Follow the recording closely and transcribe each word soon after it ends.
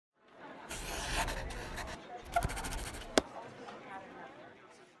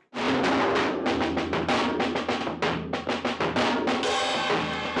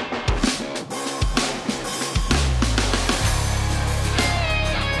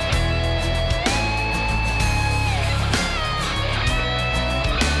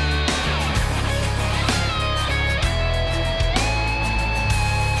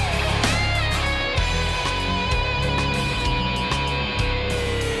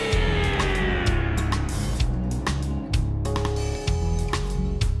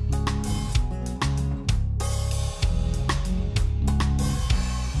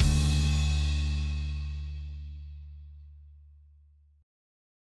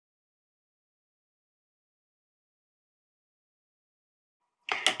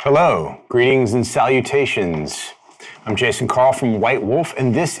Hello, greetings and salutations. I'm Jason Carl from White Wolf,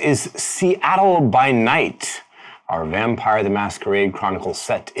 and this is Seattle by Night, our Vampire the Masquerade Chronicle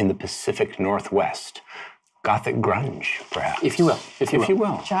set in the Pacific Northwest. Gothic grunge, perhaps. If you will. If you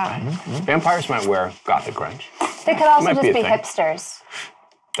will. Right? Vampires might wear gothic grunge. They could also just be a be thing. hipsters.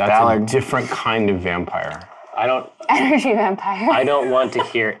 That's Ballard. a different kind of vampire. Energy vampire. I don't want to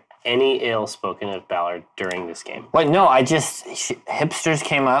hear any ill spoken of Ballard during this game. Wait, no, hipsters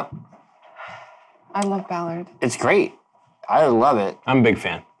came up. I love Ballard. It's great. I love it. I'm a big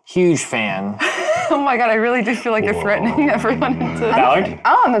fan. Huge fan. Oh my god, I really do feel like you're threatening everyone into Ballard?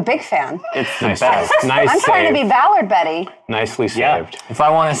 Oh, I'm a big fan. It's the Nice best. save. Nice I'm trying to save. be Ballard Betty. Nicely Yeah. saved. If I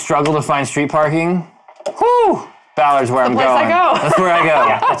want to struggle to find street parking, whoo, Ballard's where I'm place going. I go. That's where I go.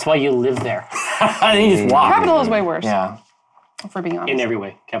 Yeah, that's why you live there. And you just walk. Capital is way worse. Yeah, If we're being honest. In every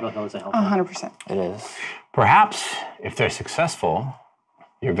way. Capitol Hill is a help. 100%. it is. Perhaps, if they're successful,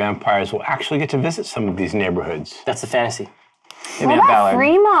 your vampires will actually get to visit some of these neighborhoods. That's the fantasy. Maybe What not about Ballard.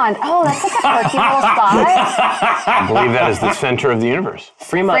 Fremont? Oh, that's like a perky little spot. I believe that is the center of the universe.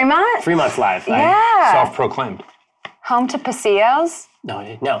 Fremont? Fremont's live. Yeah. Self-proclaimed. Home to Pasillos.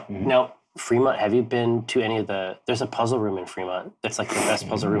 No. Fremont, have you been to any of the... There's a puzzle room in Fremont. That's like the best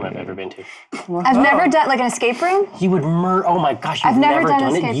puzzle room I've ever been to. I've never done, like an escape room. You would murder... Oh my gosh, you've I've never done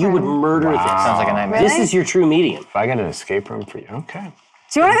done it. escape You would room. murder this. Sounds like a nightmare. Really? This is your true medium. If I get an escape room for you, okay.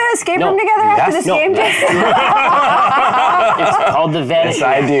 Do you want to go to an escape No. room together after this No. game, Jason? It's called the Vanishing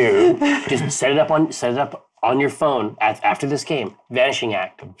I Act. do. Just set it up on your phone after this game. Vanishing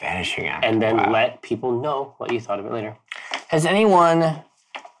Act. Vanishing act. And then Wow. let people know what you thought of it later. Has anyone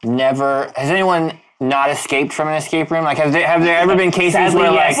not escaped from an escape room? Like, have there ever been cases Sadly,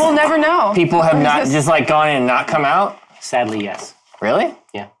 where yes. like We'll never know. people have not just like gone in and not come out? Sadly, yes. Really?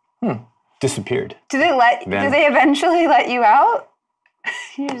 Yeah. disappeared. Do they eventually let you out?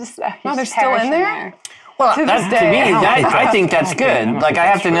 You just, No, they're still in there? Well, To that's, this to day. me, I think that's good. Like, I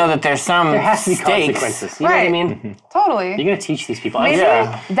have to know that there's some There has to be stakes. consequences. You know what I Right. mean? Totally. You're going to teach these people. Maybe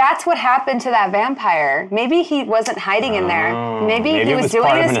Yeah. that's what happened to that vampire. Maybe he wasn't hiding in there. Maybe maybe he it was was doing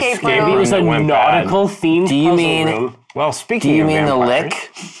part an of an escape escape room. Maybe it was a that went bad. nautical themed Do you puzzle mean- room. Well, Do speaking you of mean the vampires,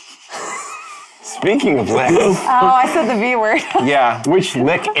 lick? Speaking of licks, Oh, I said the V word. Yeah. which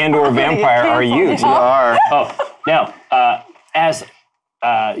lick and or vampire are you? You are. Oh, now, as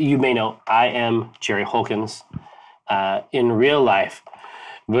you may know, I am Jerry Holkins in real life,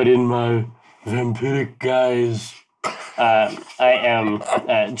 but in my vampiric guise, I am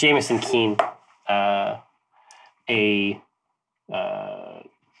Jamison Keene, a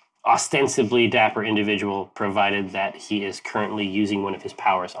ostensibly dapper individual, provided that he is currently using one of his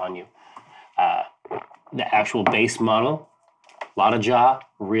powers on you. The actual base model, lot of jaw,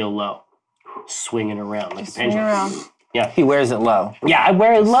 real low, swinging around like a Swing pendulum. around. He wears it low. Yeah, I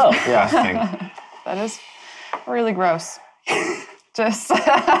wear it low. Yeah. That is really gross. Just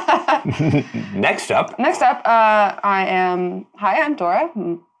Next up, next up, I'm Dora.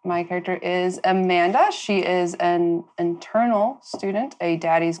 My character is Amanda. She is an internal student, a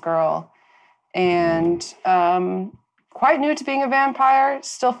daddy's girl, and quite new to being a vampire,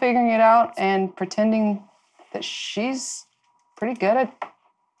 still figuring it out and pretending that she's pretty good at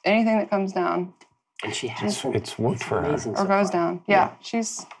anything that comes down And she has been it's worked for her. amazing or so goes far. down. Yeah,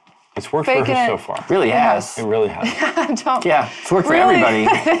 she's It's worked for Faking her it. so far. Really has. It really has. don't Yeah. It's worked for really,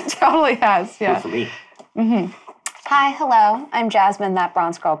 everybody. it totally has. Good Yeah. for me. Hi, hello. I'm Jasmine, that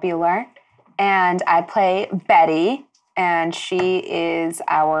bronze girl Bhullar, and I play Betty, and she is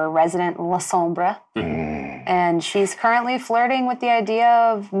our resident La Sombre. And she's currently flirting with the idea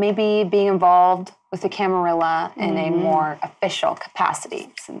of maybe being involved with the Camarilla in a more official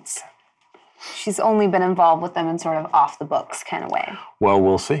capacity, since she's only been involved with them in sort of off the books kind of way. Well,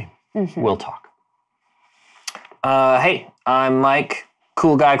 we'll see. We'll talk. Hey, I'm Mike,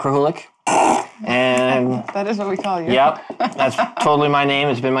 cool guy Krahulik. And That is what we call you. yep, that's totally my name.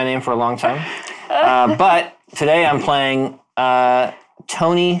 It's been my name for a long time. But today I'm playing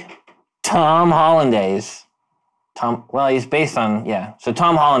Tom Hollandaise. He's based on, So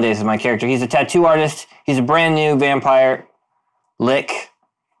Tom Hollandaise is my character. He's a tattoo artist. He's a brand new vampire lick.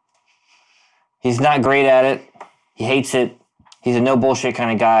 He's not great at it. He hates it. He's a no bullshit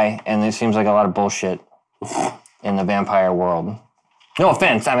kind of guy, and there seems like a lot of bullshit in the vampire world. No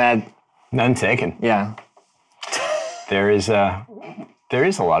offense, None taken. yeah. There is a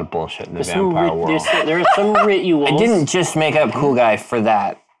lot of bullshit in the vampire world. There are some rituals. I didn't just make up cool guy for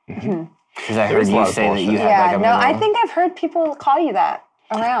that. Because I heard is a you lot of say that you bullshit. have Yeah, like a no, I middle- think I've heard people call you that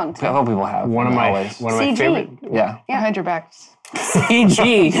around. I hope people have. One of my always. one of my CG. favorite Yeah. Behind your back.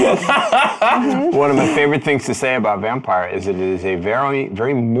 CG. One of my favorite things to say about Vampire is it is a very,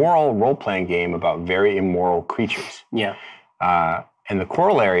 very moral role-playing game about very immoral creatures. Yeah. And the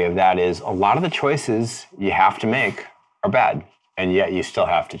corollary of that is a lot of the choices you have to make are bad, and yet you still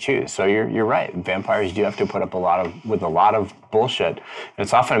have to choose. So you're right. Vampires do have to put up with a lot of bullshit. And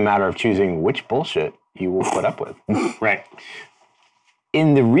it's often a matter of choosing which bullshit you will put up with. Right.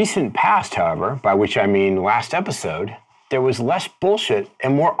 In the recent past, however, by which I mean last episode, there was less bullshit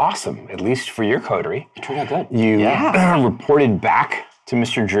and more awesome, at least for your coterie. It turned out good. You reported back to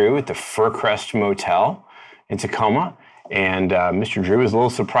Mr. Drew at the Fircrest Motel in Tacoma, and Mr. Drew was a little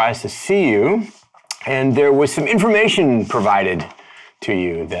surprised to see you, and there was some information provided to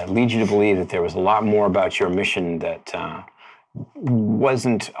you that leads you to believe that there was a lot more about your mission that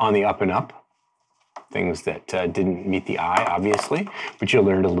wasn't on the up and up. Things that didn't meet the eye, obviously. But you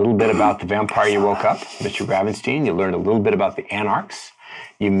learned a little bit about the vampire you woke up, Mr. Gravenstein. You learned a little bit about the Anarchs.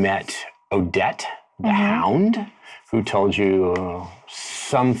 You met Odette, the Hound, who told you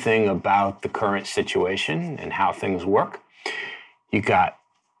something about the current situation and how things work. You got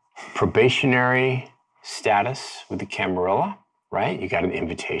probationary status with the Camarilla, right? You got an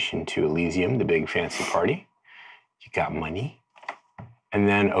invitation to Elysium, the big fancy party. You got money. And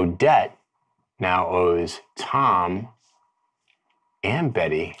then Odette now owes Tom and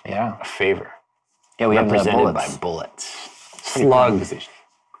Betty a favor. Yeah, we have the represented bullets. by bullets. Slugs that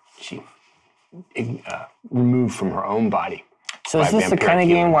she removed from her own body. So by is this the vampiric kind of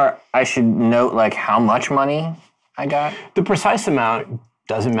game healing. where I should note like how much money I got? The precise amount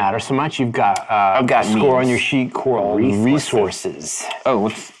doesn't matter so much. You've got, I've got a score means. on your sheet called resources. Oh,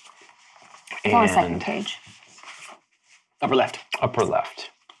 what's It's on the second And page. Upper left. upper left.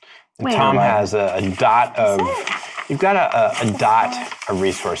 And Wait, Tom no. has a dot of, you've got a dot of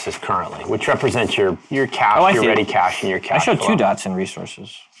resources currently, which represents your cash, I your see. ready cash, and your I cash showed flow. 2 dots in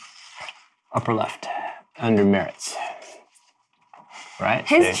resources. Upper left, under merits. Right?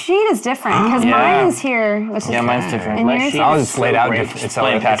 His See? sheet is different because Yeah. mine is here. Which is Yeah, mine's different. And My yours sheet Oh, is- it's laid out great. different. It's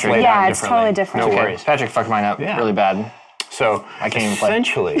Plain laid Patrick. out Yeah, it's differently. totally different. No Okay, worries. Patrick fucked mine up Yeah. really bad. So I can't even play.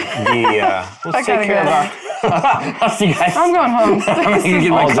 essentially, let's gotta take care of go. our I'll see you guys. I'm going home. I'm gonna get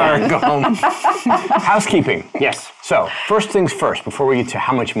my All car done. and go home. housekeeping. Yes. So, first things first, before we get to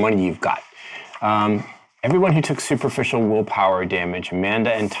how much money you've got. Everyone who took superficial willpower damage,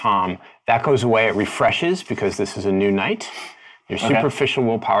 Amanda and Tom, that goes away. It refreshes because this is a new night. Your superficial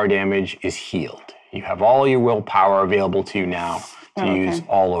willpower damage is healed. You have all your willpower available to you now to use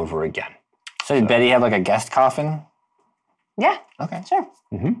all over again. So did Betty have like a guest coffin? Yeah. Okay. Sure.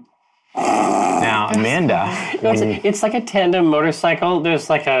 Now, Amanda, It's like a tandem motorcycle. There's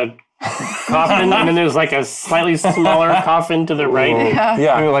like a coffin, and then there's like a slightly smaller coffin to the right.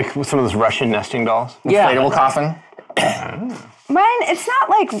 maybe like some of those Russian nesting dolls. Inflatable coffin? Mine,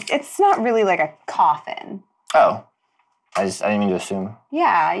 it's not really like a coffin. Oh. I didn't mean to assume.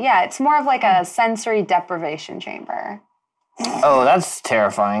 Yeah. It's more of like a sensory deprivation chamber. Oh, that's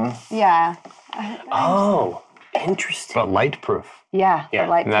terrifying. Yeah. Oh, interesting. But light proof. Yeah. Yeah, The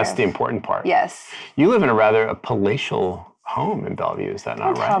light And that's proof. the important part. Yes. You live in a rather palatial home in Bellevue, is that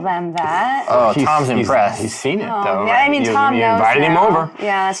not right? Tell them that. Oh, Tom's impressed. He's seen it, Oh, though. yeah, right? I mean, you, Tom you knows invited him now. over.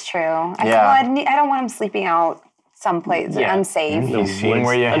 Yeah, that's true. Yeah. I don't want him sleeping out someplace Yeah. unsafe. He's seen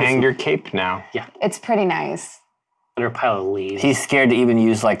where you woods. hang your cape now. It's pretty nice. Under a pile of leaves. He's scared to even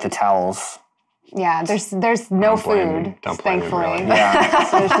use like the towels. Yeah, there's no Don't blame him. food, Don't blame him, thankfully. really. Yeah.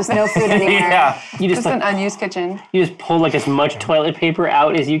 So there's just no food anywhere. Yeah. You just Just an like unused kitchen. you just pull like as much toilet paper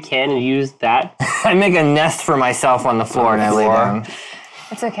out as you can and use that. I make a nest for myself on the floor and I lay down.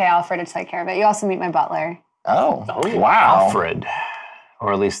 It's okay, Alfred will take care of it. You also meet my butler. Oh. Oh, Wow. Alfred,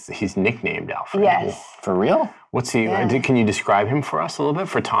 or at least he's nicknamed Alfred. Yes. For real? What's he? Yeah. Can you describe him for us a little bit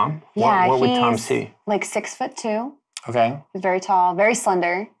for Tom? Yeah, What would Tom he's see? like 6'2". Okay. He's very tall, very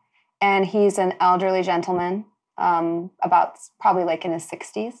slender, and he's an elderly gentleman, about probably like in his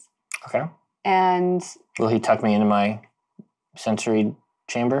 60s. Okay. And Will he tuck me into my sensory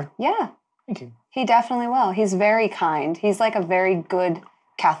chamber? yeah, Thank you. he definitely will. He's very kind. He's like a very good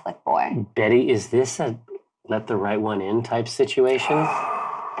Catholic boy. Betty, is this a let the right one in type situation?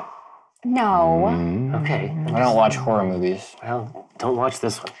 No. Okay. I don't watch horror movies. Well, don't watch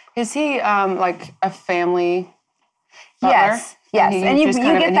this one. Is he like a family butler? Yes. He And you just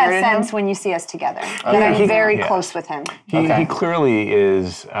kind of get that inherited him? sense when you see us together. That Okay. I'm very Yeah. close with him. He clearly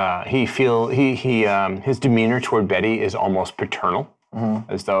is. His demeanor toward Betty is almost paternal,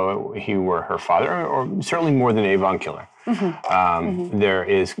 as though he were her father, or certainly more than avuncular. There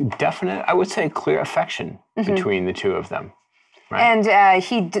is definite, I would say, clear affection between the two of them. And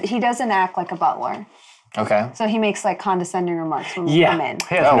he doesn't act like a butler. Okay. So he makes like condescending remarks when we come in.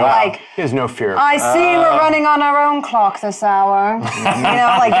 He has, he has no fear. I see we're running on our own clock this hour.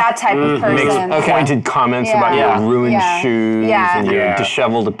 Like that type of person. Makes pointed comments about your ruined shoes and your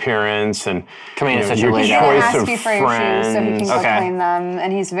disheveled appearance and coming in such a your late He's gonna choice ask of you for your shoes so he can go Okay. clean them,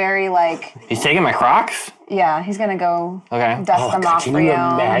 and he's very like, He's taking my Crocs? he's gonna go Okay. dust them off Can for you you.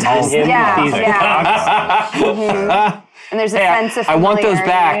 imagine him? Yeah, with these yeah. And there's a sense of I want those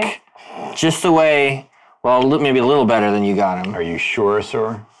familiarity. back just the way, well, maybe a little better than you got them. Are you sure,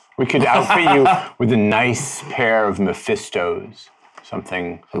 sir? We could outfit you with a nice pair of Mephistos.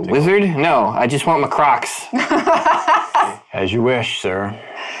 Something. A wizard? No, I just want my Crocs. As you wish, sir.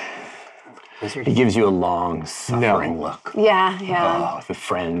 He gives you a long, suffering look. Yeah. Oh, the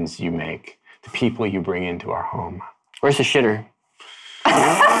friends you make, the people you bring into our home. Where's the shitter?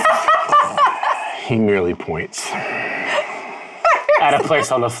 He merely points at a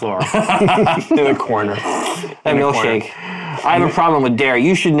place on the floor. in the corner. That milkshake. I have a problem with dairy.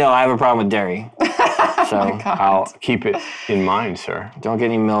 You should know I have a problem with dairy. So I'll keep it in mind, sir. don't get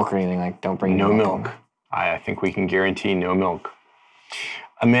any milk or anything. Like, don't bring No any milk. I think we can guarantee no milk.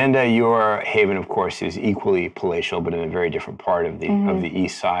 Amanda, your haven, of course, is equally palatial, but in a very different part of the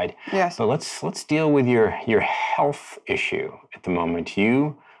east side. Yes. So let's deal with your health issue at the moment.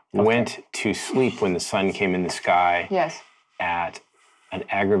 You went to sleep when the sun came in the sky Yes. at an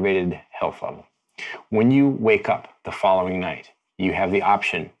aggravated health level. When you wake up the following night, you have the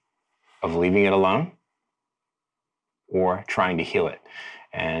option of leaving it alone or trying to heal it.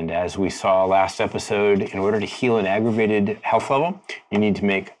 And as we saw last episode, in order to heal an aggravated health level, you need to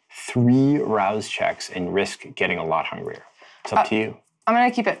make 3 rouse checks and risk getting a lot hungrier. It's up to you. I'm going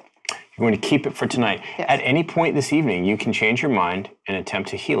to keep it. You're going to keep it for tonight. Yes. At any point this evening, you can change your mind and attempt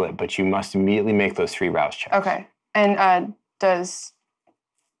to heal it, but you must immediately make those 3 rouse checks. Okay. And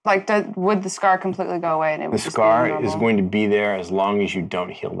would the scar completely go away? And it would The just scar be is normal? going to be there as long as you don't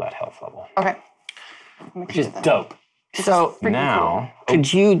heal that health level. Okay. I'm gonna Which keep is it then. dope. So Now,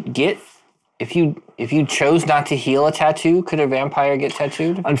 could you get, if you chose not to heal a tattoo, could a vampire get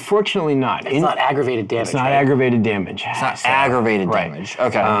tattooed? unfortunately not. It's not aggravated damage. It's not right? aggravated damage. It's not aggravated damage.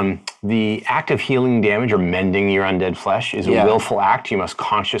 Okay. The act of healing damage or mending your undead flesh is a willful act. You must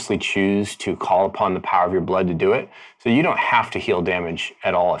consciously choose to call upon the power of your blood to do it. So you don't have to heal damage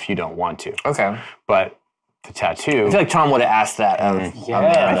at all if you don't want to. Okay. But the tattoo, I feel like Tom would have asked that.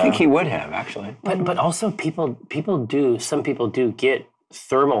 Yeah. I think he would have actually. But also some people do get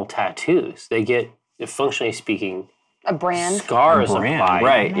thermal tattoos. They get, functionally speaking, A brand. scars Brand, applied.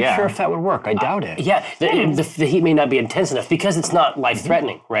 right. I'm not Yeah. sure if that would work. I doubt it. Yeah, the heat may not be intense enough because it's not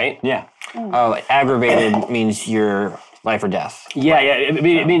life-threatening, right? Yeah. Oh, aggravated means your life or death. Yeah.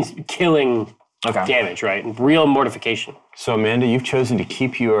 It means killing Okay. damage, right? Real mortification. So Amanda, you've chosen to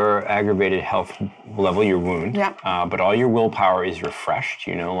keep your aggravated health level, your wound. Yeah. But all your willpower is refreshed.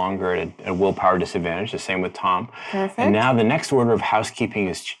 You're no longer at a willpower disadvantage. The same with Tom. Perfect. And now the next order of housekeeping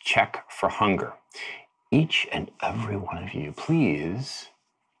is to check for hunger. Each and every one of you, please,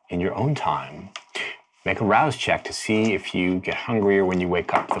 in your own time, make a rouse check to see if you get hungrier when you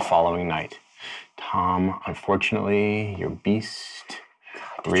wake up the following night. Tom, unfortunately, your beast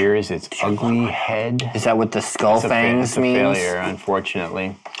rears its ugly head. Is that what the skull fangs It's a means? failure,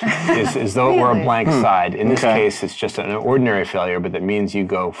 unfortunately. It's as though it were a blank side. In this case, it's just an ordinary failure, but that means you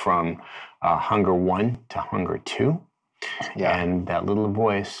go from hunger 1 to hunger 2. Yeah. And that little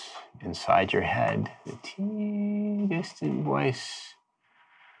voice inside your head, the teeny distant voice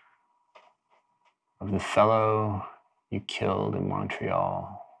of the fellow you killed in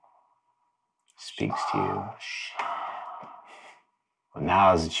Montreal, speaks to you. Well,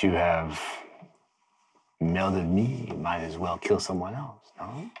 now that you have melded me, you might as well kill someone else,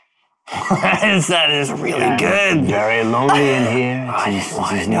 no? that is really good. Very lonely in here. I just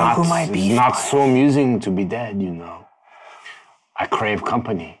want to know who my beast It's not was. so amusing to be dead, you know. I crave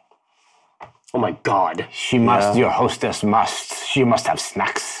company. Oh my God. She must, your hostess must. She must have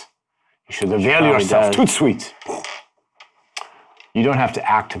snacks. You should avail probably yourself. does. Too sweet. You don't have to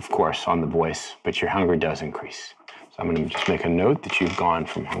act, of course, on the voice, but your hunger does increase. So I'm going to just make a note that you've gone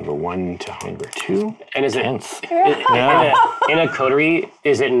from hunger 1 to hunger 2. And is it Tense. in a coterie?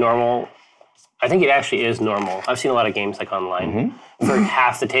 Is it normal? I think it actually is normal. I've seen a lot of games like online for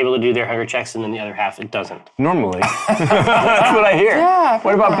half the table to do their hunger checks, and then the other half it doesn't. Normally. That's what I hear. Yeah,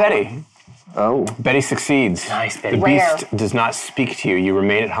 What about Betty? Oh. Betty succeeds. Nice, Betty. The Where? beast does not speak to you. You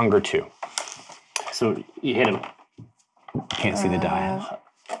remain at hunger 2. So you hit him. Can't see the die.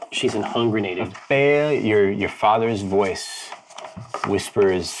 She's in hungrinated. Fail. Your father's voice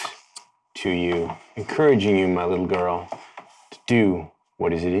whispers to you, encouraging you, my little girl, to do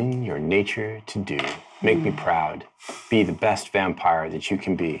what is it in your nature to do. Make me proud. Be the best vampire that you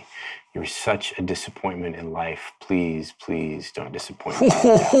can be. You're such a disappointment in life. Please, please don't disappoint me.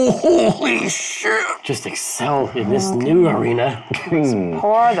 Holy shit! Just excel in this new arena.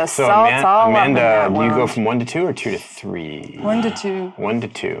 Pour the So salt all Amanda, up in that do you go wound. from 1 to 2 or 2 to 3? 1 to 2. 1 to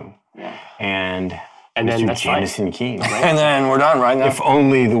 2. And And then Mr. that's fine. Jamison Keen. Right? And then we're done, right? Now? If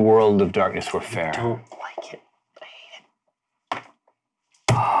only the world of darkness were fair. Don't like it.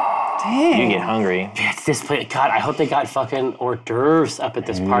 Dang. You get hungry. It's this place. God, I hope they got fucking hors d'oeuvres up at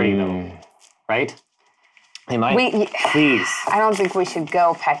this party, though. Right? They might. Please. I don't think we should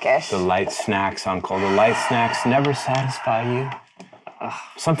go peckish. The light snacks, Uncle. The light snacks never satisfy you.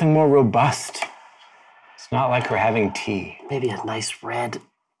 Something more robust. It's not like we're having tea. Maybe a nice red.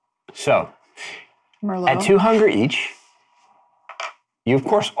 So, Merlot. at 2 hunger each, you of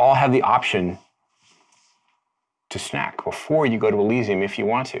course all have the option to snack before you go to Elysium if you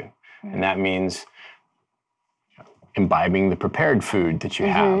want to. And that means imbibing the prepared food that you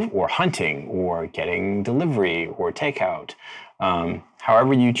have, or hunting, or getting delivery, or takeout.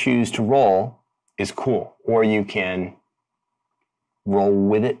 However you choose to roll is cool. Or you can roll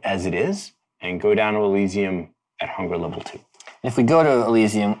with it as it is and go down to Elysium at hunger level 2. If we go to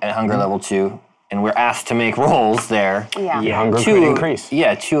Elysium at hunger level 2 and we're asked to make rolls there, Yeah. Your hunger two could increase.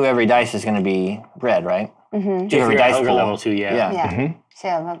 Yeah, 2 every dice is going to be red, right? Mm-hmm. 2 If every you're dice hunger pool. level 2, yeah. Yeah. So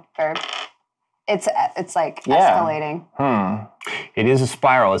you have a verb. It's like Yeah. escalating. It is a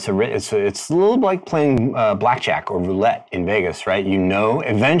spiral. It's a little like playing blackjack or roulette in Vegas, right? You know,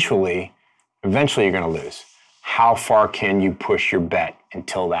 eventually you're going to lose. How far can you push your bet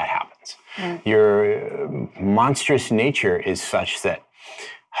until that happens? Your monstrous nature is such that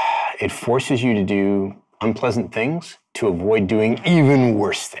it forces you to do unpleasant things to avoid doing even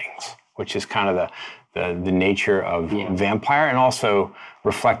worse things, which is kind of the nature of vampire, and also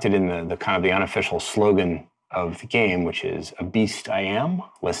reflected in the kind of the unofficial slogan of the game, which is "A beast I am,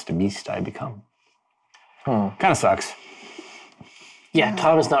 lest a beast I become." Kind of sucks. Yeah,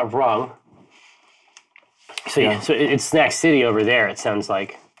 Tom is not wrong. So so it's Snack City over there, it sounds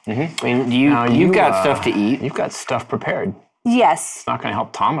like. I mean, you've got stuff to eat. You've got stuff prepared. Yes. It's not going to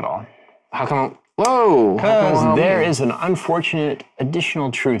help Tom at all. How come? Whoa! Because there is an unfortunate additional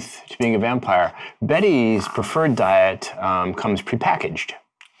truth to being a vampire. Betty's preferred diet comes prepackaged,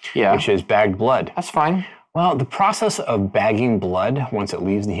 Yeah, which is bagged blood. that's fine. Well, the process of bagging blood, once it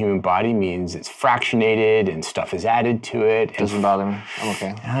leaves the human body, means it's fractionated and stuff is added to it. And Doesn't bother me. I'm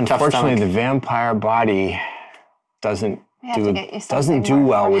okay. unfortunately, the vampire body doesn't have to get used to doesn't something do more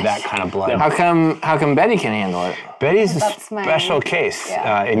well with that fresh. kind of blood. How come Betty can handle it? Betty's a That's my- special case.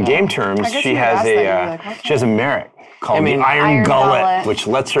 yeah. In game terms, guess she you has asked that, you're like, she has a merit called mean, the Iron Iron Gullet, Gullet. which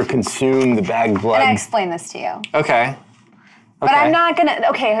lets her consume the bagged blood. And I explained this to you. Okay. But I'm not gonna,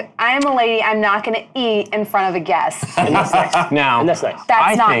 I am a lady, I'm not gonna eat in front of a guest. And that's nice. Now, And that's nice.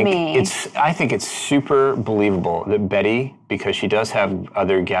 That's not think me. I think it's super believable that Betty, because she does have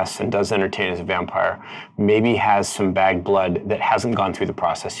other guests and does entertain as a vampire, maybe has some bagged blood that hasn't gone through the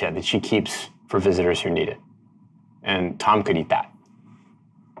process yet that she keeps for visitors who need it. And Tom could eat that.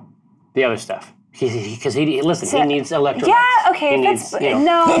 The other stuff. Because he needs electrolytes. Yeah, okay, He if needs, it's, you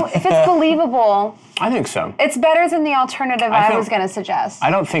know. no, if it's believable, I think so. it's better than the alternative I feel- was gonna suggest.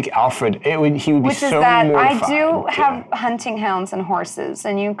 I don't think Alfred, he would be Which so is that mortified. I do to- have hunting hounds and horses,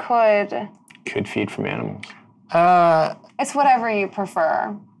 and you could, could feed from animals. it's whatever you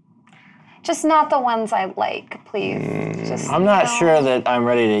prefer. Just not the ones I like, please. Just, I'm not sure that I'm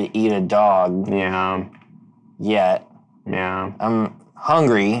ready to eat a dog Yeah, yet. yeah. I'm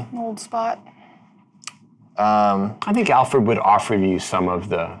hungry. Old spot. I think Alfred would offer you some of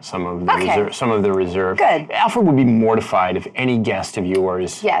the Okay. reserve. Good. Alfred would be mortified if any guest of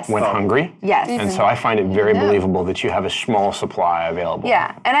yours Yes. went hungry. Yes. And so I find it very believable that you have a small supply available.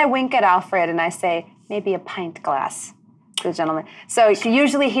 Yeah, and I wink at Alfred and I say, maybe a pint glass, the gentleman. So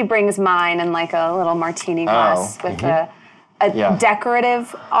usually he brings mine in like a little martini glass with a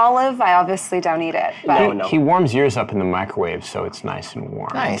decorative olive. I obviously don't eat it, but No. He warms yours up in the microwave so it's nice and warm.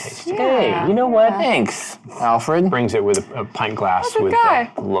 Nice. And tasty. Hey, you know what? Thanks, Alfred. Brings it with a pint glass with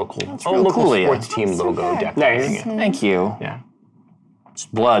guy. the local real local cool of you. sports team logo guy. decorating Nice. it. Thank you. Yeah. It's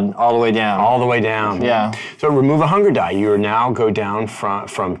blood all the way down. All the way down. Yeah. So remove a hunger die. You are now go down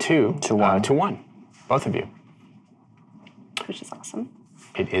from 2 To one. to 1. Both of you. which is awesome.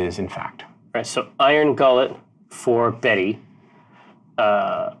 It is, in fact. Right, so Iron Gullet for Betty.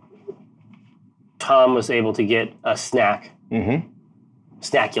 Tom was able to get a snack.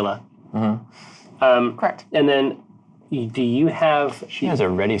 Snackula. Correct. And then do you have? She has a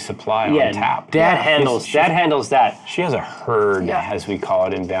ready supply on tap. Dad handles that. She has a herd, as we call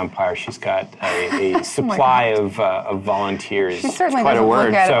it in vampire. She's got a supply of volunteers. She certainly quite doesn't a word.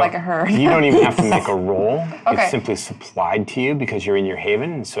 look at So it like a herd. You don't even have to make a roll. Okay. It's simply supplied to you because you're in your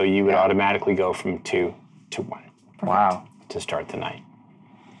haven, and so you would automatically go from 2 to 1. Wow. To start the night.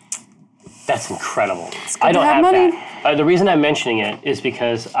 That's incredible. I don't have money. that. The reason I'm mentioning it is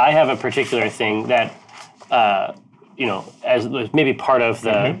because I have a particular thing that, as maybe part of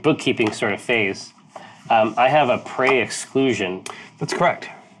the bookkeeping sort of phase, I have a prey exclusion. That's correct.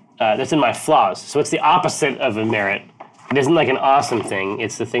 That's in my flaws. So it's the opposite of a merit. It isn't like an awesome thing.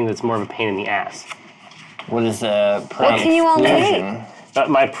 It's the thing that's more of a pain in the ass. What is the prey What can you all exclusion?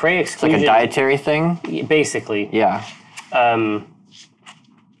 My prey Like exclusion... a dietary thing? Basically. Yeah.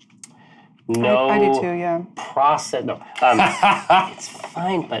 No I do too, yeah. process. No, it's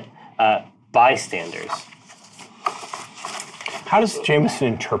fine, but bystanders. How does Jamison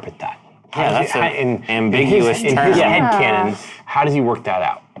interpret that? Yeah, that's an ambiguous in term. his headcanon, how does he work that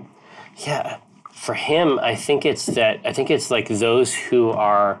out? Yeah, for him, I think it's like those who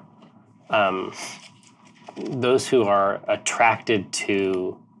are attracted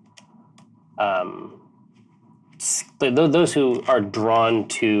to, those who are drawn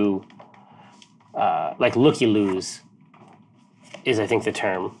to, like looky-loos, is I think the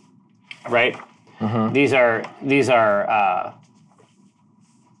term, right? Mm-hmm. These are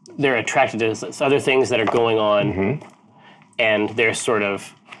they're attracted to other things that are going on, and they're sort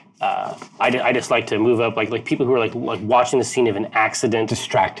of. I just like to move up, like people who are like watching the scene of an accident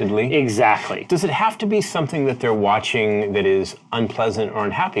Distractedly. Exactly. Does it have to be something that they're watching that is unpleasant or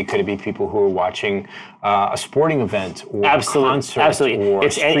unhappy? Could it be people who are watching a sporting event or a concert or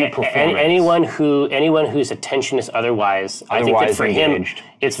It's street performance? anyone whose attention is otherwise. I think that for engaged. him,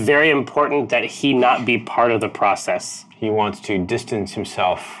 it's very important that he not be part of the process. He wants to distance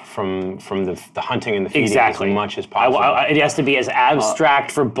himself from the hunting and the feeding Exactly. as much as possible. It has to be as abstract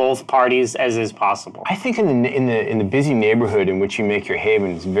for both parties as is possible. I think in the busy neighborhood in which you make your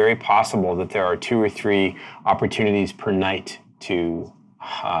haven, it's very possible that there are 2 or 3 opportunities per night to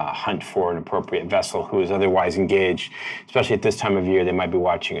hunt for an appropriate vessel who is otherwise engaged. Especially at this time of year, they might be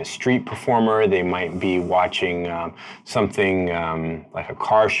watching a street performer, they might be watching something like a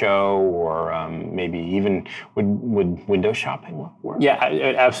car show, or maybe even would window shopping work? Yeah, it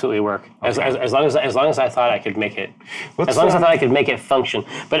would absolutely work. Okay. As long as I thought I could make it, as long as I thought I could make it function.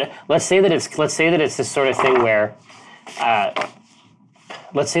 But let's say that it's this sort of thing where,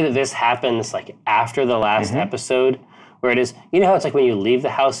 let's say that this happens like after the last episode, where it is, you know how it's like when you leave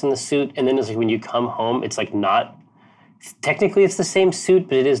the house in the suit, and then it's like when you come home, it's like not, technically it's the same suit,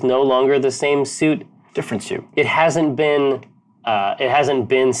 but it is no longer the same suit. Different suit. It hasn't been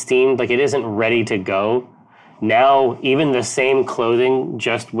steamed, like it isn't ready to go. Now, even the same clothing,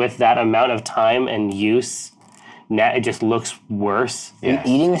 just with that amount of time and use, now it just looks worse. Yes.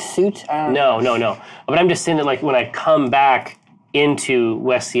 Eating suit? No. But I'm just saying that, like, when I come back into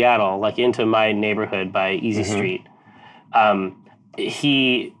West Seattle, like into my neighborhood by Easy Street,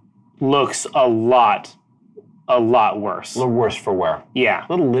 he looks a lot worse. A little worse for wear. Yeah.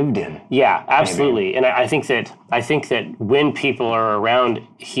 A little lived in. Yeah, absolutely. Maybe. And I think that when people are around,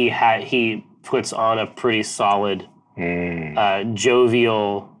 he puts on a pretty solid,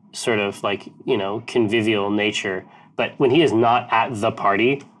 jovial, sort of like, convivial nature. But when he is not at the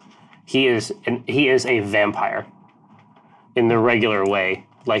party, he is a vampire in the regular way,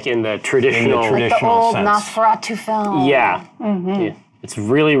 like in the traditional. The old sense. Nosferatu film. Yeah. Yeah. It's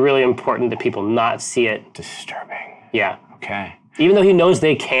really, really important that people not see it. Disturbing. Yeah. Okay. Even though he knows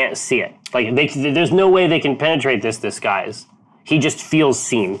they can't see it. Like, there's no way they can penetrate this disguise. He just feels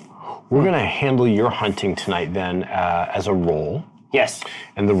seen. We're going to handle your hunting tonight then as a roll. Yes.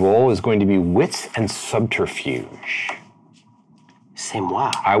 And the roll is going to be wits and subterfuge. C'est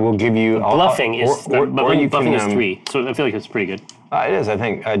moi. I will give you... Bluffing is bluffing is 3, so I feel like it's pretty good. It is, I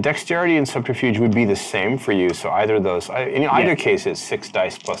think. Dexterity and subterfuge would be the same for you, so either of those. In either case, it's 6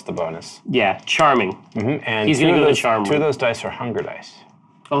 dice plus the bonus. Yeah, charming. And He's going to go to charm. 2 of those dice are hunger dice.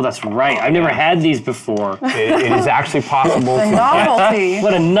 Oh, that's right. I've never had these before. It is actually possible. The novelty.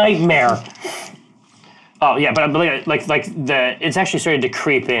 What a nightmare. Oh yeah, but it's actually started to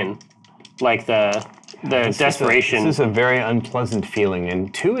creep in, like the desperation. This is a very unpleasant feeling,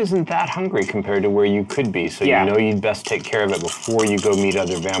 and 2 isn't that hungry compared to where you could be, so Yeah. you know you'd best take care of it before you go meet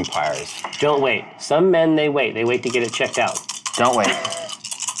other vampires. Don't wait. Some men, they wait. They wait to get it checked out. Don't wait.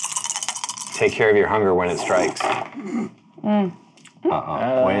 Take care of your hunger when it strikes.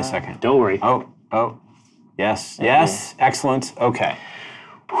 Uh-oh. Wait a second. Don't worry. Oh. Yes. Excellent. Okay.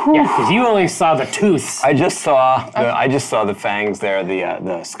 Yeah, because you only saw the tooth. I just saw the fangs there,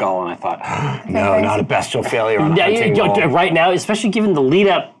 the skull, and I thought, no, not a bestial failure on a hunting roll. Right now, especially given the lead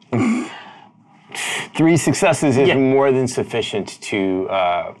up. 3 successes is more than sufficient to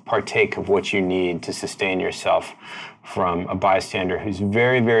partake of what you need to sustain yourself from a bystander who's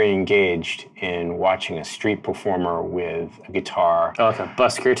very, very engaged in watching a street performer with a guitar. Oh, like a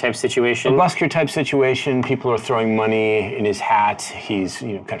busker type situation? A busker type situation. People are throwing money in his hat. He's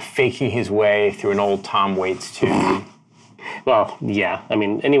kind of faking his way through an old Tom Waits tune. Well, yeah. I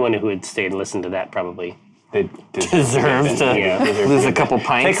mean, anyone who had stayed and listened to that probably... They Deserves to lose a couple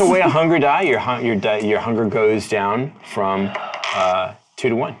pints. Take away a hunger die. Your hunger goes down from 2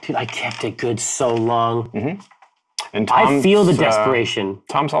 to 1. Dude, I kept it good so long. Mm-hmm. And I feel the desperation.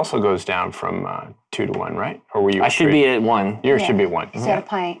 Tom's also goes down from 2 to 1, right? Or were you? I should be at 1. Yours should be at 1. You had a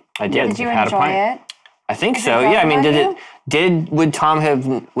pint. I did. Did you Had a enjoy pint. it? I think so. Yeah. I mean, would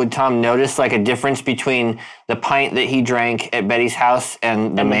Tom notice like a difference between the pint that he drank at Betty's house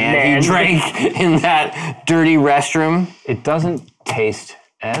and the man he drank in that dirty restroom? It doesn't taste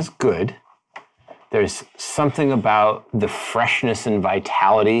as good. There's something about the freshness and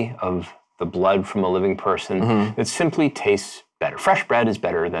vitality of the blood from a living person that simply tastes better. Fresh bread is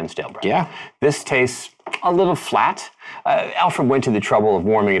better than stale bread. Yeah. This tastes a little flat. Alfred went to the trouble of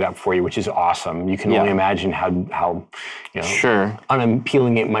warming it up for you, which is awesome. You can only imagine how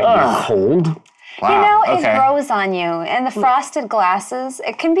unappealing it might be cold. Wow. It grows on you. And the frosted glasses,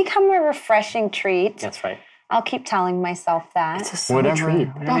 it can become a refreshing treat. That's right. I'll keep telling myself that. It's a solid treat.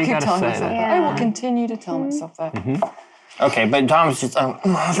 I'll you keep gotta telling say myself that. that. I will continue to tell myself that. Okay, but Tom's just,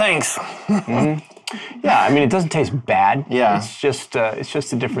 thanks. Yeah, I mean, it doesn't taste bad. Yeah. It's just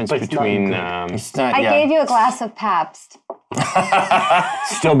the difference between It's not, I gave you a glass of Pabst.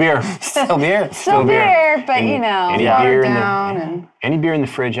 still beer. still beer. Still beer, but Any Watered beer down and any beer in the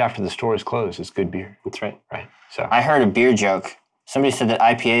fridge after the store is closed is good beer. That's right. Right. So I heard a beer joke. Somebody said that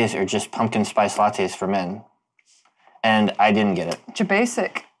IPAs are just pumpkin spice lattes for men. And I didn't get it. it's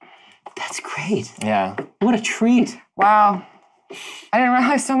basic. That's great. Yeah. What a treat. Wow. I didn't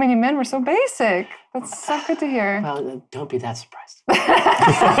realize so many men were so basic. That's so good to hear. Well, don't be that surprised.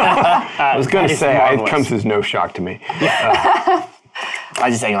 I was going to say, it comes as no shock to me. I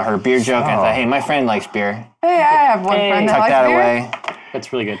just I heard a beer joke and I thought, hey, my friend likes beer. Hey, I have one friend that Tuck likes that beer. away.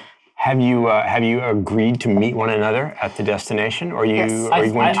 That's really good. Have you agreed to meet one another at the destination, or Yes. are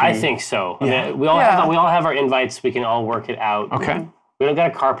you going to? I think so. Yeah. I mean, we all have our invites. We can all work it out. Okay. We don't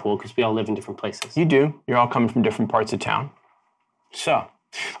got a carpool because we all live in different places. You do. You're all coming from different parts of town. So,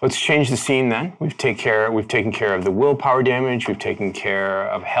 let's change the scene then. We've taken care of the willpower damage. We've taken care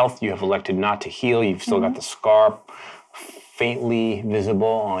of health. You have elected not to heal. You've still got the scar faintly visible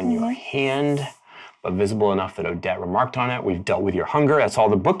on your hand, but visible enough that Odette remarked on it. We've dealt with your hunger. That's all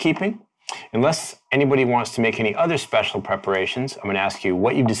the bookkeeping. Unless anybody wants to make any other special preparations, I'm going to ask you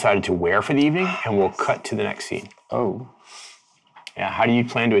what you've decided to wear for the evening, and we'll cut to the next scene. Oh. Yeah, how do you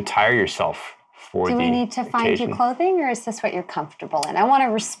plan to attire yourself for the Do we need to find occasion? you clothing, or is this what you're comfortable in? I want to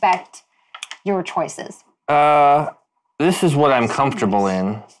respect your choices. This is what I'm comfortable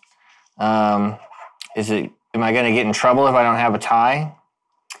in. Am I going to get in trouble if I don't have a tie?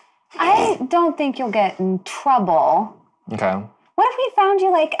 I don't think you'll get in trouble. Okay. What if we found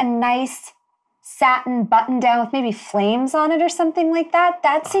you like a nice satin button down with maybe flames on it or something like that?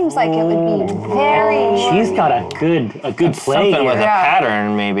 That seems like it would be very... She's got a good play Something here. with a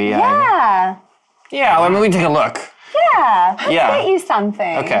pattern, maybe. Yeah. Yeah, I mean, we can take a look. Yeah. Let's Yeah. get you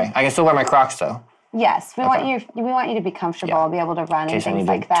something. Okay. I can still wear my Crocs, though. Yes, we want you to be comfortable, be able to run and In case I things need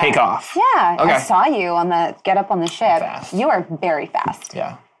like to that. take off. Yeah, Okay. I saw you on the get up on the ship. Fast. You are very fast.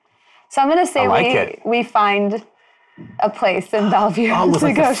 Yeah. So I'm gonna say like it. we find a place in Bellevue Oh, with to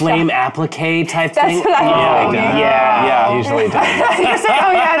like go the flame shop. applique type That's thing? what I was thinking. Yeah. Usually it does. You're saying,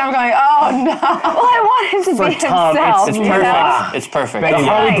 oh yeah, and I'm going, oh no. Well, I want him to For be Tom, himself. it's you Perfect. know? It's perfect. The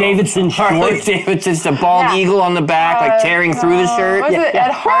Harley Nice. Davidson Harley shorts. Davidson's the bald Yeah. eagle on the back, like tearing through the shirt. Was it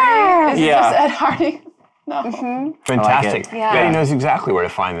Ed Hardy? Is it Yeah. just Ed Hardy? No. Fantastic. Yeah. Betty knows exactly where to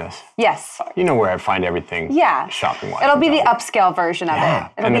find this. Yes. You know where I'd find everything. Yeah. Shopping-wise. It'll be the upscale version of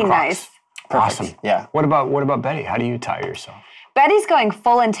it. It'll and the be Crocs. nice. Awesome. Yeah. What about Betty? How do you attire yourself? Betty's going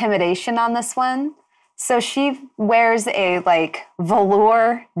full intimidation on this one. So she wears a like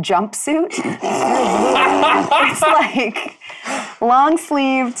velour jumpsuit. It's like long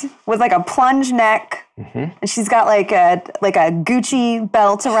sleeved with like a plunge neck, And she's got like a Gucci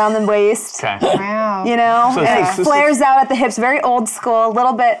belt around the waist. Okay. Wow. You know, So and this it is- flares out at the hips, very old school, a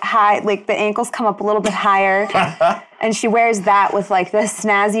little bit high, like the ankles come up a little bit higher. And she wears that with like the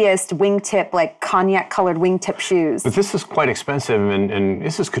snazziest wingtip, like cognac-colored wingtip shoes. But this is quite expensive, and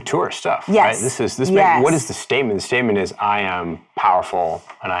this is couture stuff, Yes. right? Yes. What is the statement? The statement is, I am powerful,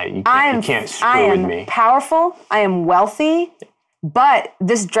 and you can't screw with me. Powerful, I am wealthy, but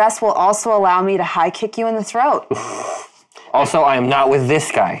this dress will also allow me to high kick you in the throat. Also, I am not with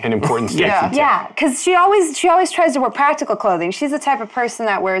this guy. An important statement. Yeah, because she always tries to wear practical clothing. She's the type of person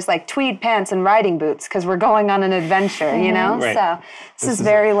that wears like tweed pants and riding boots because we're going on an adventure, you know? Right. So this is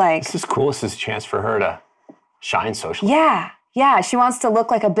very like... This is cool. This is a chance for her to shine socially. Yeah, she wants to look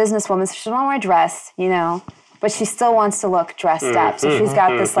like a businesswoman, so she doesn't want to wear a dress, you know? But she still wants to look dressed up. So she's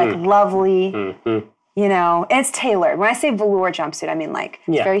got this like lovely, you know, and it's tailored. When I say velour jumpsuit, I mean like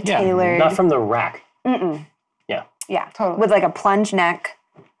it's very tailored. Not from the rack. Yeah, Totally. with like a plunge neck,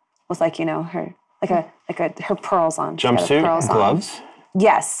 with like, you know, her her pearls on. She's got her Jumpsuit, pearls on. gloves.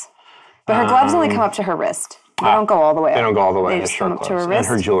 Yes, but her gloves only come up to her wrist. They don't go all the way up. They don't go all the way. They They're just come short up to her gloves. wrist.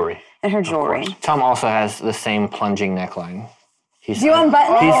 And her jewelry. And her jewelry. Tom also has the same plunging neckline. Do you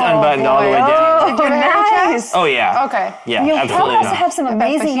unbutton it? He's unbuttoned all the way down. Oh, nice. Oh yeah. Okay. Yeah, You absolutely. probably also have some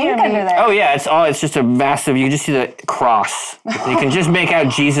amazing ink under there. Oh yeah, it's just a massive. You can just see the cross. You can just make out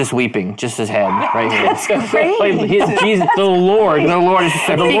Jesus weeping, just his head right here. That's great. Like, Jesus, the Lord. The Lord is just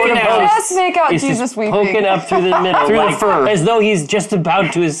The Lord peeking of out. hosts Let's make out is Jesus just weeping. poking up through the middle, Through the like, fur. as though he's just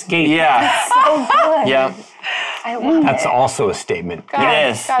about to escape. Yeah. So good. Yeah. I love That's it. also a statement. God,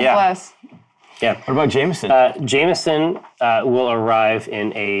 Yes, God yeah. bless. Yeah. What about Jamison? Jamison will arrive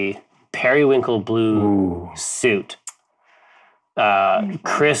in a periwinkle blue suit,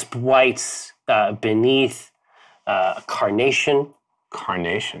 crisp whites beneath, carnation,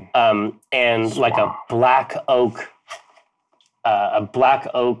 Carnation. and like a black oak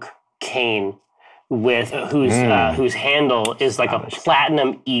cane with whose handle is like a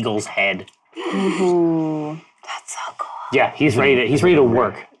platinum eagle's head. Ooh, that's so cool. Yeah, he's ready to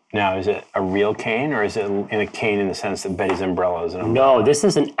work. Now, is it a real cane, or is it in a cane in the sense that Betty's umbrella is an umbrella? No, this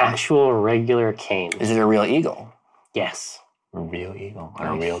is an actual regular cane. Is it a real eagle? Yes. A real eagle on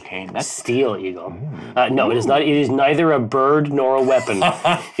a real cane. That's Steel eagle. No, it is not. It is neither a bird nor a weapon.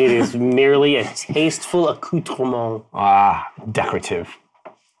 It is merely a tasteful accoutrement. decorative.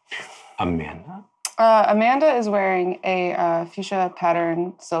 Amanda. Amanda is wearing a fuchsia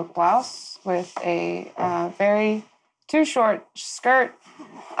pattern silk blouse with a very too short skirt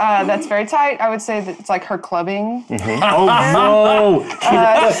that's very tight. I would say that it's like her clubbing. Oh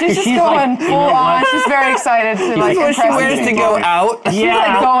no! She's just She's going like, full on. She's very excited to like What she impress wears to people. go out. She's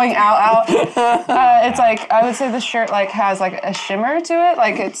like going out. It's like I would say the shirt like has like a shimmer to it.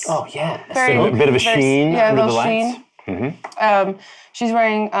 Like it's Oh yeah. very A bit of a very- sheen Yeah, a under the little lights. sheen. She's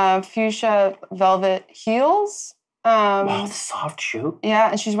wearing fuchsia velvet heels. Oh, the soft shoe.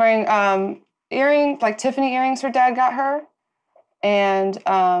 Yeah, and she's wearing earrings, like Tiffany earrings her dad got her, and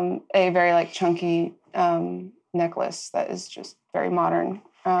a very like chunky necklace that is just very modern.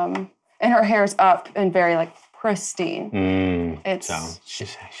 And her hair's up and very like pristine. It's So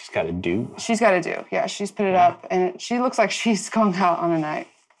she's got to do. she's got to do. Yeah, she's put it up, and she looks like she's going out on a night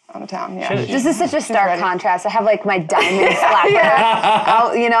on the town. Yeah, This is such a stark ready. contrast. I have like my diamond flapper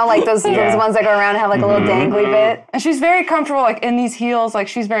out, you know, like those ones that go around and have like a little dangly bit. and she's very comfortable like in these heels. Like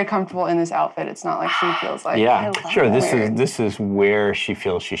she's very comfortable in this outfit. It's not like she feels like Yeah. Sure, Weird. this is where she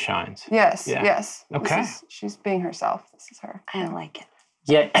feels she shines. Yes, Yeah. yes. Okay. She's being herself. This is her. I like it.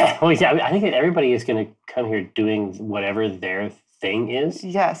 Yeah. Well, yeah. I think that everybody is going to come here doing whatever their thing is.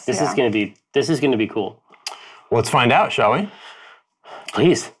 Yes. This is going to be cool. Let's find out, shall we?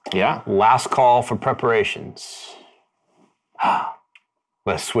 Please. Yeah. Last call for preparations.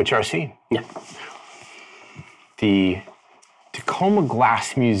 Let's switch our scene. Yeah. The Tacoma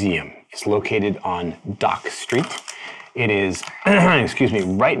Glass Museum is located on Dock Street. It is, excuse me,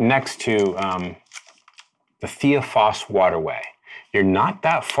 right next to the Theophos Waterway. You're not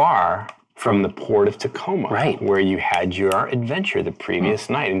that far from the port of Tacoma, Right. where you had your adventure the previous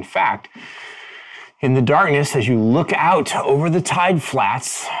night. In fact, in the darkness, as you look out over the tide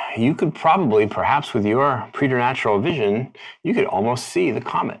flats, you could probably, perhaps with your preternatural vision, you could almost see the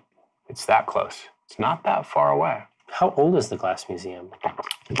comet. It's that close. It's not that far away. How old is the Glass Museum?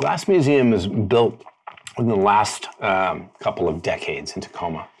 The Glass Museum was built in the last couple of decades in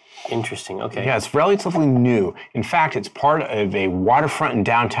Tacoma. Interesting. Okay. Yeah, it's relatively new. In fact, it's part of a waterfront and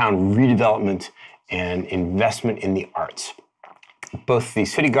downtown redevelopment and investment in the arts. Both the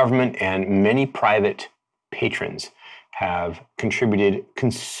city government and many private patrons have contributed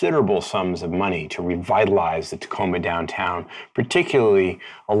considerable sums of money to revitalize the Tacoma downtown, particularly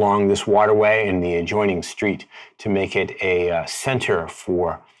along this waterway and the adjoining street, to make it a center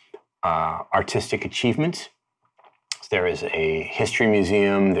for artistic achievement. There is a history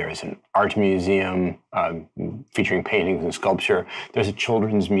museum, there is an art museum featuring paintings and sculpture, there's a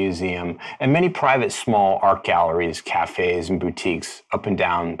children's museum, and many private small art galleries, cafes, and boutiques up and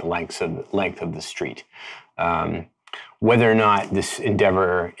down the length of the street. Whether or not this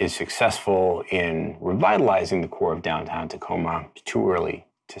endeavor is successful in revitalizing the core of downtown Tacoma, it's too early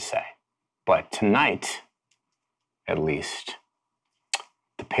to say. But tonight, at least,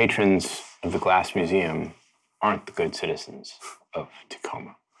 the patrons of the Glass Museum aren't the good citizens of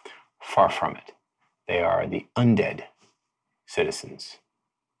Tacoma. Far from it. They are the undead citizens.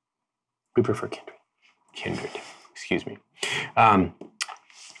 We prefer kindred. Kindred, excuse me.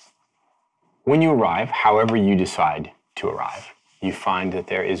 When you arrive, however you decide to arrive, you find that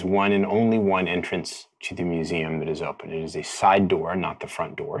there is one and only one entrance to the museum that is open. It is a side door, not the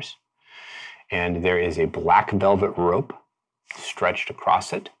front doors. And there is a black velvet rope stretched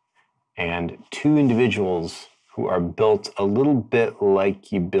across it, and two individuals who are built a little bit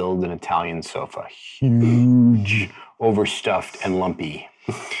like you build an Italian sofa. Huge, overstuffed, and lumpy.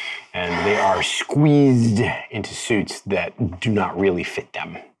 And they are squeezed into suits that do not really fit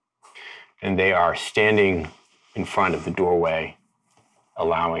them. And they are standing in front of the doorway,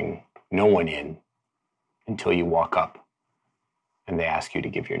 allowing no one in until you walk up and they ask you to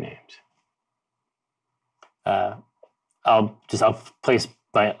give your names. I'll place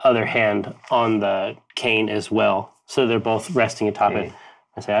my other hand on the cane as well, so they're both resting atop it.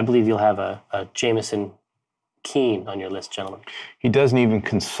 I say, I believe you'll have a Jamison Keen on your list, gentlemen. He doesn't even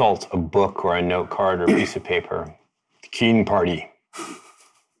consult a book or a note card or a piece of paper. The Keen party.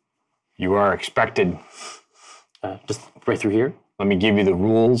 You are expected. Just right through here? Let me give you the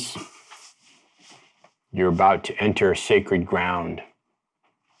rules. You're about to enter sacred ground.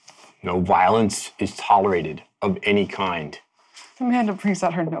 No violence is tolerated of any kind. Amanda brings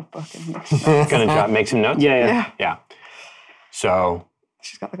out her notebook and Gonna make some notes? Yeah. So,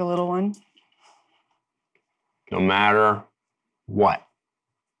 she's got like a little one. no matter what,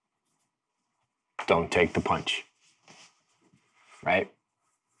 don't take the punch. Right?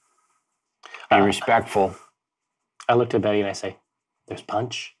 Be respectful. I looked at Betty and I say, there's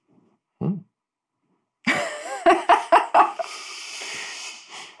punch.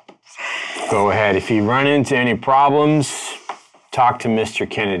 Go ahead. If you run into any problems, talk to Mr.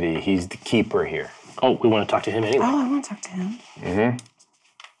 Kennedy. He's the keeper here. Oh, we want to talk to him anyway. Oh, I want to talk to him. Mm-hmm.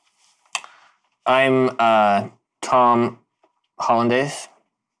 I'm Tom Hollandaise.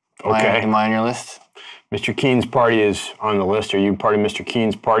 Okay. Am I on your list? Mr. Keen's party is on the list. Are you part of Mr.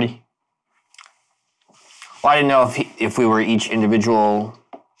 Keen's party? Well, I didn't know if we were each individual.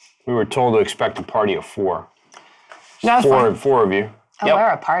 We were told to expect a party of four. No, that's fine. Four of you. Oh, Yep. we're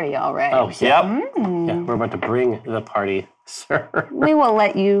a party already. Oh, yeah. Yep. Yeah, we're about to bring the party, sir. We will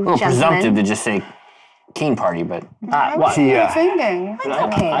let you, A little presumptive gentlemen. to just say Keen party, but I what? was offending. It's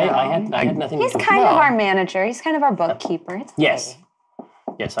okay. I had nothing He's to do. kind of our manager. He's kind of our bookkeeper. It's okay. Yes.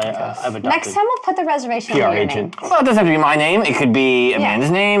 Yes, I've adopted. Next time we'll put the reservation PR under your agent. name. well, it doesn't have to be my name. It could be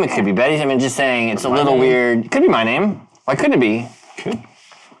Amanda's name. It could be Betty's. I mean, just saying it's a little weird. It could be my name. Why couldn't it be? Good.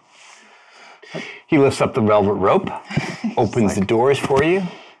 He lifts up the velvet rope, opens the doors for you,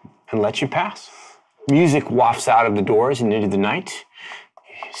 and lets you pass. Music wafts out of the doors and into the night.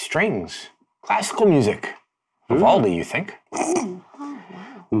 Strings, classical music. Vivaldi, you think?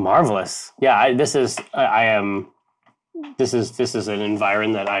 Marvelous. Yeah, this is an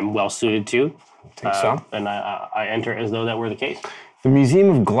environment that I'm well suited to. Think so? And I enter as though that were the case. The Museum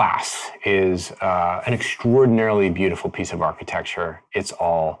of Glass is an extraordinarily beautiful piece of architecture. It's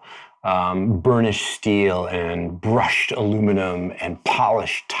all burnished steel and brushed aluminum and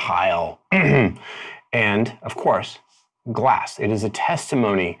polished tile. And, of course, glass. It is a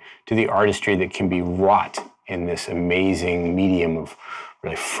testimony to the artistry that can be wrought in this amazing medium of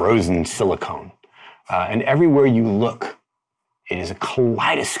really frozen silicone. And everywhere you look, it is a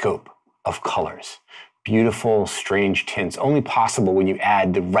kaleidoscope of colors. Beautiful, strange tints, only possible when you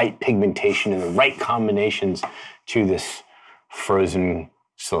add the right pigmentation and the right combinations to this frozen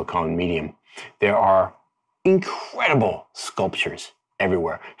silicone medium. There are incredible sculptures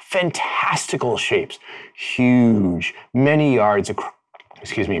everywhere, fantastical shapes, huge, many yards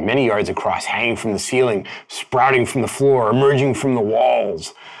across, hanging from the ceiling, sprouting from the floor, emerging from the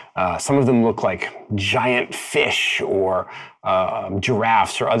walls. Some of them look like giant fish or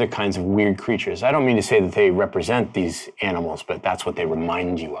giraffes or other kinds of weird creatures. I don't mean to say that they represent these animals, but that's what they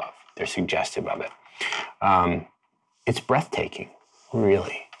remind you of. They're suggestive of it. it's breathtaking,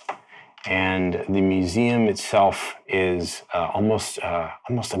 really. And the museum itself is almost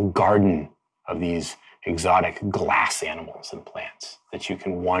a garden of these exotic glass animals and plants that you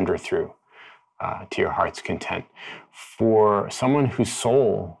can wander through to your heart's content. For someone whose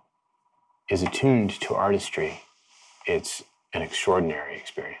soul is attuned to artistry, it's an extraordinary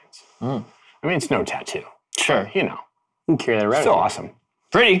experience. I mean, it's no tattoo. Sure. You know, You can carry that around. still awesome.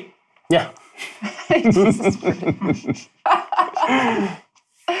 Pretty. Yeah.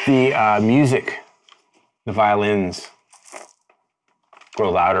 The music, the violins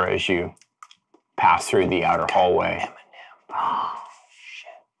grow louder as you pass through the outer hallway. Oh,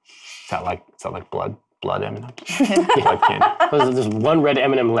 shit. Is that like blood M&M? Blood candy. There's one red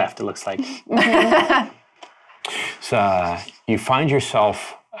M&M left, it looks like. So you find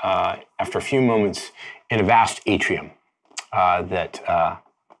yourself, after a few moments, in a vast atrium that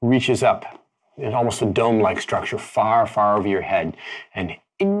reaches up in almost a dome-like structure far, far over your head, and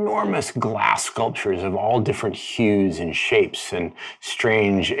enormous glass sculptures of all different hues and shapes and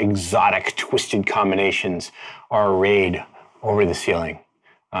strange, exotic, twisted combinations are arrayed over the ceiling.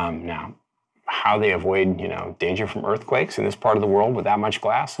 Now, how they avoid, danger from earthquakes in this part of the world with that much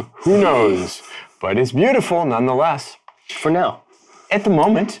glass, who knows? But it's beautiful nonetheless. For now. At the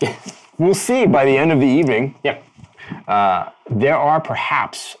moment, we'll see by the end of the evening. Yeah. There are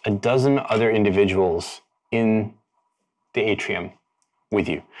perhaps a dozen other individuals in the atrium with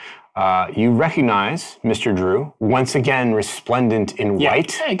you. You recognize Mr. Drew, once again resplendent in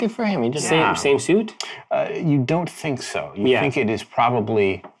white. Hey, good for him. He just Same suit? You don't think so. You think it is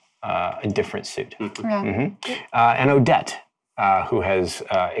probably a different suit. Yeah. And Odette, who has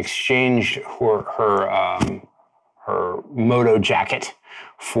exchanged her moto jacket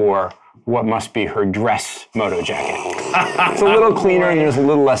for what must be her dress moto jacket. It's a little cleaner and there's a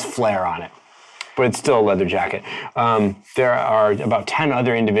little less flair on it, but it's still a leather jacket. There are about 10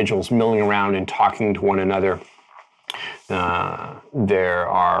 other individuals milling around and talking to one another. There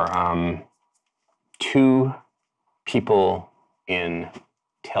are 2 people in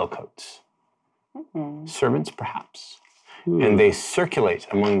tailcoats, servants perhaps, and they circulate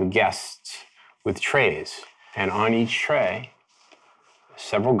among the guests with trays, and on each tray,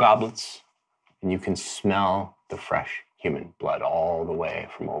 several goblets, and you can smell the fresh human blood all the way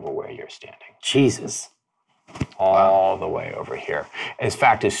from over where you're standing. Jesus. All the way over here. In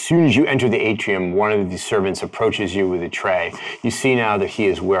fact, as soon as you enter the atrium, one of the servants approaches you with a tray. You see now that he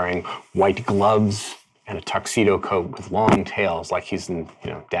is wearing white gloves and a tuxedo coat with long tails, like he's in,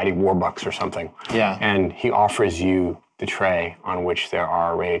 Daddy Warbucks or something. Yeah. And he offers you the tray on which there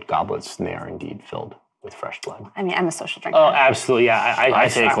are arrayed goblets, and they are indeed filled with fresh blood. I mean, I'm a social drinker. Oh, absolutely, yeah. I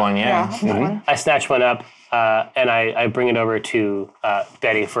take one, Yeah. I'll have one. I snatch one up, and I bring it over to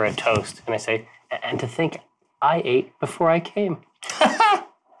Betty for a toast, and I say, and to think I ate before I came. I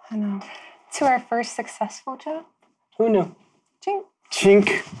know. To our first successful job. Who knew? Ching.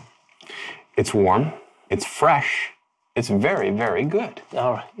 Chink. It's warm. It's fresh. It's very, very good.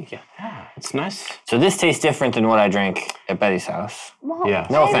 All right, yeah. It's nice. So this tastes different than what I drink at Betty's house. Well, Yeah.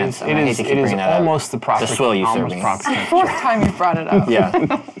 No offense. It I hate is. to keep It is bringing that up. almost the proper. The swill you serve almost me. proper temperature. 4th time you brought it up.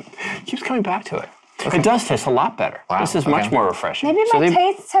 Yeah. Keeps coming back to it. It does taste a lot better. Wow, This is much okay. more refreshing. Maybe So my they-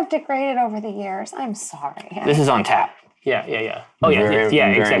 tastes have degraded over the years. I'm sorry. This is on tap. Yeah. Oh, yeah, Very, yeah,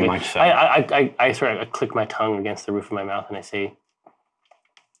 very exactly. much so. I sort of click my tongue against the roof of my mouth, and I say,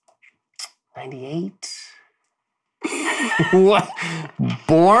 98? What?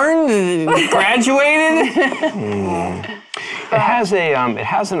 Born? Graduated? It has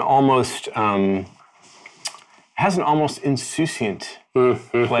an almost insouciant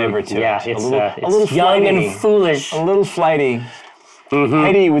flavor to Yeah, it. it's, a little it's young flighty, and foolish. a little flighty,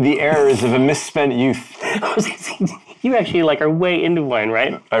 heady with the airs of a misspent youth. You actually are way into wine,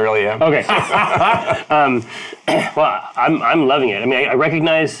 right? I really am. Okay. Well, I'm loving it. I mean, I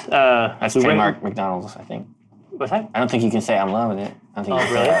recognize. That's trademark McDonald's, I think. What's that? I don't think you can say I'm loving it. I don't think you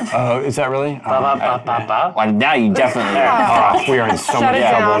can Really? say that. Oh, is that really? Well, now you definitely are. Oh, we are in so Shut much it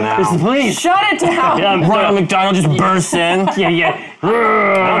trouble down. now. Please. Shut it down. Yeah, Ronald McDonald just bursts in. yeah. I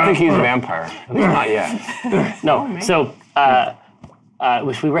don't think he's a vampire. At least not yet. No. So,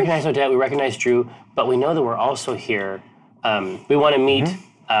 we recognize Odette, we recognize Drew, but we know that we're also here. We want to meet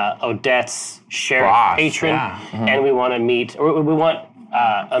Odette's sheriff Boss, patron, yeah. and we want to meet, or we want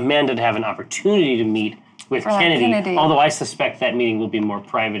Amanda to have an opportunity to meet with Kennedy. Although I suspect that meeting will be more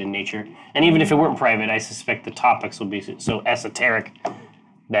private in nature, and even if it weren't private, I suspect the topics will be so esoteric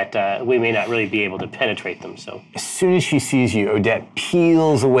that we may not really be able to penetrate them. So As soon as she sees you, Odette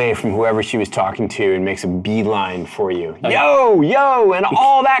peels away from whoever she was talking to and makes a beeline for you. Yo, and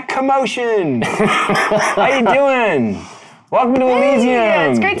all that commotion. How you doing? Welcome to Elysium. Yeah,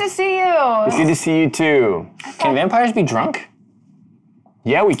 it's great to see you. It's good to see you too. Can vampires be drunk?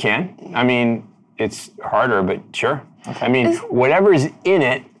 Yeah, we can. I mean, it's harder, but sure. I mean, whatever's in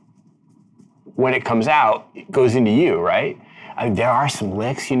it, when it comes out, it goes into you, right? I mean, there are some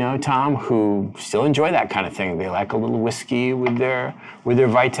licks, Tom, who still enjoy that kind of thing. They like a little whiskey with their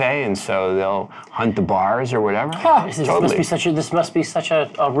vitae, and so they'll hunt the bars or whatever. this must be such a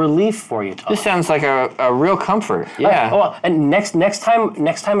relief for you, Tom. This sounds like a real comfort. Yeah. And next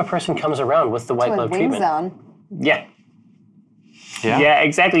time a person comes around with the white glove Wing treatment. zone. Yeah. Yeah,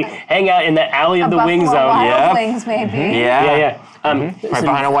 exactly. Hang out in the alley of the wing Buffalo zone. Wild Wings, maybe. Yeah. Right Right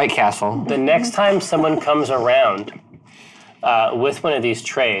behind a White Castle. The next time someone comes around with one of these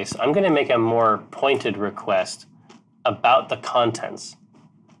trays, I'm going to make a more pointed request about the contents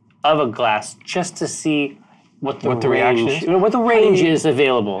of a glass just to see what the reaction range, is? what the range is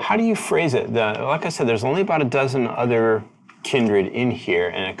available. How do you phrase it? Like I said, there's only about a dozen other kindred in here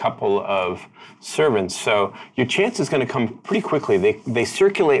and a couple of servants, so your chance is going to come pretty quickly. They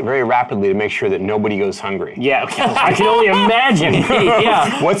circulate very rapidly to make sure that nobody goes hungry. Yeah, I can only imagine.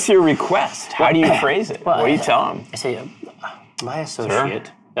 Yeah. What's your request? How do you phrase it? What do you tell them? I say, my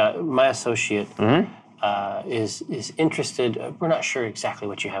associate is interested. We're not sure exactly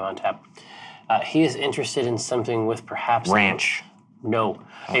what you have on tap. He is interested in something with perhaps Ranch.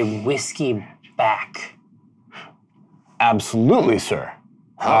 a whiskey back. Absolutely, sir.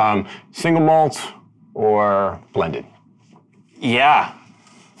 Single malt or blended? Yeah.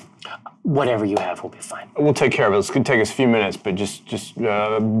 Whatever you have will be fine. We'll take care of it. It's going to take us a few minutes, but just be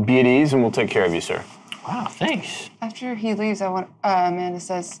at ease and we'll take care of you, sir. Wow, thanks. After he leaves, Amanda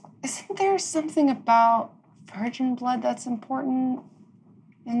says, "Isn't there something about virgin blood that's important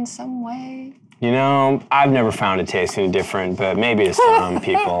in some way?" I've never found it taste any different, but maybe to some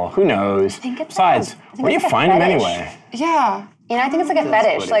people. Who knows? Besides, where do you find them anyway? Yeah. I think it's like a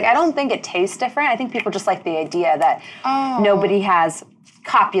fetish. Like, I don't think it tastes different. I think people just like the idea that nobody has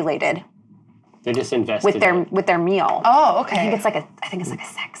copulated They're just invested with their meal. Oh, okay. I think it's like a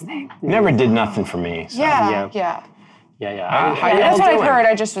sex thing. Never did nothing for me. So. Yeah. That's what I've heard.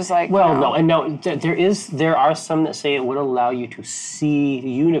 I just was like, Well, no. There are some that say it would allow you to see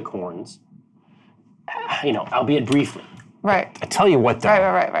unicorns. Albeit briefly. Right. I tell you what, though.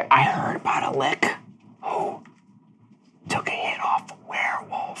 Right. I heard about a lick who took a hit off a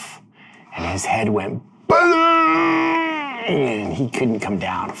werewolf, and his head went boom, and he couldn't come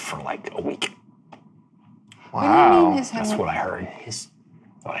down for like a week. What do you mean his head? That's what I heard.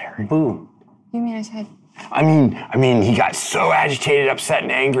 Boom. You mean his head? I mean, he got so agitated, upset,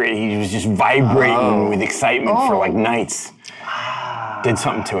 and angry. He was just vibrating with excitement for like nights. Did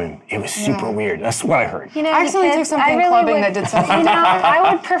something to him. It was super weird. That's what I heard. I accidentally took something clubbing that did something.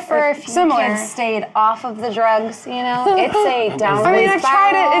 I would prefer if you Similar. kids stayed off of the drugs. It's a downward I mean, I've tried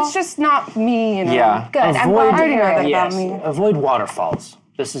it. spiral. It's just not me. Yeah. Good. I'm glad to hear it. Yes. me. Avoid waterfalls.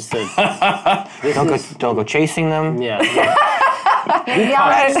 This is the. Don't go chasing them. Yeah. Be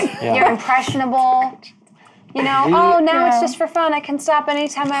honest. You're impressionable. Now it's just for fun. I can stop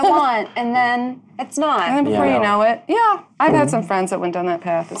anytime I want, and then it's not. And then before you know it, I've had some friends that went down that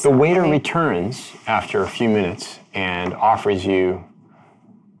path. It's The not waiter me. returns after a few minutes and offers you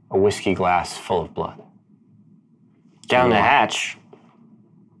a whiskey glass full of blood. Down the hatch.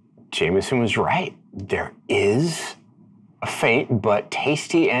 Jamison was right. There is a faint but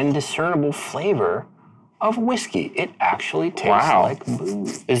tasty and discernible flavor of whiskey. It actually tastes like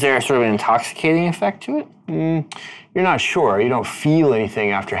booze. Is there sort of an intoxicating effect to it? You're not sure. You don't feel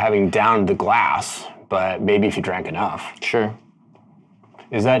anything after having downed the glass, but maybe if you drank enough. Sure.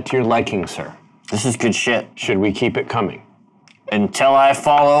 Is that to your liking, sir? This is good shit. Should we keep it coming? Until I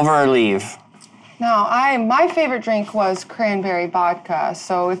fall over or leave. No, my favorite drink was cranberry vodka.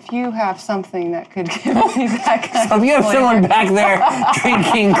 So if you have something that could give me that kind So if you have someone back there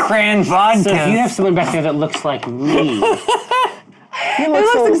drinking cran vodka. So if you have someone back there that looks like me, it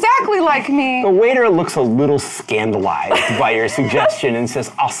looks exactly like me. The waiter looks a little scandalized by your suggestion and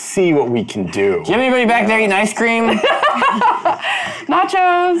says, I'll see what we can do. Do you have anybody back there eating ice cream?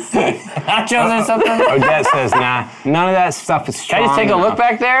 Nachos. Nachos or something? Odette says, nah, none of that stuff is strong Can I just take a enough. look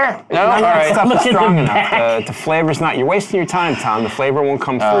back there? No? None of All that right. stuff is Look at strong the enough. The flavor's not, you're wasting your time, Tom. The flavor won't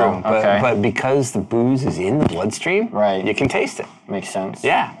come through. okay. But because the booze is in the bloodstream, Right. you can taste it. Makes sense.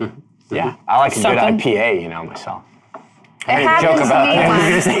 Yeah. Yeah. I like a Something. good IPA, myself. It happens joke to about me that.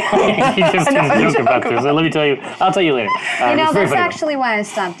 once. He just a joke about this. Let me tell you. I'll tell you later. You know, It's very that's funny. actually why I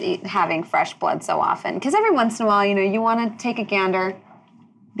stopped having fresh blood so often. Because every once in a while, you want to take a gander.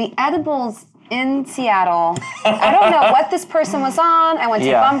 The edibles in Seattle, I don't know what this person was on. I went to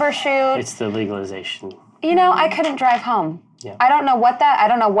Yeah. Bumbershoot. It's the legalization. I couldn't drive home. Yeah. I don't know I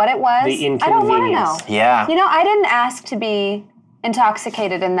don't know what it was. The I don't want to know. inconvenience. Yeah. I didn't ask to be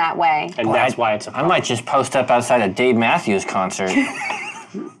intoxicated in that way. And that's why it's a I problem. might just post up outside a Dave Matthews concert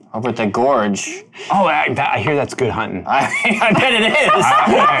over at the Gorge. Oh, I hear that's good hunting. I bet it is.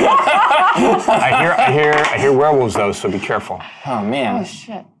 I hear werewolves though, so be careful. Oh man.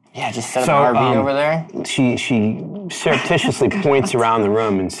 Shit. Yeah, just set up So, an RV over there. She surreptitiously points around the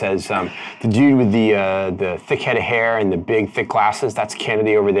room and says, "The dude with the thick head of hair and the big thick glasses, that's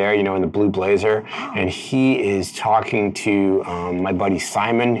Kennedy over there, in the blue blazer, and he is talking to my buddy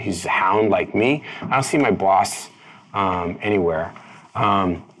Simon, who's a hound like me. I don't see my boss anywhere.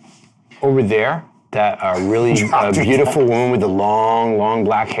 Over there, that really beautiful woman with the long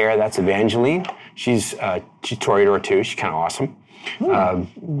black hair, that's Evangeline. She's Toreador too. She's kind of awesome."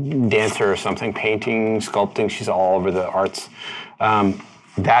 Dancer or something, painting, sculpting. She's all over the arts.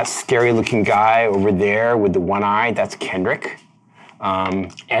 That scary looking guy over there with the one eye, that's Kendrick.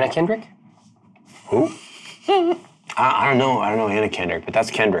 Anna Kendrick? Who? I don't know Anna Kendrick, but that's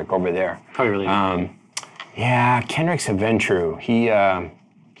Kendrick over there. Probably really. Yeah, Kendrick's a Ventru.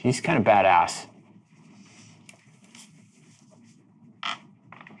 He's kind of badass.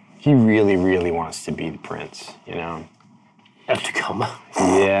 He really, really wants to be the prince, Of Tacoma.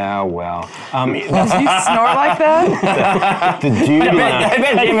 Yeah, well, Do you snort like that? the dude. I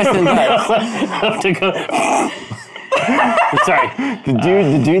bet Jamison does. Of Tacoma. Sorry. The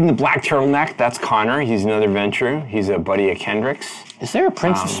dude in the black turtleneck, that's Connor. He's another Ventru. He's a buddy of Kendrick's. Is there a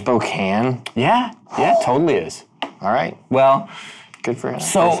Prince of Spokane? Yeah, totally is. All right. Well, Good for him.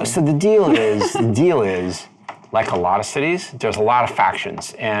 so the deal is, like a lot of cities, there's a lot of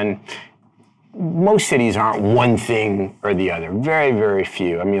factions, and most cities aren't one thing or the other. Very, very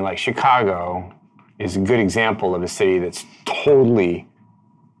few. I mean, like Chicago is a good example of a city that's totally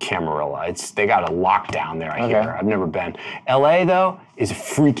Camarilla. They got a lockdown there, I hear. I've never been. LA, though, is a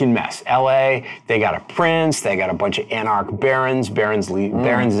freaking mess. LA, they got a prince, they got a bunch of anarch barons. Barons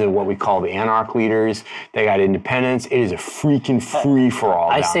are what we call the anarch leaders. They got independence. It is a freaking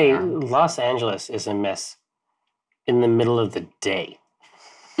free-for-all I down say there. Los Angeles is a mess in the middle of the day.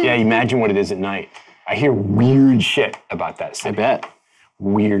 Yeah, imagine what it is at night. I hear weird shit about that city. I bet.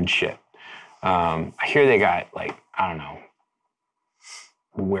 Weird shit. I hear they got, I don't know,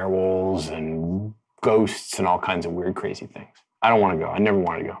 werewolves and ghosts and all kinds of weird, crazy things. I don't want to go. I never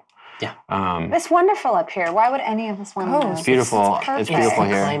want to go. Yeah. It's wonderful up here. Why would any of us want to go? It's beautiful. It's perfect. beautiful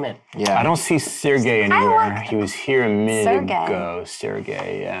here. Climate. Yeah. I don't see Sergey anywhere. He was here a minute Sergey. ago.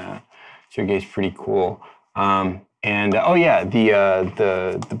 Sergey, yeah. Sergey's pretty cool. The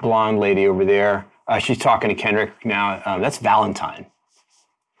blonde lady over there. She's talking to Kendrick now. That's Valentine.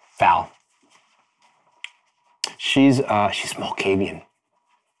 Val. She's Malkavian.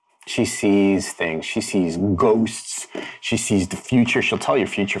 She sees things. She sees ghosts. She sees the future. She'll tell your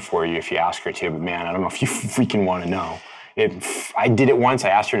future for you if you ask her to. But man, I don't know if you freaking want to know. I did it once. I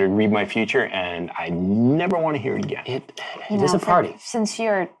asked her to read my future, and I never want to hear it again. It is a party. Since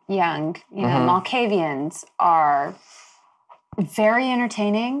you're young, Malkavians are very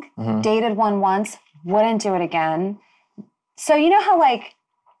entertaining. Dated one once, wouldn't do it again. So you know how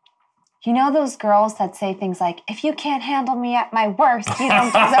those girls that say things like, "If you can't handle me at my worst, you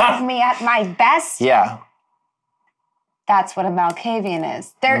don't deserve me at my best." Yeah. That's what a Malkavian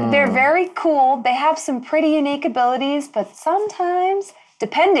is. They're very cool. They have some pretty unique abilities, but sometimes,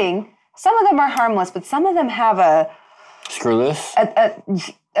 some of them are harmless, but some of them have a Screw loose.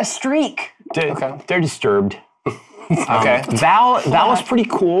 streak. They're disturbed. Okay. Val is pretty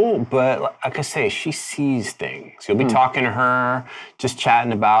cool, but like I say, she sees things. You'll be talking to her, just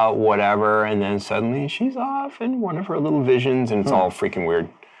chatting about whatever, and then suddenly she's off in one of her little visions, and it's all freaking weird.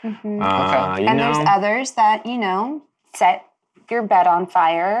 And there's others that, set your bed on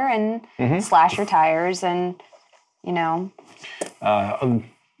fire and slash your tires and,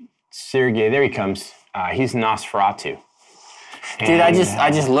 Sergey, there he comes. He's Nosferatu. Dude, I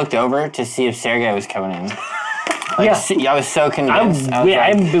just looked over to see if Sergey was coming in. I was so convinced.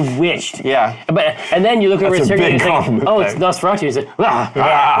 I'm bewitched. Yeah. And then you look over That's at a Sergey big and you think, compliment oh, there. it's Nosferatu. You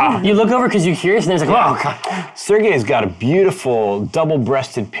say, You look over because you're curious, and then it's like, oh, God. Sergey's got a beautiful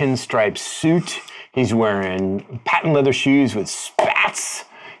double-breasted pinstripe suit. He's wearing patent leather shoes with spats.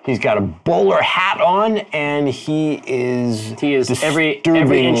 He's got a bowler hat on, and he is every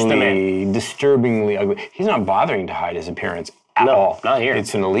inch the man. disturbingly ugly. He's not bothering to hide his appearance at all. Not here.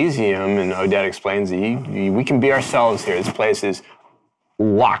 It's an Elysium, and Odette explains that we can be ourselves here. This place is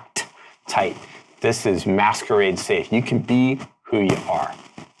locked tight. This is Masquerade safe. You can be who you are.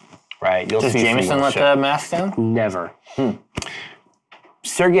 Right? You'll Does see Jamison let the mask down? Never.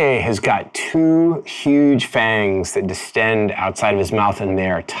 Sergei has got 2 huge fangs that distend outside of his mouth, and they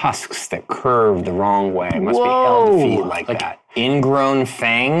are tusks that curve the wrong way. It must be hell to feed like that. Ingrown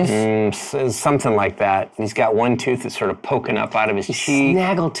fangs? Something like that. He's got one tooth that's sort of poking up out of his cheek.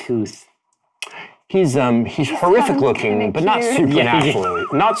 Snaggletooth. He's horrific looking, but not supernaturally.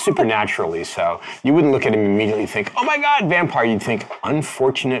 Not supernaturally so. You wouldn't look at him and immediately think, oh my God, vampire. You'd think,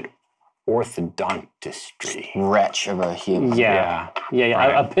 unfortunate orthodontistry. Wretch of a human. Yeah.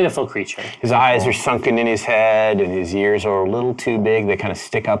 Right. A pitiful creature. His eyes are sunken in his head, and his ears are a little too big. They kind of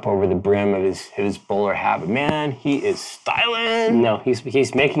stick up over the brim of his bowler hat. But man, he is styling. No,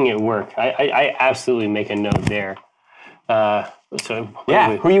 he's making it work. I absolutely make a note there.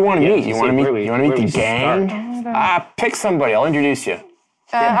 Who you want to meet? You want to meet the gang? Pick somebody. I'll introduce you.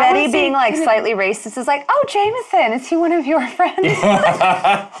 Betty, being like slightly racist, is like, "Oh, Jamison, is he one of your friends?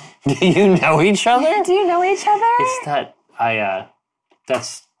 Do you know each other? Do you know each other?" It's not.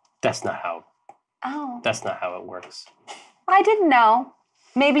 That's not how. Oh, That's not how it works. I didn't know.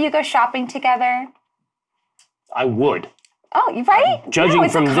 Maybe you go shopping together. I would. Oh, you right? Judging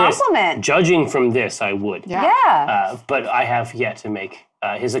it's from a compliment. Judging from this, I would. Yeah. But I have yet to make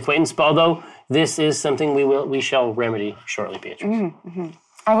his acquaintance. Although this is something we shall remedy shortly, Beatrice.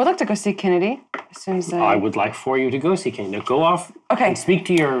 I would like to go see Kennedy as soon as I would like for you to go see Kennedy. Now go off and speak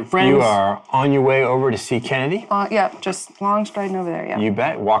to your friends. You are on your way over to see Kennedy? Yeah, just long striding over there, yeah. You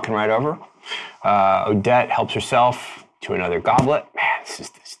bet. Walking right over. Odette helps herself to another goblet. Man, this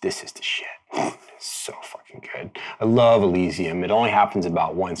is the shit. It's so fucking good. I love Elysium. It only happens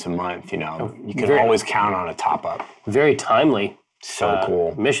about once a month, you know. You can always count on a top-up. Very timely. So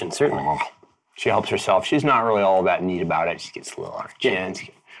cool. Mission, certainly. She helps herself. She's not really all that neat about it. She gets a little on her chin.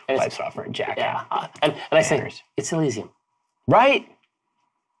 She wipes off her jacket. Yeah. And I say, it's Elysium. Right?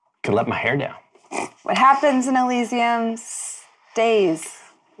 Could let my hair down. What happens in Elysium stays.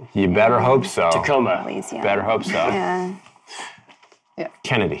 You better hope so. Tacoma. Elysium. Better hope so. Yeah.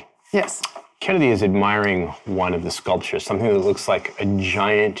 Kennedy. Yes. Kennedy is admiring one of the sculptures, something that looks like a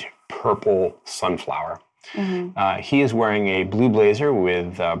giant purple sunflower. He is wearing a blue blazer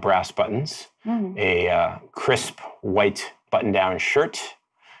with brass buttons, a crisp white button-down shirt,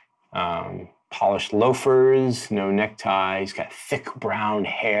 polished loafers, no necktie. He's got thick brown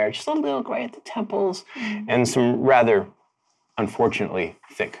hair, just a little gray at the temples, and some rather, unfortunately,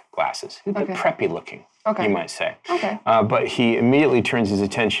 thick glasses. He's a bit preppy looking, you might say. Okay. But he immediately turns his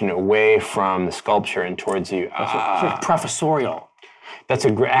attention away from the sculpture and towards you. Professorial. That's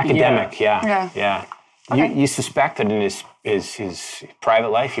academic, yeah. Okay. You suspect that in his private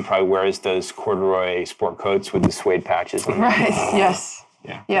life, he probably wears those corduroy sport coats with the suede patches on them. Right, yes.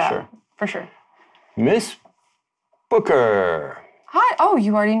 Yeah, for sure. Miss Booker. Hi. Oh,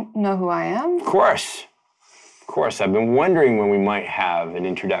 you already know who I am? Of course. I've been wondering when we might have an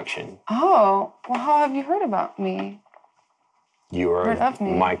introduction. Oh, well, how have you heard about me? You are Heard of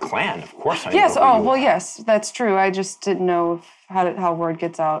me. my clan, of course. I Yes. know who Oh, you well, are. yes, that's true. I just didn't know how word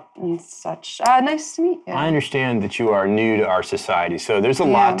gets out and such. Nice to meet you. I understand that you are new to our society, so there's a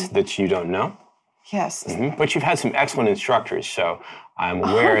lot that you don't know. Yes. But you've had some excellent instructors, so I'm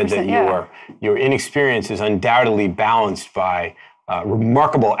aware that 100%, your inexperience is undoubtedly balanced by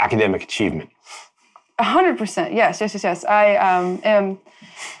remarkable academic achievement. 100%. Yes. I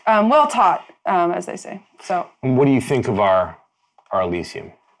am well taught, as they say. So. What do you think of our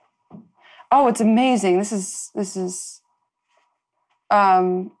Elysium? Oh, it's amazing. This is.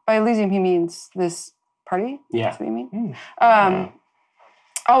 By Elysium, he means this party. Yeah. That's what you mean.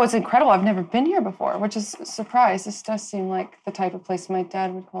 Oh, it's incredible. I've never been here before, which is a surprise. This does seem like the type of place my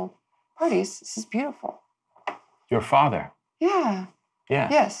dad would hold parties. This is beautiful. Your father. Yeah. Yeah.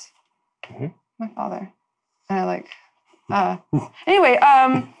 Yes. My father. And I like. Anyway,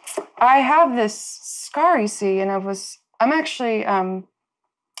 I have this scar, you see, and I'm actually. I mean,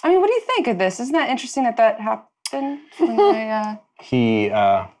 what do you think of this? Isn't that interesting that happened when I? He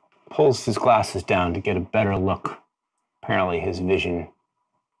pulls his glasses down to get a better look. Apparently, his vision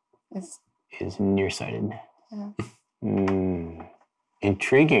is nearsighted. Yeah.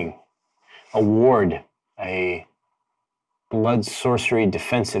 Intriguing. A ward, a blood sorcery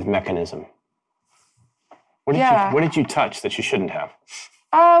defensive mechanism. What did you touch that you shouldn't have?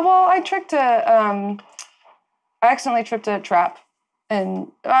 Well, I accidentally tripped a trap,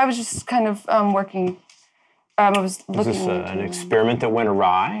 I was just kind of working. I was looking. Was this an experiment that went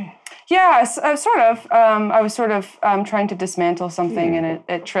awry? Yeah, I sort of. I was sort of trying to dismantle something, and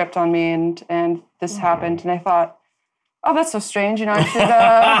it tripped on me, and this happened, and I thought, oh, that's so strange. I should,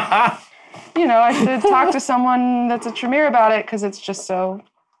 I should talk to someone that's a Tremere about it because it's just so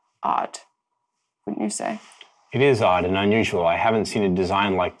odd. Wouldn't you say? It is odd and unusual. I haven't seen a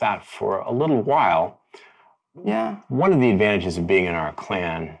design like that for a little while. Yeah. One of the advantages of being in our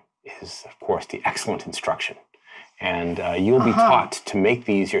clan is, of course, the excellent instruction. And you'll be taught to make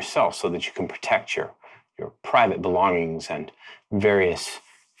these yourself so that you can protect your private belongings and various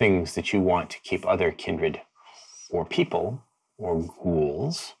things that you want to keep other kindred or people or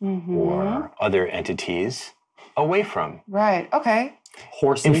ghouls or other entities away from. Right, okay.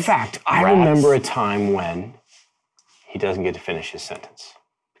 Horses. In fact, I remember a time when he doesn't get to finish his sentence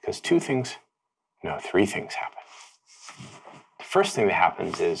because three things happen. The first thing that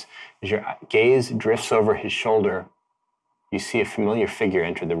happens is, as your gaze drifts over his shoulder, you see a familiar figure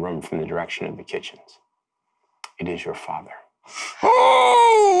enter the room from the direction of the kitchens. It is your father,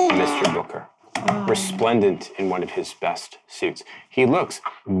 Mr. Booker, resplendent in one of his best suits. He looks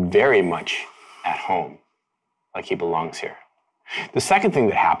very much at home, like he belongs here. The second thing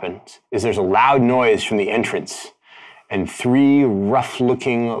that happens is there's a loud noise from the entrance, and three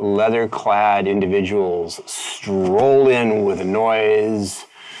rough-looking, leather-clad individuals stroll in with a noise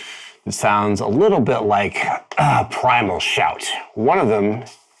that sounds a little bit like a primal shout. One of them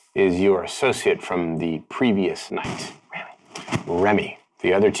is your associate from the previous night, Remy.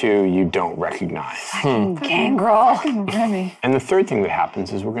 The other two you don't recognize. Gangrel. Remy. And the third thing that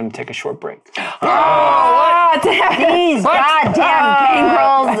happens is we're going to take a short break. Oh, these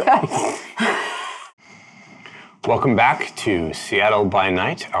goddamn gangrels. Welcome back to Seattle by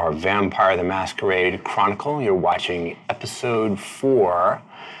Night, our Vampire the Masquerade Chronicle. You're watching episode 4,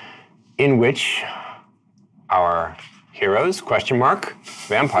 in which our heroes,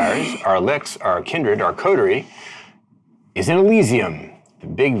 vampires, our licks, our kindred, our coterie, is in Elysium, the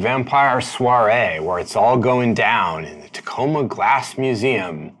big vampire soiree where it's all going down in the Tacoma Glass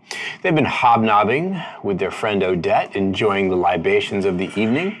Museum. They've been hobnobbing with their friend Odette, enjoying the libations of the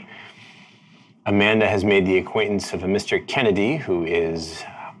evening. Amanda has made the acquaintance of a Mr. Kennedy, who is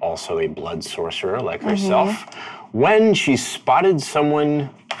also a blood sorcerer like herself, when she spotted someone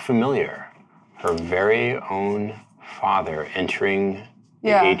familiar, her very own father entering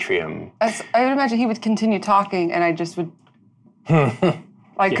the atrium. I would imagine he would continue talking, and I just would,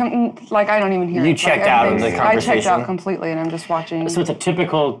 I don't even hear it. You checked out of the I checked conversation. out completely, and I'm just watching. So it's a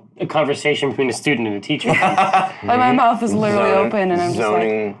typical conversation between a student and a teacher. Like my mouth is literally open, and I'm just like,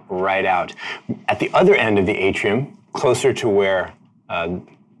 zoning right out. At the other end of the atrium, closer to where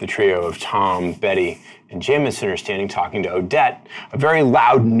the trio of Tom, Betty, and Jamison are standing talking to Odette, a very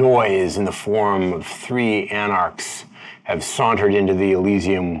loud noise in the form of 3 anarchs have sauntered into the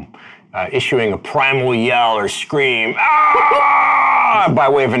Elysium, issuing a primal yell or scream, "Ah!" by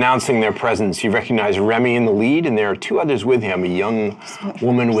way of announcing their presence. You recognize Remy in the lead, and there are 2 others with him, a young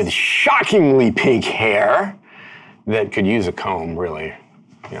woman with shockingly pink hair that could use a comb, really,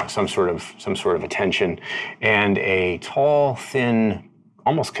 some sort of attention, and a tall, thin,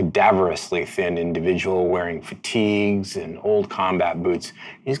 almost cadaverously thin individual wearing fatigues and old combat boots.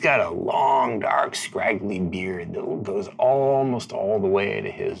 He's got a long, dark, scraggly beard that goes almost all the way to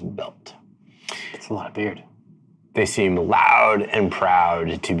his belt. It's a lot of beard. They seem loud and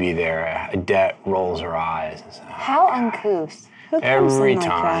proud to be there. Odette rolls her eyes and says, How uncouth. Who comes every in like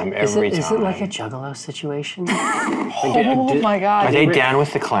time, that? every Is time. it like a Juggalo situation? oh my God. Are they down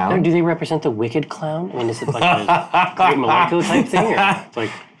with the clown? Do they represent the wicked clown? I mean, is it like a great molecular type thing? Or like,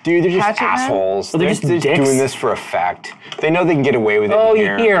 Dude, they're just Hatchet Man? assholes. Oh, they're just dicks? doing this for effect. They know they can get away with it oh,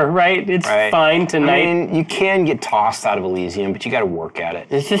 here. you're here, right? It's Right. fine tonight. I mean, you can get tossed out of Elysium, but you got to work at it.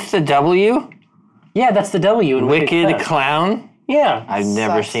 Is this the W? Yeah, that's the W in Wicked Clown? Yeah. I've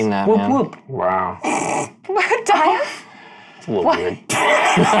never Sucks. seen that, Whoop man. whoop. Wow. Diane? It's a little weird. I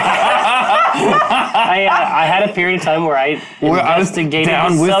had a period of time where I investigated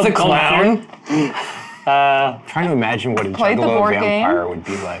down the with the subculture. clown? Trying to imagine what a Played the juggalo board vampire game. would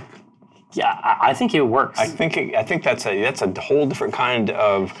be like. Yeah, I think it works. I think that's a whole different kind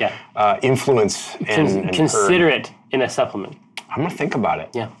of influence and Consider herd. it in a supplement. I'm gonna think about it.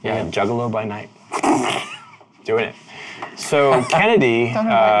 Yeah. Juggalo by night. Doing it. So Kennedy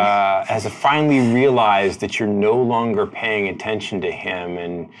has finally realized that you're no longer paying attention to him,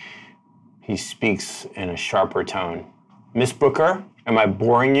 and he speaks in a sharper tone. Miss Booker, am I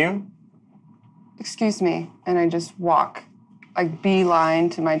boring you? Excuse me. And I just walk, like beeline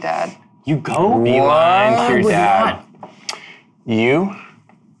to my dad. You go? Beeline to your Would dad. you,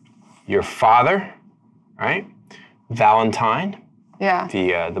 your father, right? Valentine, Yeah.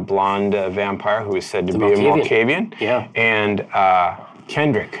 the blonde vampire who is said to be a Malkavian. Malkavian. Yeah. And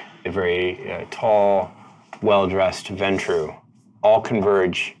Kendrick, a very tall, well-dressed Ventru, all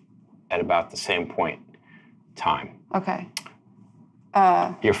converge at about the same point in time. Okay.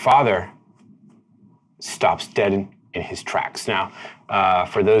 Your father stops dead in his tracks. Now,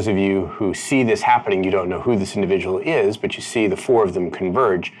 for those of you who see this happening, you don't know who this individual is, but you see the four of them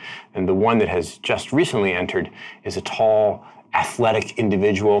converge, and the one that has just recently entered is a tall, athletic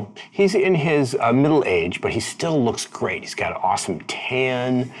individual. He's in his middle age, but he still looks great. He's got an awesome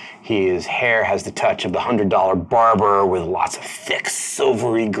tan. His hair has the touch of the $100 barber with lots of thick,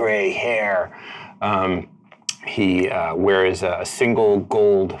 silvery gray hair. He wears a single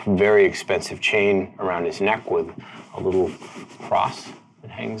gold, very expensive chain around his neck with a little cross that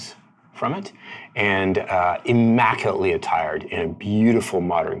hangs from it, and immaculately attired in a beautiful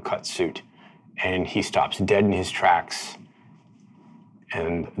modern cut suit. And he stops dead in his tracks,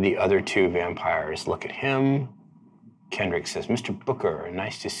 and the other two vampires look at him. Kendrick says, "Mr. Booker,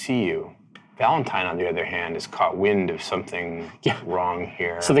 nice to see you." Valentine, on the other hand, has caught wind of something wrong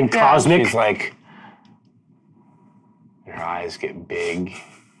here. Something cosmic. She's like, her eyes get big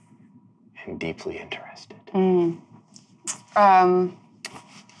and deeply interested.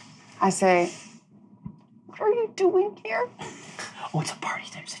 I say, what are you doing here? Oh, it's a party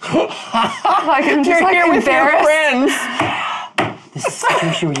type situation. Like, I'm just like embarrassed. This is a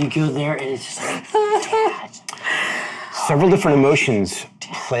situation where you go there and it's just like, Dad. Several different emotions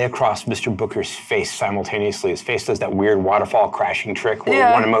play across Mr. Booker's face simultaneously. His face does that weird waterfall crashing trick where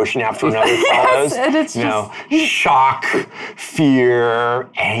one emotion after another follows. And it's shock, fear,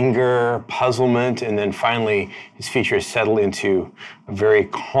 anger, puzzlement, and then finally his features settle into a very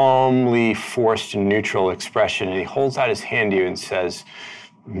calmly forced and neutral expression. And he holds out his hand to you and says,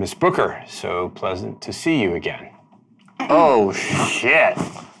 "Miss Booker, so pleasant to see you again." Oh, shit.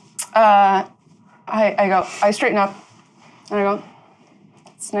 I straighten up and I go,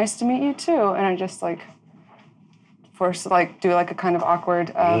 "It's nice to meet you too." And I just like do like a kind of awkward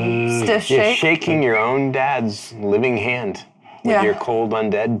stiff You're shake. shaking your own dad's living hand with your cold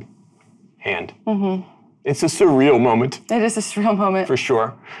undead hand. Mm-hmm. It's a surreal moment. It is a surreal moment. For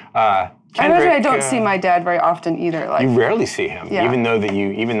sure. I imagine I don't see my dad very often either. Like, You rarely see him, Yeah. even though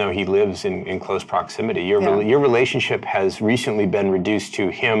he lives in close proximity. Your relationship has recently been reduced to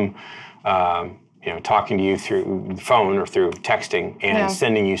him, talking to you through the phone or through texting and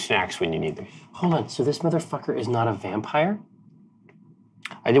sending you snacks when you need them. Hold on, so this motherfucker is not a vampire?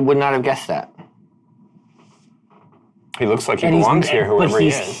 Would not have guessed that. He looks like he belongs here, whoever he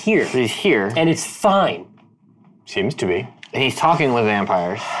is. But he's here. But he's here. And it's fine. Seems to be. And he's talking with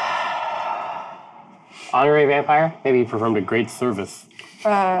vampires. Honorary vampire? Maybe he performed a great service.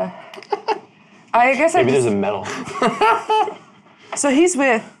 I guess Maybe there's a medal. So he's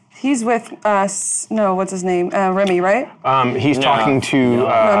with what's his name? Remy, right? He's talking to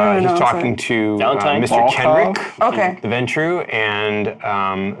Valentine? Mr. Kendrick, Okay. the Ventru, and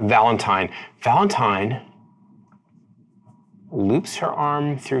Valentine. Valentine loops her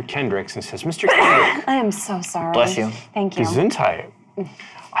arm through Kendrick's and says, "Mr. Kendrick, I am so sorry. Bless you. Thank you. Gesundheit.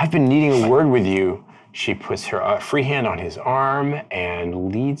 I've been needing a word with you." She puts her free hand on his arm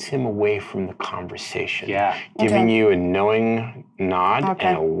and leads him away from the conversation, giving you a knowing nod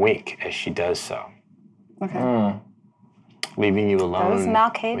and a wink as she does so. Okay. Leaving you alone Those with your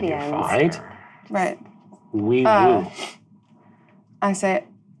Malkavians. father. Right. We will. I say,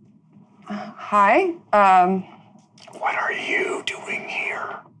 "Hi. What are you doing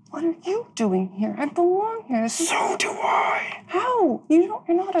here? What are you doing here? I belong here. So do I. How? You're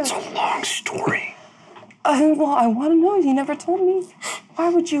not a... It's a long story. Well, I want to know. You never told me. Why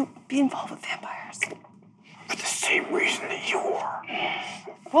would you be involved with vampires? For the same reason that you are.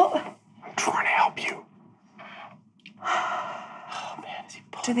 Well, I'm trying to help you. Oh, man, is he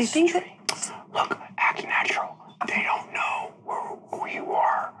pulling do they think that... Look, act natural. They don't know who you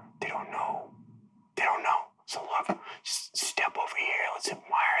are. They don't know. So look, just step over here. Let's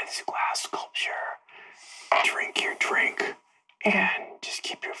admire this glass sculpture. Drink your drink. And just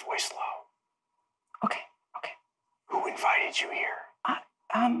keep your voice low. Okay. Who invited you here?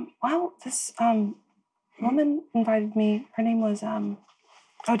 Well, this woman invited me. Her name was Oh,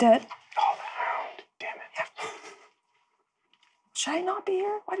 Odette. the hound. Damn it. Yeah. Should I not be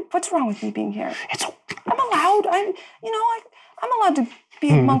here? What's wrong with me being here? It's I'm allowed. I'm allowed to be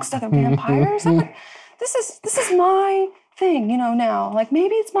amongst other vampires. This is my thing, now. Like,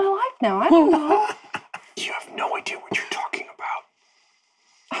 maybe it's my life now. I don't know. You have no idea what you're talking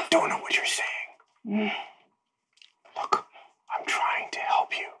about. Don't know what you're saying. Look,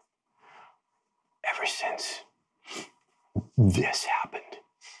 ever since this happened,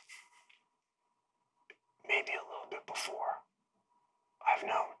 maybe a little bit before, I've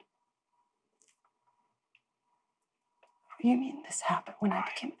known. What do you mean this happened when I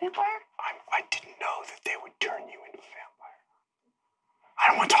became a vampire? I didn't know that they would turn you into a vampire. I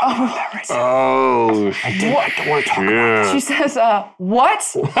don't want to talk about that right now. Oh, I don't want to talk about that. She says, what?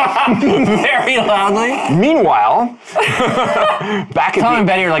 very loudly. Meanwhile, back at Tom the, and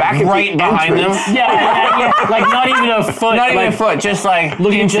Betty are like back at the right behind them. entrance- Yeah. Like not even a foot. Not even like, a foot, just like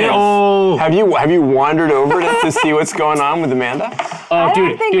looking inches. to oh, Have you wandered over to see what's going on with Amanda? I don't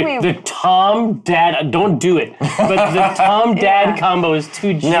dude, think the Tom Dad. Don't do it. But the Tom Dad combo is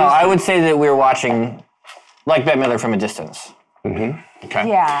too juicy. No, I would say that we're watching, like Bette Midler from a distance. Okay.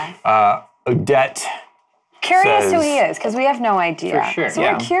 Yeah. Odette. Curious who says- he is, because we have no idea. For sure, So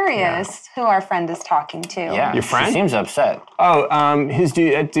yeah. we're curious who our friend is talking to. Yeah, Your friend? She seems upset. Oh,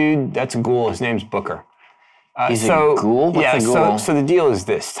 that dude, that's a ghoul. His name's Booker. He's a ghoul? What's a ghoul? So the deal is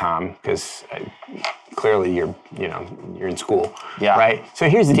this, Tom, because clearly you're in school. Yeah. Right? So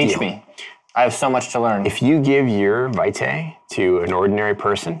here's the deal. Teach me. I have so much to learn. If you give your vitae to an ordinary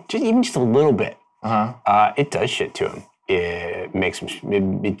person, even just a little bit, it does shit to him. It makes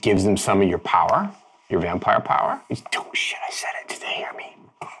them. It gives them some of your power, your vampire power. Oh shit! I said it. Did they hear me?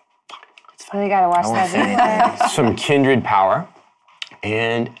 We gotta watch that video. Some kindred power,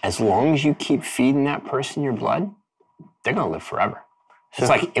 and as long as you keep feeding that person your blood, they're gonna live forever. It's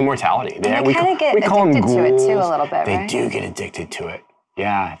like immortality. They kind of get addicted to it too a little bit, They right? do get addicted to it.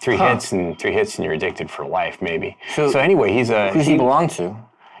 Yeah, three hits and you're addicted for life, maybe. So anyway, Who's he belong to?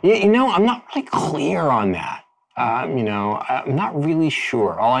 Yeah, I'm not really clear on that. I'm not really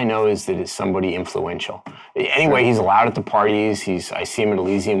sure. All I know is that it's somebody influential. Anyway, he's allowed at the parties. I see him at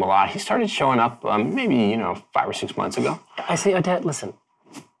Elysium a lot. He started showing up maybe 5 or 6 months ago. I say, Odette, listen.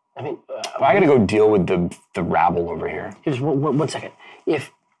 I mean, I got to go deal with the rabble over here. here's one second.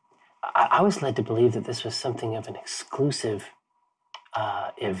 If I was led to believe that this was something of an exclusive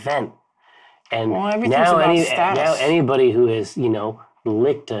event, and Well, everything's now about status. anybody who has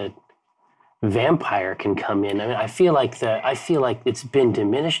licked a vampire can come in. I mean, I feel like it's been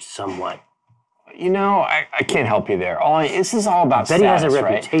diminished somewhat. I can't help you there. This is all about Betty status, has a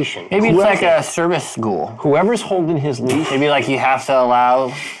right? reputation. Maybe it's like a service ghoul. Whoever's holding his leash, Maybe like you have to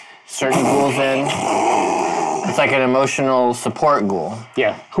allow certain ghouls in. It's like an emotional support ghoul.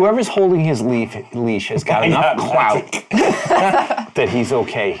 Yeah. whoever's holding his leash has got enough clout that he's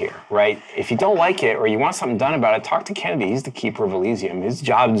okay here, right? If you don't like it or you want something done about it, talk to Kennedy. He's the keeper of Elysium. His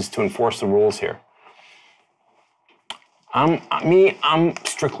job is to enforce the rules here. I'm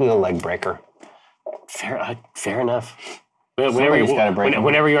strictly a leg breaker. Fair enough. Somebody's gotta break them.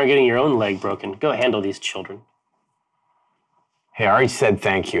 Whenever you are getting your own leg broken, go handle these children. Hey, I already said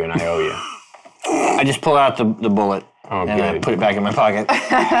thank you and I owe you. I just pull out the bullet and I good. put it back in my pocket.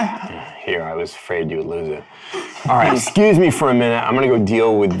 Here, I was afraid you would lose it. All right, excuse me for a minute. I'm going to go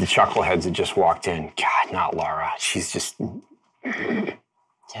deal with the chuckleheads that just walked in. God, not Laura. She's just...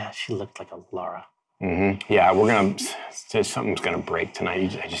 Yeah, she looked like a Laura. Yeah, something's going to break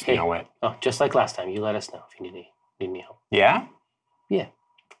tonight. I just know it. Oh, just like last time. You let us know if you need any help. Yeah? Yeah.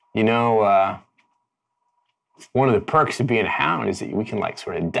 One of the perks of being a hound is that we can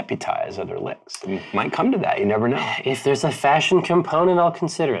sort of deputize other licks. It might come to that. You never know. If there's a fashion component, I'll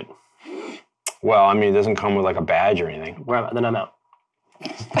consider it. Well, it doesn't come with a badge or anything. Then I'm out.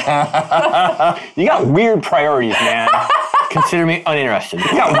 You got weird priorities, man. Consider me uninterested.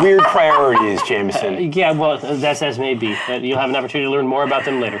 You got weird priorities, Jamison. Yeah, well, that's as may be. You'll have an opportunity to learn more about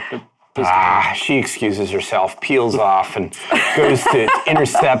them later. But please continue. She excuses herself, peels off, and goes to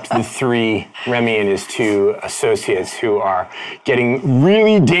intercept the three, Remy and his two associates, who are getting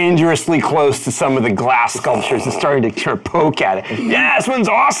really dangerously close to some of the glass sculptures and starting to sort of poke at it. Yeah, this one's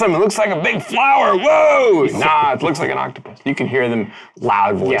awesome. It looks like a big flower. Whoa! Nah, it looks like an octopus. You can hear them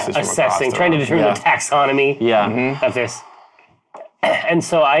loud voices from across assessing, the trying to room. determine the taxonomy of this. And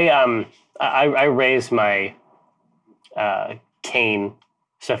so I raise my cane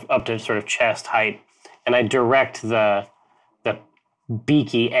up to sort of chest height, and I direct the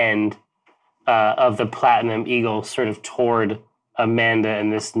beaky end of the platinum eagle sort of toward Amanda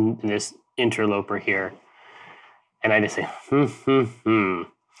and this interloper here, and I just say, They and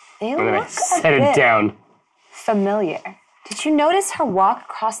then I look set a it bit down. familiar. Did you notice her walk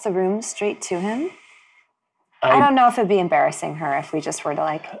across the room straight to him? I don't know if it'd be embarrassing her if we just were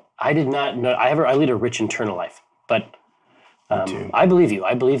to I did not know. I lead a rich internal life, but I believe you.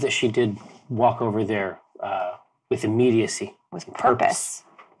 I believe that she did walk over there with immediacy, with purpose.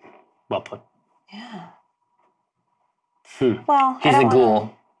 Well put. Yeah. Well, He's a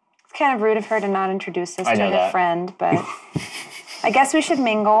ghoul. It's kind of rude of her to not introduce us I to know her that. friend, but I guess we should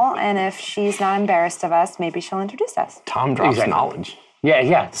mingle, and if she's not embarrassed of us, maybe she'll introduce us. Tom drops Exactly. knowledge.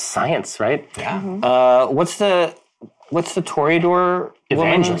 Yeah, science, right? Yeah. What's the Toreador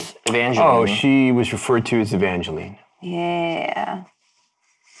Evangeline. woman's? Evangeline. Oh, she was referred to as Evangeline. Yeah.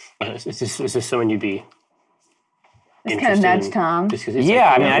 Is this someone you'd be Just kind of interested nudge in? Tom. Just 'cause it's Yeah,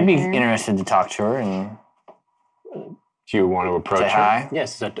 like, I mean, I'd be Mhm. interested to talk to her and Do you want to approach say her? hi.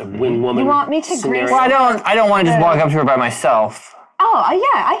 yes, it's a win-woman. You want me to scenario. greet- Well, I don't want to just walk up to her by myself. Oh,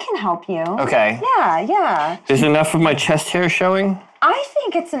 yeah, I can help you. Okay. Yeah. Is enough of my chest hair showing? I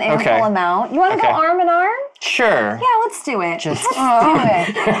think it's an ample Okay. amount. You want to Okay. go arm in arm? Sure. Yeah, let's do it. Just-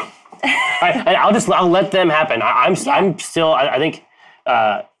 Let's do it. I'll let them happen. I'm still. I think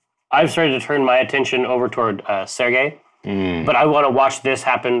I've started to turn my attention over toward Sergey. But I want to watch this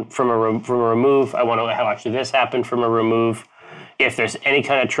happen from a remove. I want to watch this happen from a remove. If there's any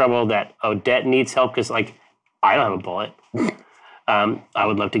kind of trouble that Odette needs help, because like I don't have a bullet. I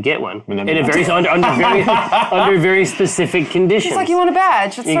would love to get one. And it varies under very specific conditions. It's like you want a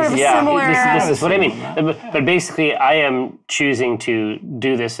badge. It's sort of Yeah. similar. This is what I mean. But basically, I am choosing to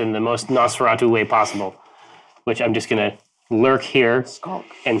do this in the most Nosferatu way possible, which I'm just going to lurk here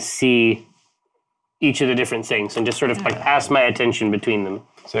and see each of the different things and just sort of like pass my attention between them.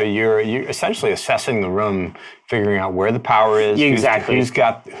 So you're essentially assessing the room, figuring out where the power is. Exactly. Who's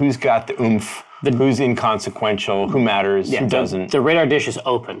got the oomph? Who's inconsequential? Who matters? Who doesn't? The radar dish is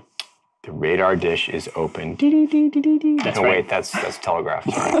open. The radar dish is open. That's Oh right. wait, that's telegraph.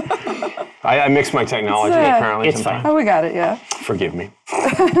 Sorry. I mixed my technology apparently. It's sometimes. Oh, we got it, yeah. Forgive me.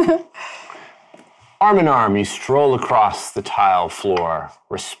 Arm in arm, you stroll across the tile floor,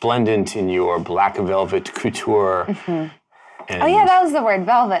 resplendent in your black velvet couture. And Oh, yeah, that was the word,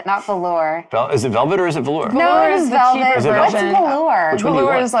 velvet, not velour. is it velvet or is it velour? No, Velour it is was the velvet. cheaper Is it What's velvet? velour? Which one do you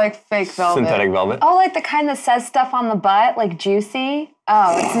Velour want? is like fake velvet. Synthetic velvet? Oh, like the kind that says stuff on the butt, like juicy?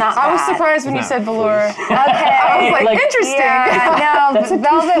 Oh, it's not I was that. surprised when you Isn't said that velour. Okay. I was like, interesting. Yeah, no,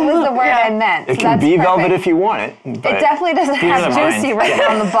 velvet was the word I meant. It so can that's be perfect. velvet if you want it. But It definitely doesn't have the mind. juicy written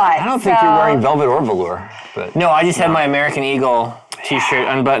on the butt. I don't think you're wearing velvet or velour. But No, I just had my American Eagle T-shirt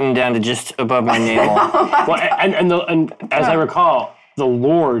unbuttoned down to just above my navel. Well, and as I recall, the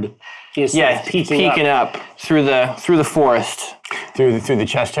Lord is sort of peeking up. up through the forest. through the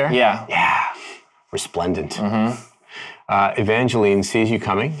chest hair? Yeah. Yeah. Resplendent. Evangeline sees you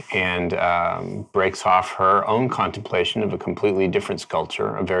coming and breaks off her own contemplation of a completely different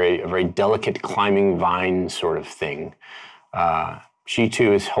sculpture, a very delicate climbing vine sort of thing. She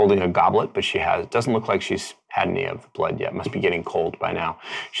too is holding a goblet, but doesn't look like she's had any of the blood yet. Must be getting cold by now.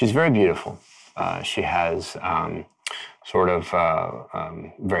 She's very beautiful. She has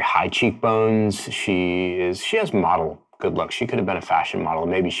very high cheekbones. She has model good look. She could have been a fashion model.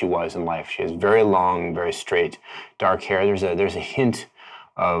 Maybe she was in life. She has very long, very straight, dark hair. There's a hint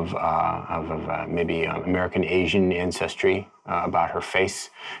of maybe American Asian ancestry about her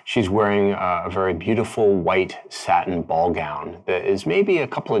face. She's wearing a very beautiful white satin ball gown that is maybe a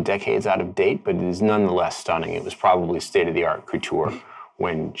couple of decades out of date, but it is nonetheless stunning. It was probably state-of-the-art couture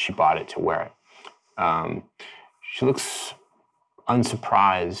when she bought it to wear it. She looks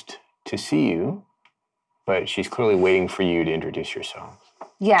unsurprised to see you, but she's clearly waiting for you to introduce yourself.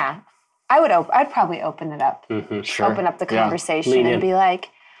 Yeah. I'd probably open it up. Sure. Open up the conversation Lean and in. be like,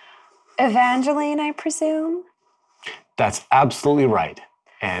 Evangeline, I presume? That's absolutely right.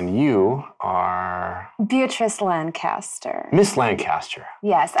 And you are Beatrice Lancaster. Miss Lancaster.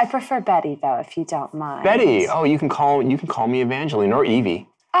 Yes, I prefer Betty, though, if you don't mind. Betty. Oh, you can call me Evangeline or Evie.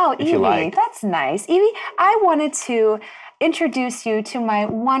 Oh, if Evie, you like. that's nice. Evie, I wanted to introduce you to my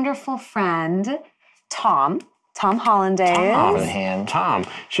wonderful friend, Tom Hollandaise. Over the hand. Tom.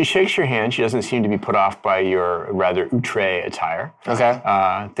 She shakes your hand. She doesn't seem to be put off by your rather outre attire. Okay.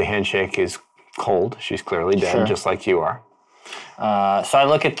 The handshake is cold. She's clearly dead, Sure. just like you are. So I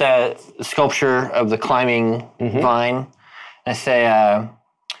look at the sculpture of the climbing vine, and I say,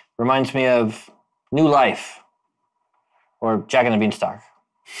 reminds me of New Life, or Jack and the Beanstalk.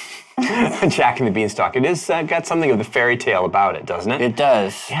 Jack and the Beanstalk. It is got something of the fairy tale about it, doesn't it? It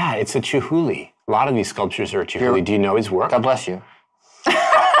does. Yeah, it's a Chihuly. A lot of these sculptures are Chihuly. Do you know his work? God bless you.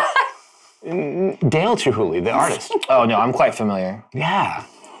 Dale Chihuly, the artist. Oh, no, I'm quite familiar. Yeah.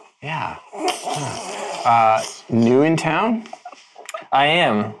 New in town? I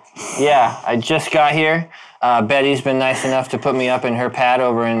am. Yeah, I just got here. Betty's been nice enough to put me up in her pad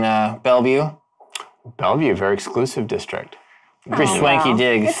over in Bellevue. Bellevue, very exclusive district. Pretty swanky Wow.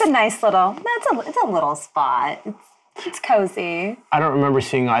 digs. It's a nice little, it's a little spot. It's cozy. I don't remember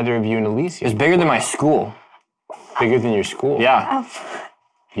seeing either of you in It's Elysium. bigger than my school. Bigger than your school. Yeah.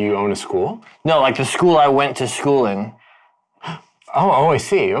 You own a school? No, like the school I went to school in. Oh, I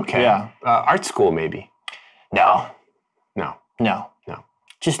see. Okay. Yeah. Art school, maybe. No. No.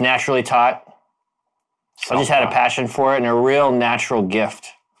 Just naturally taught. I just had a passion for it and a real natural gift.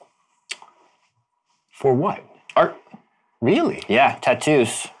 For what? Art. Really? Yeah,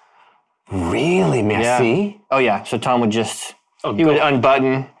 tattoos. Really? May I see? Oh, yeah. So Tom would just... he would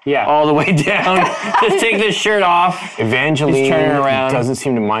unbutton Yeah. all the way down. Just take this shirt off. Evangeline turning around. doesn't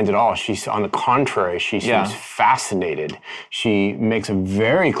seem to mind at all. She's, on the contrary, she seems fascinated. She makes a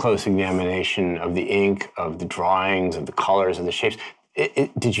very close examination of the ink, of the drawings, of the colors, of the shapes.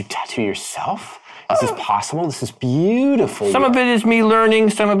 Did you tattoo yourself? Is this possible? This is beautiful. Some of it is me learning.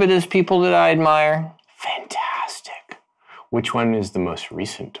 Some of it is people that I admire. Fantastic. Which one is the most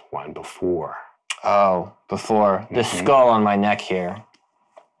recent one before? Oh, before. The skull on my neck here.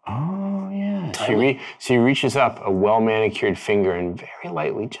 Oh, yeah. She reaches up a well-manicured finger and very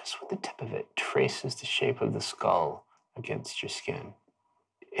lightly, just with the tip of it, traces the shape of the skull against your skin.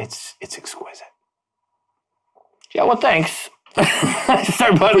 It's exquisite. Yeah, well, thanks.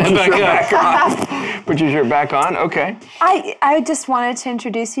 Start buttoning it back up. Put your shirt back on? Okay. I just wanted to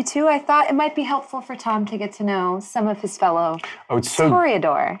introduce you to. I thought it might be helpful for Tom to get to know some of his fellow It's so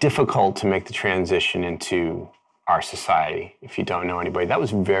Toreador. difficult to make the transition into our society if you don't know anybody. That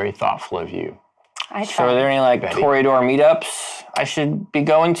was very thoughtful of you. I So are there tried. any like Betty. Toreador meetups I should be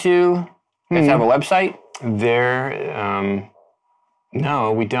going to? You guys have a website?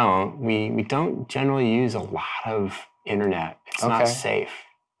 No, we don't. We don't generally use a lot of internet. It's not Okay. safe.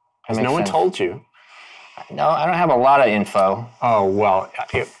 Has makes no one sense. told you? No, I don't have a lot of info. Oh, well,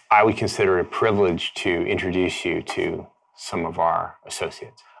 I would consider it a privilege to introduce you to some of our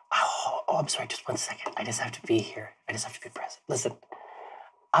associates. Oh, I'm sorry. Just 1 second. I just have to be here. I just have to be present. Listen,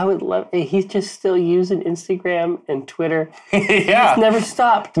 I would love. He's just still using Instagram and Twitter. Yeah. He's never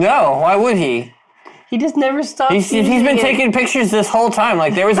stopped. No, why would he? He just never stopped. He's using been it. taking pictures this whole time.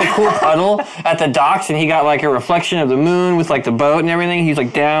 Like there was a cool puddle at the docks, and he got like a reflection of the moon with like the boat and everything. He's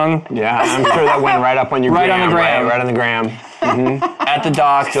like down Yeah, I'm sure that went right up on your Right gram. on the gram. Right on the gram. at the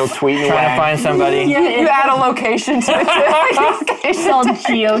docks, Still tweeting trying away. to find somebody. You add a location to it. It's called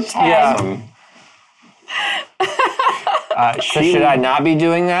geotag. Yeah. So should I not be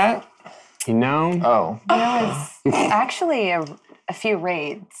doing that? You know, Oh, There was actually a few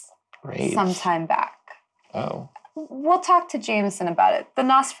raids great. some time back. Oh. We'll talk to Jamison about it. The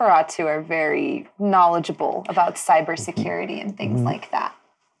Nosferatu are very knowledgeable about cybersecurity and things like that.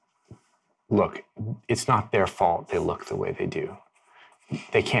 look, it's not their fault they look the way they do.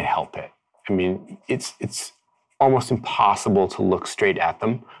 They can't help it. I mean, it's almost impossible to look straight at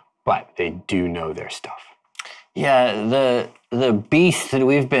them, but they do know their stuff. Yeah, the beast that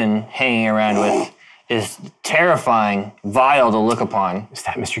we've been hanging around with is terrifying, vile to look upon. Is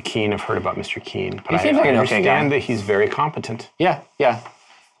that Mr. Keene? I've heard about Mr. Keene, but He seems I like an okay understand guy. that he's very competent. Yeah.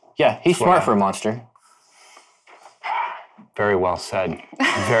 He's smart for a monster. Very well said.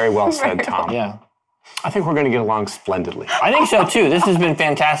 Very well said, Tom. Yeah. I think we're going to get along splendidly. I think so too. This has been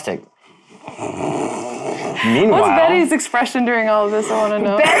fantastic. Meanwhile, What's Betty's expression during all of this? I want to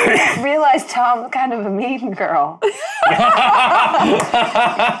know. Betty realized Tom's kind of a mean girl.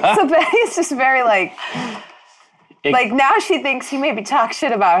 So Betty's just very like now she thinks he maybe talks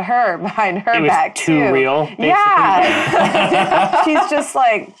shit about her behind her It was back too real, basically. Yeah. She's just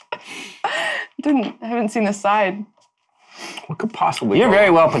like, I haven't seen this side. what could possibly You're go very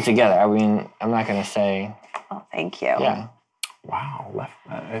wrong? well put together. I mean, I'm not going to say, oh, thank you. yeah. Wow,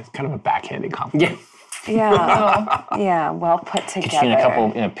 it's kind of a backhanded compliment. Yeah. Yeah, well put together. Get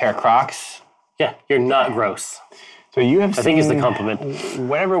you in a pair of Crocs. Yeah. You're not gross. So you have I think it's the seen compliment.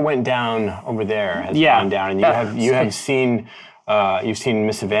 whatever went down over there has Yeah. gone down, and Yeah. you have seen you've seen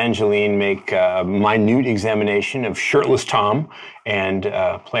Miss Evangeline make a minute examination of shirtless Tom and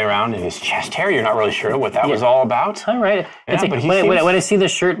play around in his chest hair. You're not really sure what that was all about. All right. It's but he when seems- I see the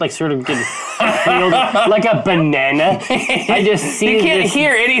shirt like sort of get peeled like a banana, I just see You can't this,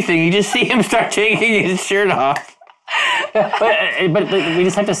 hear anything. You just see him start taking his shirt off. but we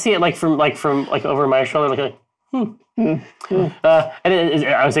just have to see it like from over my shoulder, like and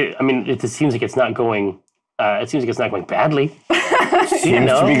I would say, I mean, it just seems like it's not going. It seems like it's not going badly. Seems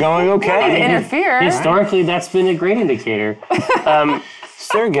to be going okay. Interfere. Historically, that's been a great indicator.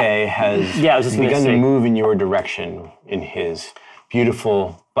 Sergey has Yeah, I was just gonna begun to say- move in your direction in his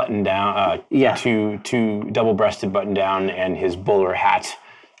beautiful button down, Yeah. two double-breasted button down, and his Bhullar hat.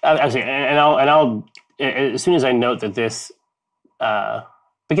 Actually, and I'll as soon as I note that this,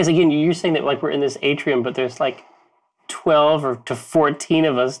 because again, you're saying that like we're in this atrium, but there's like 12 or to 14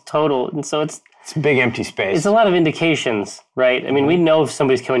 of us total, and so it's It's a big empty space. It's a lot of indications, right? I mean, we know if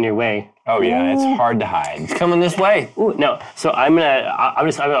somebody's coming your way. Oh yeah, it's hard to hide. It's coming this way. Ooh, no, so I'm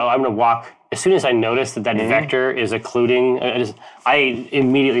gonna walk. As soon as I notice that vector is occluding, I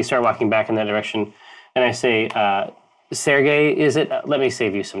immediately start walking back in that direction, and I say, Sergey, is it? Let me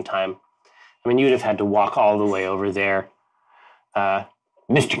save you some time. I mean, you'd have had to walk all the way over there.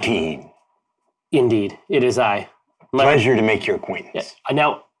 Mr. Keene, Indeed, it is I. pleasure to make your acquaintance.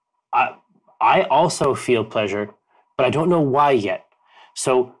 Now, I also feel pleasure, but I don't know why yet.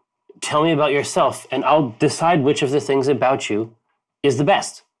 So tell me about yourself, and I'll decide which of the things about you is the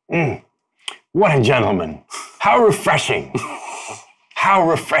best. What a gentleman. How refreshing. How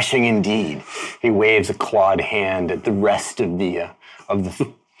refreshing indeed. He waves a clawed hand at the rest of the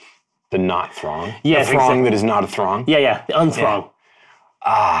not throng. Yes, the throng exactly. that is not a throng. Yeah, the unthrong.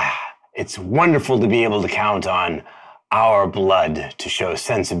 It's wonderful to be able to count on our blood to show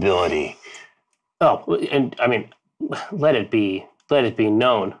sensibility. Oh, and I mean, let it be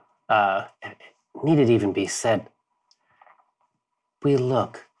known. Need it even be said? We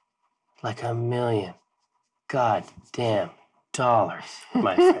look like $1 million goddamn dollars,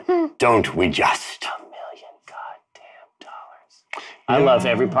 my friend. Don't we just? $1 million goddamn dollars. I love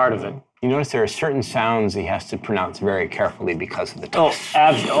every part of it. You notice there are certain sounds he has to pronounce very carefully because of the Oh, toss.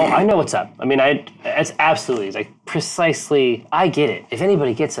 I know what's up. I mean, it's absolutely like precisely. I get it. If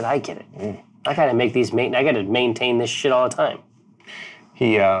anybody gets it, I get it. I gotta make these I gotta maintain this shit all the time.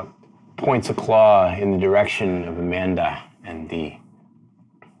 He points a claw in the direction of Amanda and the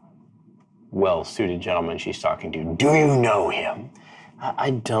well-suited gentleman she's talking to. Do you know him? I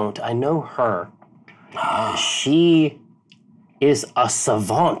don't. I know her. She is a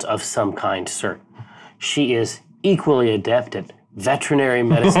savant of some kind, sir. She is equally adept at veterinary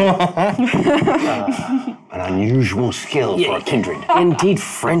medicine. An unusual skill for a kindred. Indeed,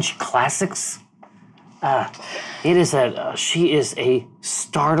 French classics. She is a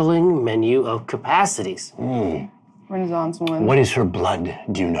startling menu of capacities. Renaissance woman. What is her blood,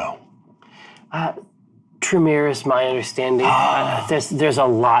 do you know? Tremere is my understanding. There's a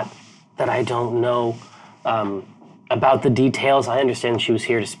lot that I don't know about the details. I understand she was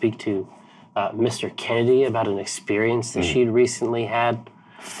here to speak to Mr. Kennedy about an experience that she'd recently had.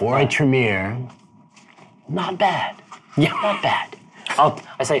 For a Tremere, not bad. Yeah. Not bad.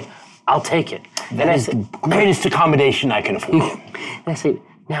 I'll take it. That is the greatest accommodation I can afford. And I say,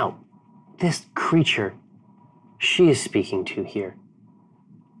 now, this creature she is speaking to here,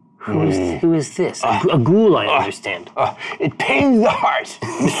 who is this? A ghoul, I understand. It pains the heart,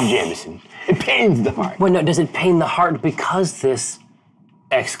 Mr. Jamison. It pains the heart. Well, no, does it pain the heart because this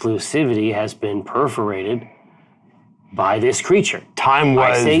exclusivity has been perforated by this creature? Time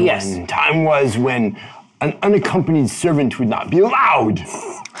was say yes. Time was when an unaccompanied servant would not be allowed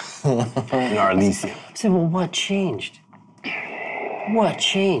in our Elysium. I said, well, what changed? What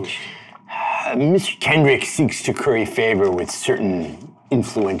changed? Mr. Kendrick seeks to curry favor with certain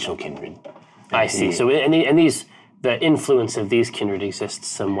influential kindred. I see. So, the influence of these kindred exists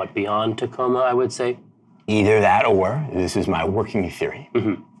somewhat beyond Tacoma, I would say. Either that or, this is my working theory,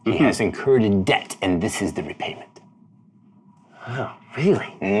 he has incurred a debt and this is the repayment. Oh,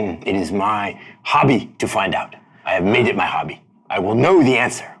 really? It is my hobby to find out. I have made it my hobby. I will know the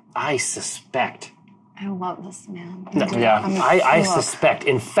answer. I suspect. I love this man. I suspect.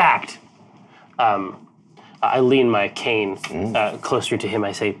 In fact, I lean my cane closer to him.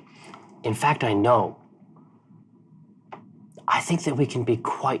 I say, in fact, I know. I think that we can be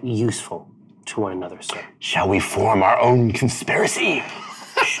quite useful to one another, sir. Shall we form our own conspiracy?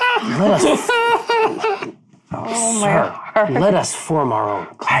 Let us form our own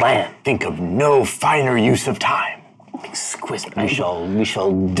I clan. can think of no finer use of time. Exquisite. We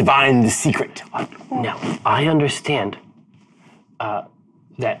shall divine the secret. Now, I understand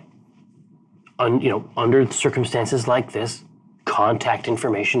that, under circumstances like this, contact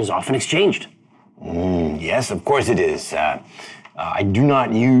information is often exchanged. Yes, of course it is. I do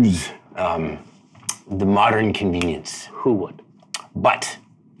not use the modern convenience, Who would? but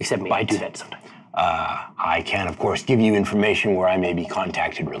Except me. I do that sometimes. I can, of course, give you information where I may be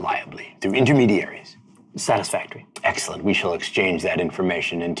contacted reliably through intermediaries. Satisfactory. Excellent. We shall exchange that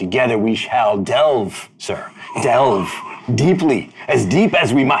information, and together we shall delve, sir. Delve deeply, as deep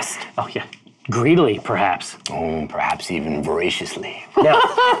as we must. Oh, yeah. Greedily, perhaps. Oh, perhaps even voraciously. Now,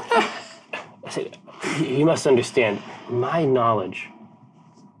 you must understand, my knowledge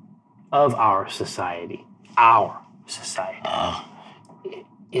of our society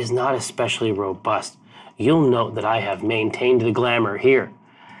is not especially robust. You'll note that I have maintained the glamour here,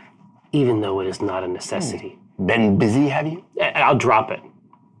 even though it is not a necessity. Been busy, have you? I'll drop it.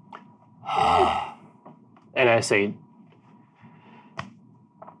 And I say,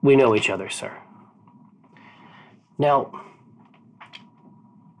 we know each other, sir. Now,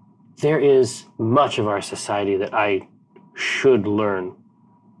 there is much of our society that I should learn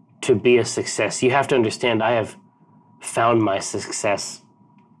to be a success. You have to understand, I have found my success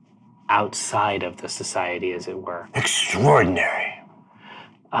outside of the society, as it were. Extraordinary.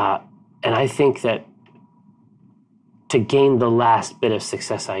 And I think that to gain the last bit of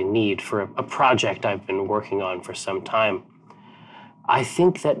success I need for a project I've been working on for some time, I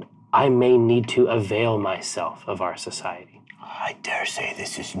think that I may need to avail myself of our society. I dare say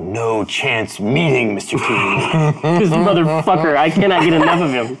this is no chance meeting, Mr. King. This motherfucker, I cannot get enough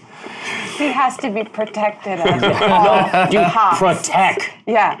of him. He has to be protected at all costs. Protect.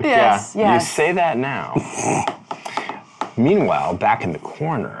 Yeah. Yes. You Yes. say that now. Meanwhile, back in the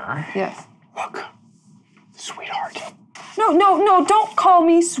corner, Yes. look, sweetheart. No, don't call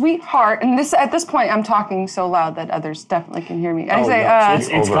me sweetheart. And at this point, I'm talking so loud that others definitely can hear me. I say,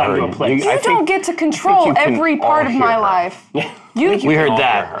 it's gotten to a place. you don't get to control you can every all part of hear my her. life. We heard all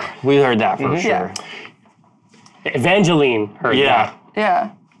that. hear her. We heard that for sure. Yeah. Evangeline heard that.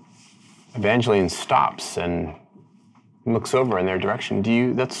 Yeah. Evangeline stops and looks over in their direction.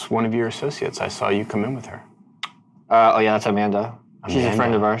 That's one of your associates. I saw you come in with her. Oh yeah, that's Amanda. She's a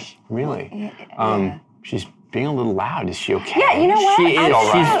friend of ours. Really? She's being a little loud. Is she okay? Yeah, you know what? She is.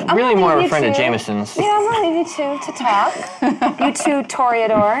 right. She's really more of a you friend of two. Jamison's. Yeah, I'm gonna leave you two to talk. You two,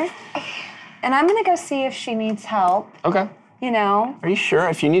 Toreador. And I'm gonna go see if she needs help. Okay. You know. Are you sure?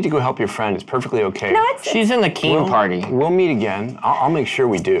 If you need to go help your friend, it's perfectly okay. No, it's. She's in the King party. We'll meet again. I'll make sure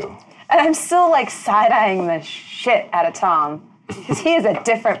we do. And I'm still like side-eyeing the shit out of Tom. Because he is a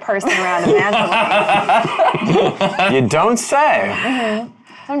different person around Evangeline. You don't say.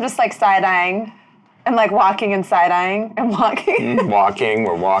 I'm just like side-eyeing. And like walking and side-eyeing and walking. We're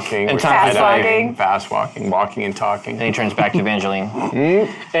walking. And we're fast side-eyeing, fast walking and talking. And he turns back to Evangeline.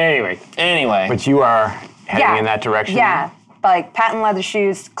 Anyway. But you are heading in that direction? Yeah. Like patent leather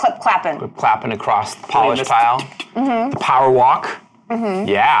shoes, clip-clapping. Clapping across the polished this- tile. The power walk.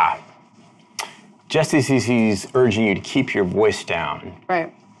 Yeah. Just as he's urging you to keep your voice down,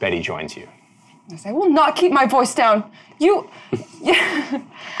 Right. Betty joins you. I say, I will not keep my voice down.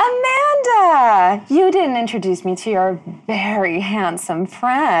 Amanda! You didn't introduce me to your very handsome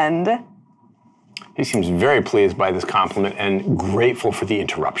friend. He seems very pleased by this compliment and grateful for the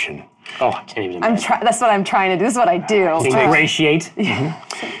interruption. Oh, I can't even imagine. That's what I'm trying to do. This is what I do. Ingratiate.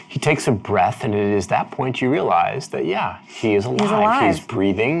 He takes a breath, and it is that point you realize that, yeah, he is alive. alive. He's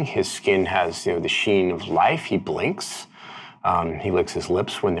breathing. His skin has, the sheen of life. He blinks. He licks his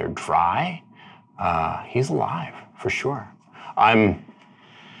lips when they're dry. He's alive, for sure. I'm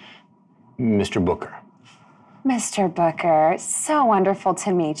Mr. Booker. Mr. Booker, so wonderful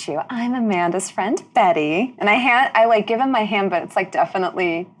to meet you. I'm Amanda's friend, Betty. And I like give him my hand, but it's like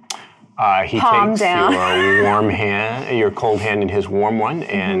definitely He palm takes down. your warm hand, your cold hand in his warm one,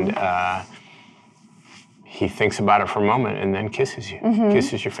 and he thinks about it for a moment and then kisses you,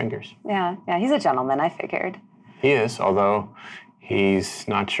 kisses your fingers. Yeah, he's a gentleman, I figured. He is, although he's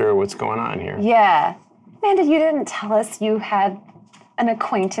not sure what's going on here. Yeah. Amanda, you didn't tell us you had an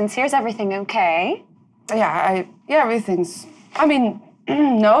acquaintance here. Is everything okay? Yeah, everything's, I mean,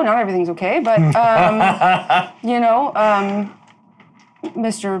 no, not everything's okay, but,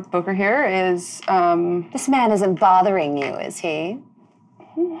 Mr. Booker here is, This man isn't bothering you, is he?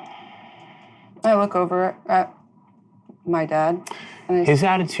 I look over at my dad, and His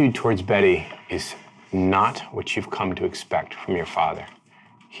attitude towards Betty is not what you've come to expect from your father.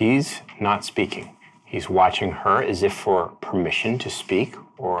 He's not speaking. He's watching her as if for permission to speak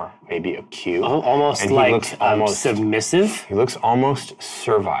or maybe a cue. Almost And he like looks almost submissive. He looks almost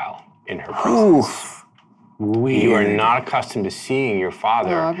servile in her presence. Weird. You are not accustomed to seeing your father.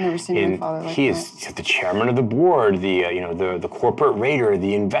 No, I've never seen my father like he is the chairman of the board, the corporate raider,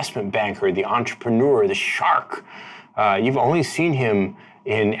 the investment banker, the entrepreneur, the shark. You've only seen him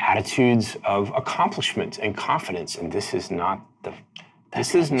in attitudes of accomplishment and confidence, and this is not the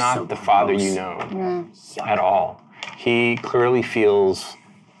father you know at all. He clearly feels,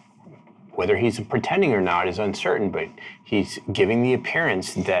 whether he's pretending or not is uncertain, but he's giving the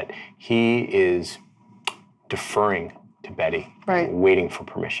appearance that he is deferring to Betty, Right. waiting for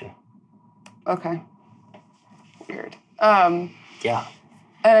permission. okay. Weird. Yeah.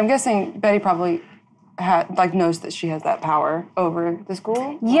 And I'm guessing Betty probably knows that she has that power over the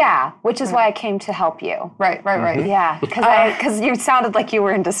school. Yeah, which is why I came to help you. Right. Yeah, because you sounded like you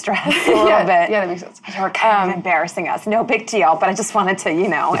were in distress a little bit. Yeah, that makes sense. You were kind of embarrassing us. No big deal, but I just wanted to,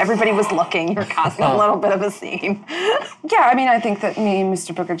 everybody was looking. You were causing a little bit of a scene. Yeah, I mean, I think that me and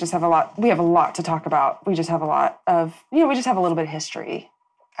Mr. Booker just have a lot. We have a lot to talk about. We just have a lot of, we just have a little bit of history,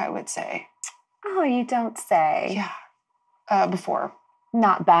 I would say. Oh, you don't say. Yeah. Before.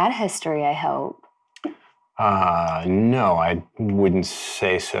 Not bad history, I hope. No, I wouldn't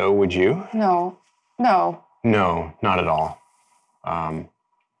say so. Would you? No. No, not at all.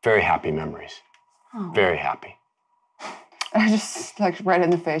 Very happy memories. Oh. Very happy. I just, right in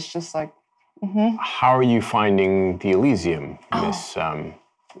the face, just How are you finding the Elysium, Miss,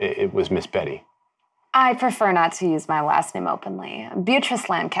 it was Miss Betty? I prefer not to use my last name openly. I'm Beatrice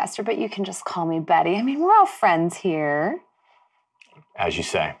Lancaster, but you can just call me Betty. I mean, we're all friends here. As you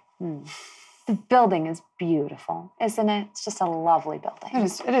say. The building is beautiful, isn't it? It's just a lovely building.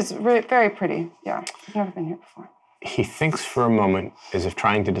 It is very pretty. Yeah, I've never been here before. He thinks for a moment, as if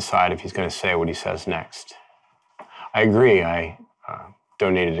trying to decide if he's going to say what he says next. I agree. I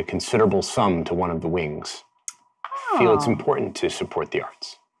donated a considerable sum to one of the wings. I feel it's important to support the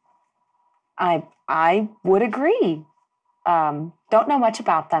arts. I would agree. Don't know much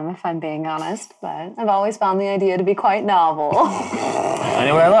about them, if I'm being honest, but I've always found the idea to be quite novel. I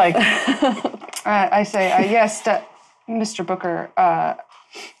know what I like. I say yes, Mr. Booker. I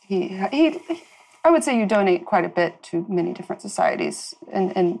would say you donate quite a bit to many different societies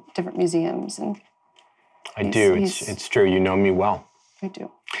and different museums, and I do. It's true. You know me well. I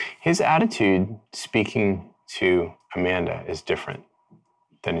do. His attitude speaking to Amanda is different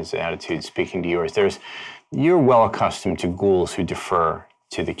than his attitude speaking to yours. You're well accustomed to ghouls who defer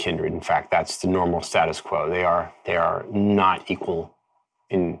to the kindred. In fact, that's the normal status quo. They are not equal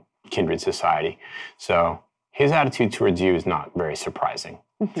in kindred society. So his attitude towards you is not very surprising.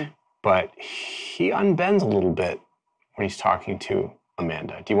 But he unbends a little bit when he's talking to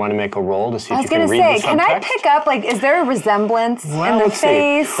Amanda. Do you want to make a roll to see if you can read the subtext? I was going to say, can I pick up, is there a resemblance in the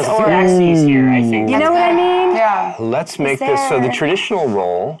face? Or axes here, I think. You know what I mean? Yeah. Let's make this, so the traditional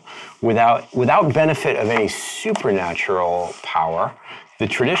roll, without benefit of any supernatural power, the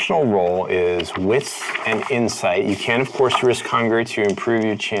traditional roll is wits and insight. You can, of course, risk hunger to improve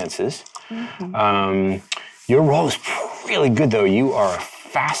your chances. Your roll is really good, though. You are a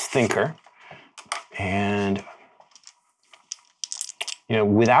fast thinker, and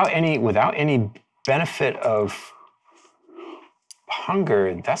without any benefit of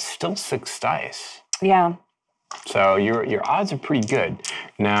hunger, that's still 6 dice. Yeah. So your odds are pretty good.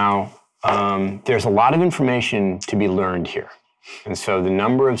 Now, there's a lot of information to be learned here, and so the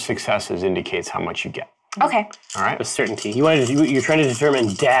number of successes indicates how much you get. Okay. All right. With certainty. You're trying to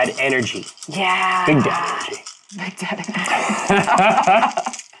determine dad energy. Yeah. Big dad energy. Big daddy.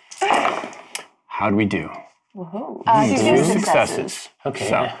 How'd we do? Whoa. 2 successes. Okay.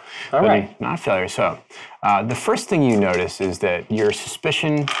 So, all right. Not failure. So, the first thing you notice is that your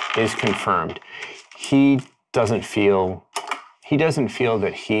suspicion is confirmed. He doesn't feel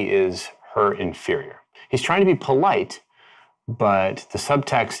that he is her inferior. He's trying to be polite, but the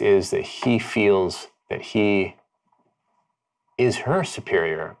subtext is that he feels that he is her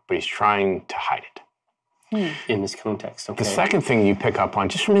superior, but he's trying to hide it. In this context, okay. The second thing you pick up on,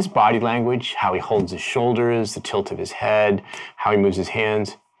 just from his body language, how he holds his shoulders, the tilt of his head, how he moves his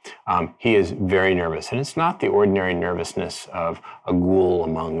hands, he is very nervous. And it's not the ordinary nervousness of a ghoul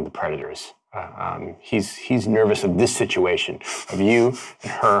among the predators. He's nervous of this situation, of you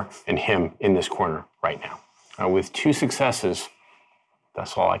and her and him in this corner right now. With 2 successes,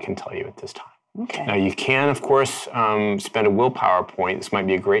 that's all I can tell you at this time. Okay. Now, you can, of course, spend a willpower point. This might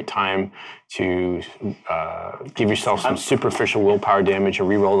be a great time to give yourself some superficial willpower damage and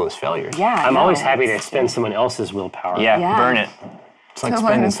re-roll those failures. Yeah. I'm always happy to spend someone else's willpower. Yeah, burn it. It's like To learn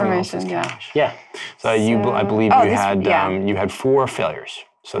spending someone else's information, cash. Yeah. So I believe you had 4 failures.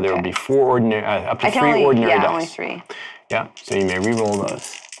 So there would be 4 ordinary, up to 3 ordinary dice. only 3. Yeah. So you may re-roll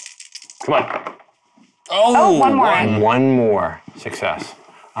those. Come on. Oh, one more. One more success.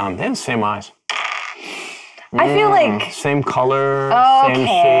 They have the same eyes. I feel like Same color, same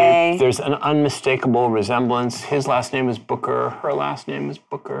Okay. shape. There's an unmistakable resemblance. His last name is Booker. Her last name is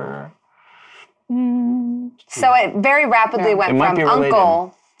Booker. so. It very rapidly went It might from be related.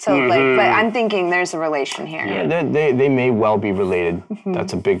 uncle to but I'm thinking there's a relation here. Yeah, they may well be related.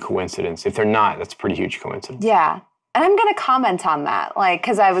 That's a big coincidence. If they're not, that's a pretty huge coincidence. Yeah. And I'm going to comment on that,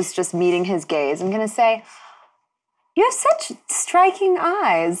 because I was just meeting his gaze. I'm going to say, you have such striking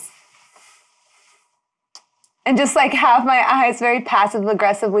eyes. and just like have my eyes very passive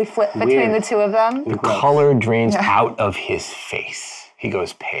aggressively flip between Weird. the two of them. The color drains out of his face. He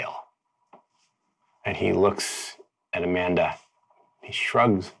goes pale. And he looks at Amanda. He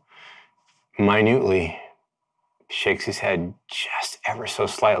shrugs minutely, shakes his head just ever so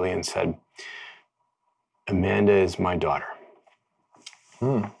slightly and said, Amanda is my daughter.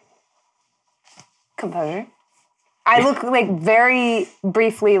 Composure. I look like very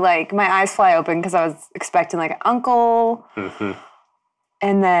briefly, like my eyes fly open because I was expecting like an uncle.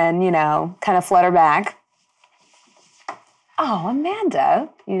 And then, kind of flutter back. Oh, Amanda,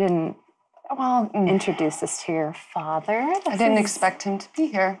 you didn't introduce us to your father. I didn't expect him to be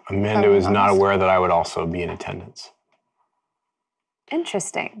here. Amanda was not aware that I would also be in attendance.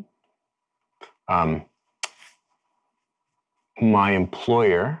 Interesting. My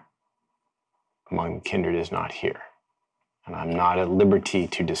employer among the kindred is not here. And I'm not at liberty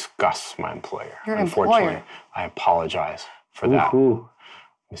to discuss my employer. Your Unfortunately, employer? I apologize for that,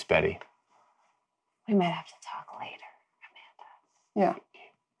 Miss Betty. We might have to talk later, Amanda. Yeah.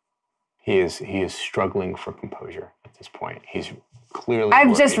 He is struggling for composure at this point. He's clearly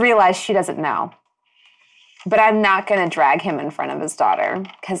I've just worried. realized she doesn't know. But I'm not going to drag him in front of his daughter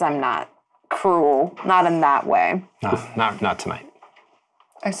because I'm not cruel. Not in that way. Not tonight.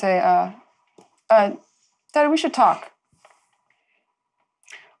 I say, Daddy, we should talk.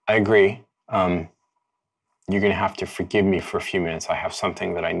 I agree. You're going to have to forgive me for a few minutes. I have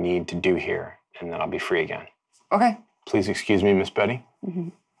something that I need to do here, and then I'll be free again. Okay. Please excuse me, Miss Betty.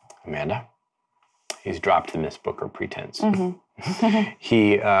 Amanda. He's dropped the Miss Booker pretense.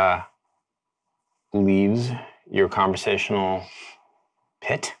 He leaves your conversational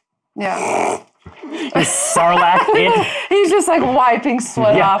pit. Yeah. Sarlacc pit. He's just like wiping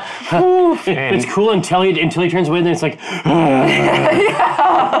sweat off. It's cool until he turns away, and then it's like,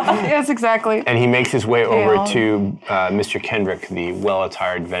 Yes, exactly. And he makes his way over Yeah. to Mr. Kendrick, the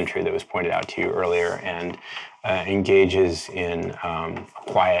well-attired venture that was pointed out to you earlier, and engages in a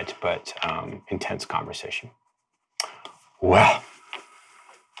quiet but intense conversation. Well,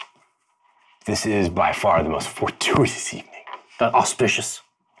 this is by far the most fortuitous evening. auspicious.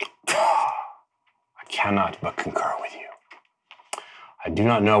 I cannot but concur with you. I do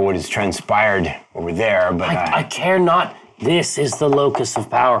not know what has transpired over there, but I care not. This is the locus of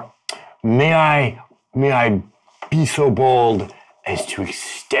power. may I be so bold as to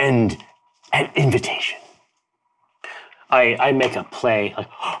extend an invitation? I make a play,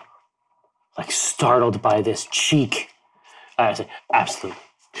 like startled by this cheek. I say, absolutely.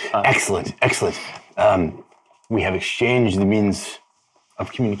 Excellent. We have exchanged the means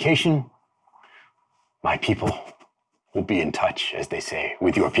of communication. My people will be in touch, as they say,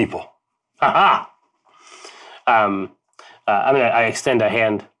 with your people. I extend a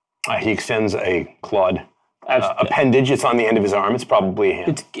hand. He extends a clawed appendage. It's on the end of his arm. It's probably a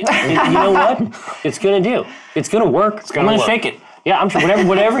hand. You know what? It's gonna do. It's gonna work. gonna I'm gonna work. shake it. Yeah, I'm sure.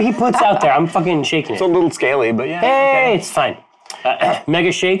 Whatever he puts out there, I'm fucking shaking It's a it. little scaly, but yeah. Hey, it's fine.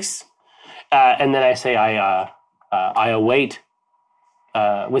 Mega shakes, and then I say, I await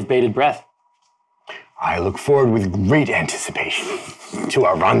with bated breath. I look forward with great anticipation to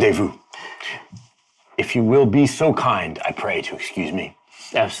our rendezvous. If you will be so kind, I pray to excuse me.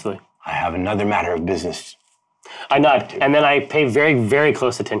 Absolutely. I have another matter of business. I nod, and then I pay very, very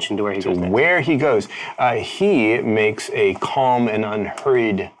close attention to where he goes next. Where he goes, he makes a calm and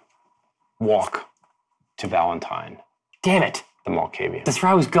unhurried walk to Valentine, Damn it. the Malkavian. That's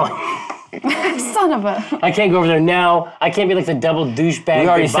where I was going. Son of a. I can't go over there now. I can't be like the double douchebag. We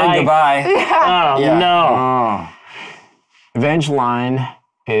already said goodbye. Oh, Yeah. no. Evangeline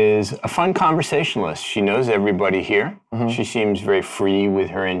is a fun conversationalist. She knows everybody here. She seems very free with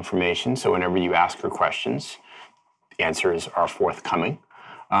her information, so whenever you ask her questions, the answers are forthcoming.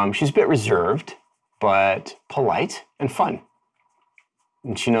 She's a bit reserved, but polite and fun.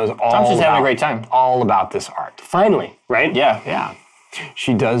 And she knows Tom's just having a great time. all about this art. Finally, right? Yeah. Yeah.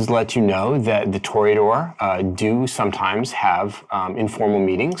 She does let you know that the Toreador do sometimes have informal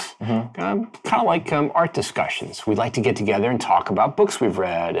meetings, kind of like art discussions. We like to get together and talk about books we've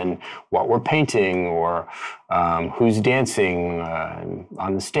read and what we're painting, or who's dancing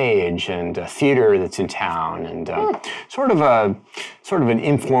on the stage, and a theater that's in town, and sort of an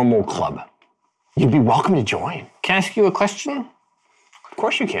informal club. You'd be welcome to join. Can I ask you a question? Of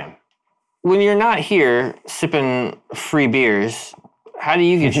course you can. When you're not here sipping free beers, how do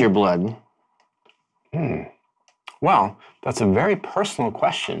you get your blood? Well, that's a very personal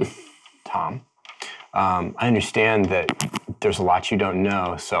question, Tom. I understand that there's a lot you don't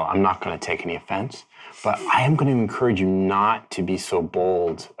know, so I'm not going to take any offense. But I am going to encourage you not to be so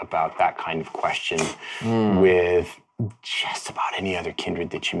bold about that kind of question with just about any other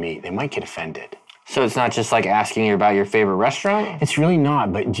kindred that you meet. They might get offended. So it's not just like asking you about your favorite restaurant? It's really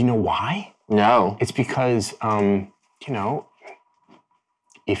not, but do you know why? No. It's because, you know,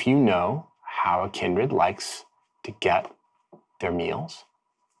 if you know how a kindred likes to get their meals,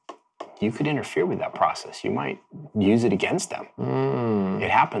 you could interfere with that process. You might use it against them.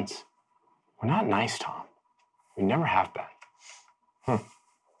 It happens. We're not nice, Tom. We never have been.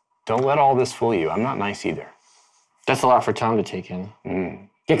 Don't let all this fool you. I'm not nice either. That's a lot for Tom to take in.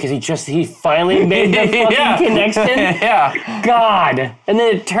 Yeah, because he finally made the fucking connection. Yeah. God. And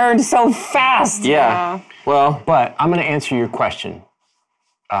then it turned so fast. Yeah. Well, But I'm going to answer your question.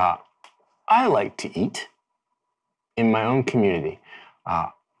 I like to eat in my own community.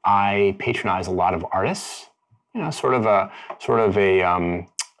 I patronize a lot of artists. You know, sort of an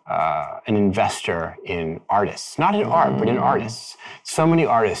investor in artists, not in art, but in artists. So many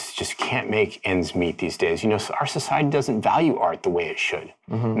artists just can't make ends meet these days. You know, our society doesn't value art the way it should,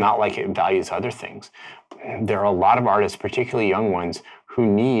 not like it values other things. There are a lot of artists, particularly young ones, who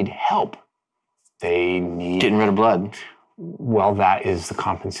need help. They need... getting rid of blood. Well, that is the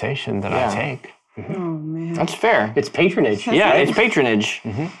compensation that I take. Oh, man. That's fair. It's patronage. Yeah, it's patronage.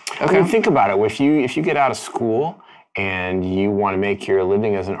 Okay, well, think about it. If you get out of school and you want to make your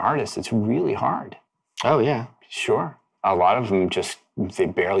living as an artist, it's really hard. Oh, yeah. Sure. A lot of them they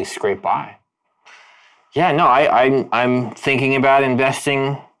barely scrape by. Yeah, no, I'm thinking about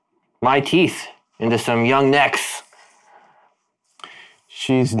investing my teeth into some young necks.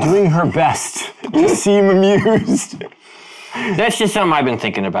 She's doing her best to seem amused. That's just something I've been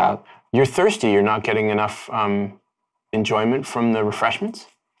thinking about. You're thirsty. You're not getting enough enjoyment from the refreshments?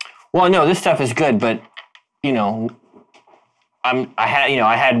 Well, no, this stuff is good, but you know, I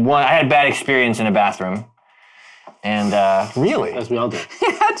had a bad experience in a bathroom, and Really? As we all do.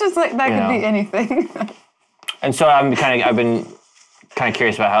 Yeah, just like that could be anything. and so I've been kind of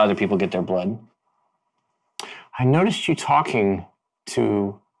curious about how other people get their blood. I noticed you talking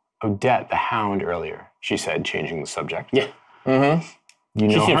to Odette the Hound earlier. She said, changing the subject. Yeah. You She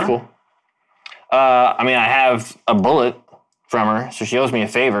know seems her? cool. I mean, I have a bullet from her, so she owes me a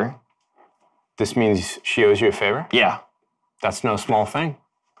favor. This means she owes you a favor? Yeah, That's no small thing.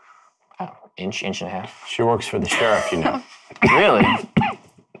 inch and a half. She works for the sheriff, you know. Really?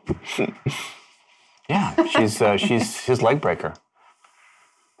 Yeah, she's his leg breaker.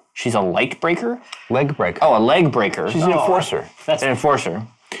 She's a light breaker? Leg breaker. Oh, a leg breaker. She's an enforcer. That's an enforcer.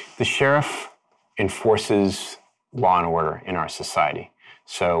 The sheriff enforces law and order in our society.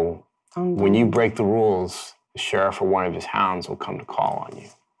 So when you break the rules, the sheriff or one of his hounds will come to call on you.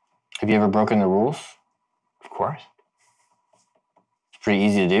 Have you ever broken the rules? Of course. It's pretty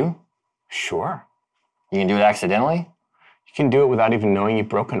easy to do. Sure. You can do it accidentally. You can do it without even knowing you've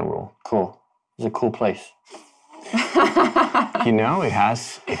broken a rule. Cool. It's a cool place. You know, it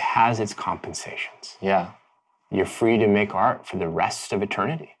has its compensations. Yeah. You're free to make art for the rest of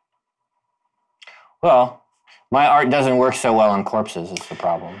eternity. Well, my art doesn't work so well on corpses is the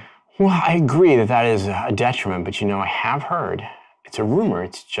problem. Well, I agree that is a detriment, but you know, I have heard, it's a rumor,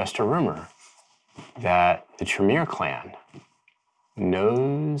 it's just a rumor, that the Tremere clan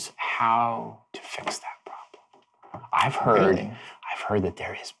knows how to fix that problem. I've heard that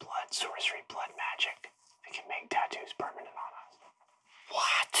there is blood sorcery, blood magic that can make tattoos permanent on us.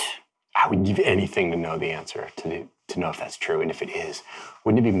 What? I would give anything to know the answer, to know if that's true, and if it is.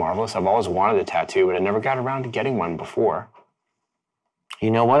 Wouldn't it be marvelous? I've always wanted a tattoo, but I never got around to getting one before.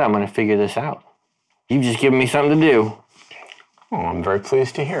 You know what? I'm going to figure this out. You've just given me something to do. Oh, I'm very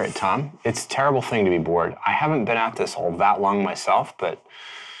pleased to hear it, Tom. It's a terrible thing to be bored. I haven't been at this all that long myself, but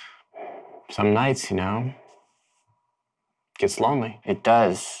some nights, you know, it gets lonely. It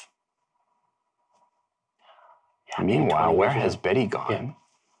does. Meanwhile, where has Betty gone?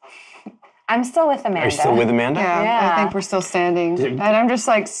 I'm still with Amanda. Are you still with Amanda? Yeah, I think we're still standing. And I'm just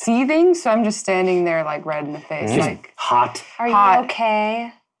like seething, so I'm just standing there like red in the face. Like, hot. Are you Hot.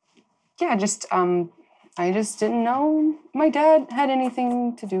 okay? yeah, just I just didn't know my dad had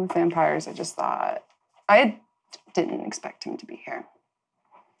anything to do with vampires. I just thought didn't expect him to be here.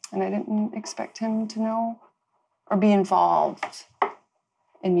 And I didn't expect him to know or be involved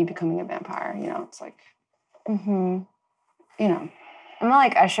in me becoming a vampire. You know, it's like, you know. I'm gonna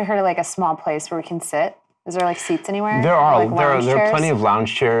like usher her to like a small place where we can sit. Is there like seats anywhere? There are. Like, There lounge are chairs? plenty of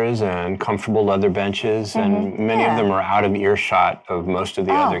lounge chairs and comfortable leather benches, and many of them are out of earshot of most of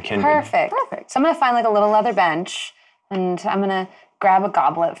the other kindred. Perfect. So I'm gonna find like a little leather bench, and I'm gonna grab a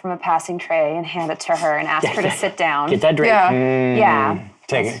goblet from a passing tray and hand it to her and ask her to sit down. Get that drink. Yeah. Yeah.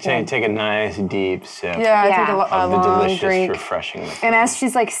 Take a nice deep sip Yeah, I take Yeah. a of the long delicious, drink. refreshing liquid. And as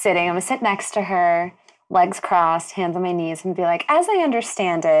she's like sitting, I'm gonna sit next to her, legs crossed, hands on my knees, and be like, as I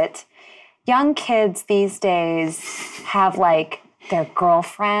understand it, young kids these days have like their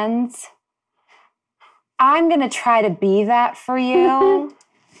girlfriends. I'm gonna try to be that for you,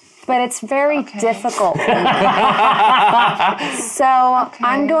 but it's very difficult for me. So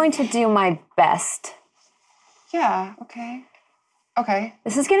I'm going to do my best. Yeah, okay. Okay.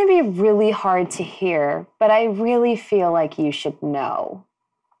 This is gonna be really hard to hear, but I really feel like you should know.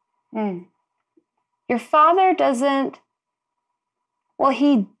 Your father doesn't, well,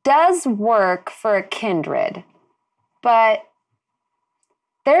 he does work for a kindred, but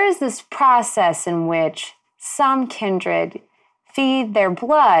there is this process in which some kindred feed their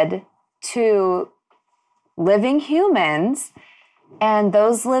blood to living humans, and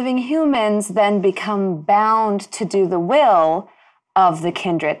those living humans then become bound to do the will of the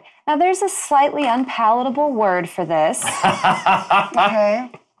kindred. Now, there's a slightly unpalatable word for this. Okay.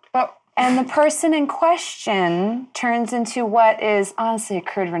 But And the person in question turns into what is honestly a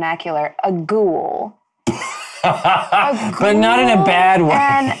crude vernacular, a ghoul. But not in a bad way.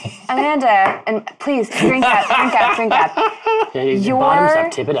 And Amanda, and please drink that. Yeah, bottoms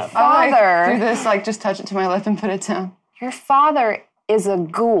up, tip it up. I do Father, this, like, just touch it to my lip and put it down. your father is a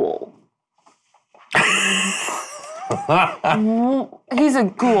ghoul. He's a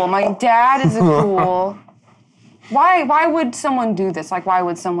ghoul. My dad is a ghoul. Why would someone do this? Like, why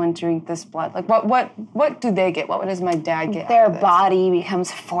would someone drink this blood? Like, what do they get? What does my dad get? Their out of this? body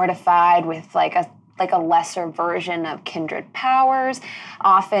becomes fortified with like a lesser version of kindred powers.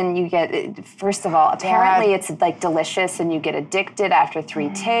 Often you get, first of all, apparently it's like delicious and you get addicted after 3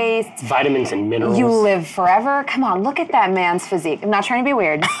 tastes. Vitamins and minerals. You live forever. Come on, look at that man's physique. I'm not trying to be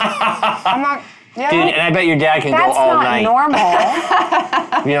weird. I'm not. Yeah. Dude, and I bet your dad can That's go all not night. normal.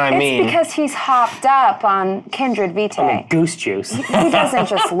 You know what I mean? It's because he's hopped up on kindred vitae. Goose juice. He doesn't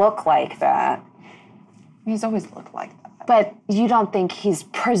just look like that. He's always looked like that. But you don't think he's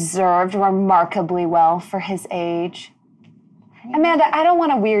preserved remarkably well for his age? Amanda, I don't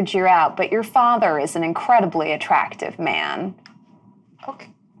want to weird you out, but your father is an incredibly attractive man.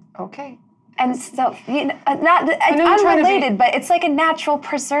 Okay. And so, you know, know you're trying to be- unrelated, but it's like a natural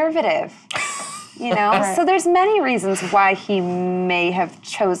preservative. You know? Right. So there's many reasons why he may have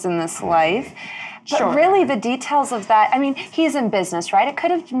chosen this life. But Sure. really, the details of that, I mean, he's in business, right? It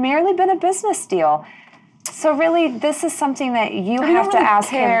could have merely been a business deal. So really, this is something that you have don't to really ask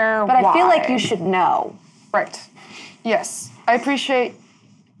care him. But I feel like why. you should know. Right. Yes. I appreciate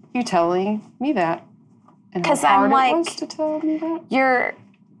you telling me that. And how 'Cause I'm hard like- it was to tell me that. Your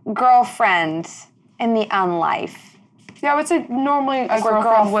girlfriend in the unlife. Yeah, I would say normally a we're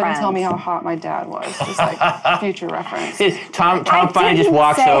girlfriend wouldn't tell me girlfriends. how hot my dad was. Just like future reference. Tom I finally just didn't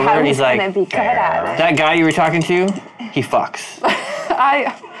walks say over I and was he's like, gonna be good at it. that guy you were talking to, he fucks.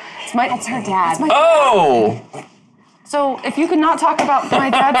 It's her dad. Oh! So if you could not talk about my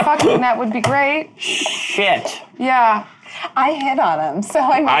dad fucking, that would be great. Shit. Yeah. I hit on him, so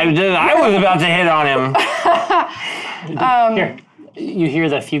I mean, I was about to hit on him. Here, you hear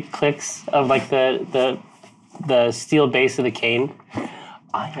the few clicks of like the steel base of the cane.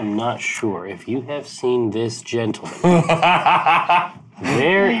 I am not sure if you have seen this gentleman.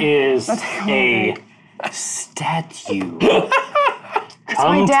 There is a statue.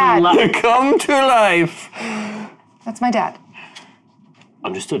 my dad. To life. Come to life. That's my dad.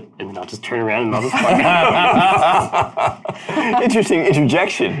 Understood. And then I'll just turn around and I'll just Interesting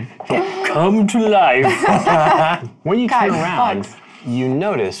interjection. come to life. When you turn God, around, fucks. you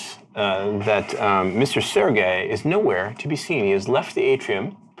notice that Mr. Sergei is nowhere to be seen. He has left the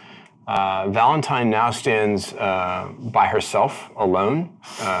atrium. Valentine now stands by herself, alone.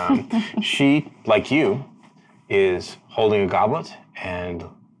 She, like you, is holding a goblet and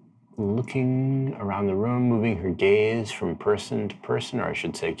looking around the room, moving her gaze from person to person, or I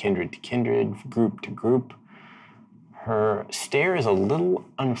should say kindred to kindred, group to group. Her stare is a little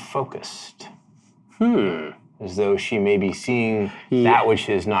unfocused. As though she may be seeing that which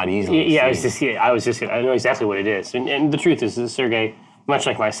is not easily seen. Yeah, I know exactly what it is. And the truth is that Sergei, much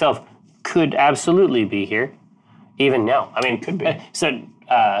like myself, could absolutely be here, even now. I mean, could be. So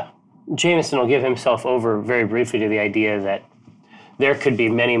Jamison will give himself over very briefly to the idea that there could be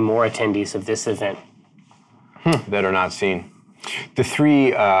many more attendees of this event. That are not seen. The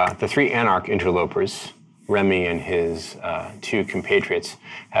three Anarch interlopers, Remy and his 2 compatriots,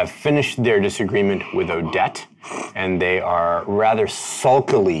 have finished their disagreement with Odette, and they are rather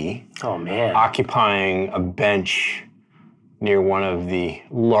sulkily Oh man! occupying a bench near one of the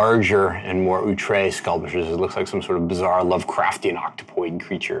larger and more outre sculptures. It looks like some sort of bizarre Lovecraftian octopoid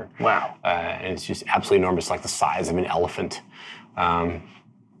creature. Wow. And it's just absolutely enormous, like the size of an elephant.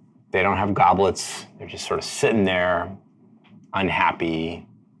 They don't have goblets. They're just sort of sitting there, unhappy,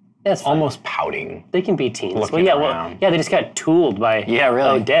 That's fine. almost pouting. They can be teens. Looking around. They just got tooled by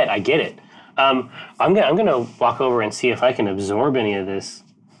Odette. I get it. I'm gonna walk over and see if I can absorb any of this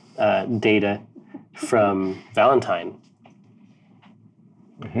data from Valentine.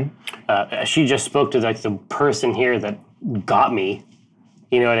 She just spoke to like the person here that got me.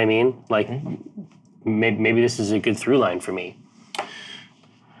 You know what I mean? Like maybe this is a good through line for me.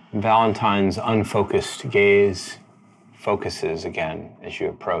 Valentine's unfocused gaze focuses again as you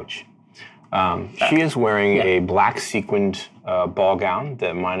approach. She is wearing a black sequined ball gown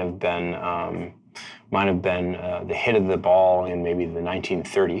that might have been the hit of the ball in maybe the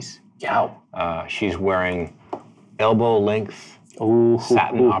 1930s. Yeah. She's wearing elbow-length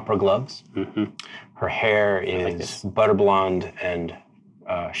satin opera gloves. Her hair is butter blonde and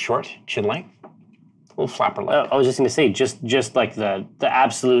short, chin length, a little flapper lip. I was just going to say, just like the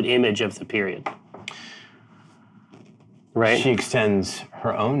absolute image of the period. Right. She extends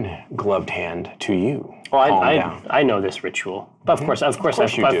her own gloved hand to you. Well, I know this ritual. But of course, I've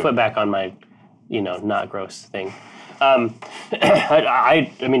put back on my, not gross thing. I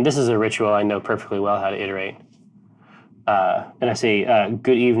mean, this is a ritual I know perfectly well how to iterate. And I say,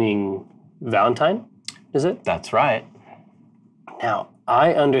 good evening, Valentine, is it? That's right. Now,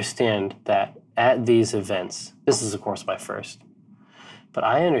 I understand that at these events, this is of course my first, but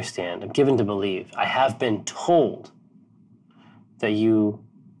I understand, I'm given to believe, I have been told that you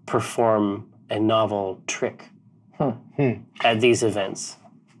perform a novel trick at these events.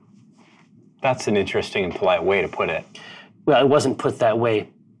 That's an interesting and polite way to put it. Well, it wasn't put that way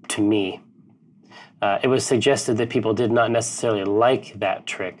to me. It was suggested that people did not necessarily like that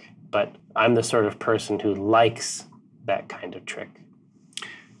trick, but I'm the sort of person who likes that kind of trick.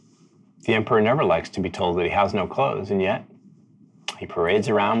 The Emperor never likes to be told that he has no clothes, and yet he parades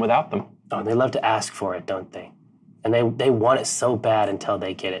around without them. Oh, they love to ask for it, don't they? And they want it so bad until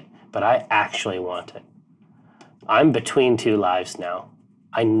they get it. But I actually want it. I'm between two lives now.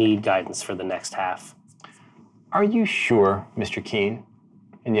 I need guidance for the next half. Are you sure, Mr. Keene?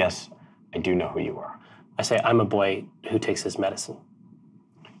 And yes, I do know who you are. I say I'm a boy who takes his medicine.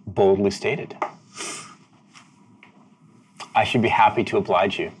 Boldly stated. I should be happy to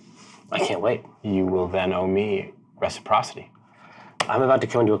oblige you. I can't wait. You will then owe me reciprocity. I'm about to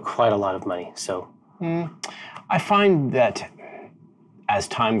come into quite a lot of money, so... I find that as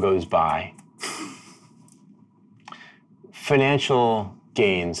time goes by, financial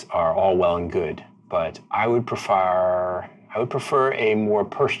gains are all well and good, but I would prefer a more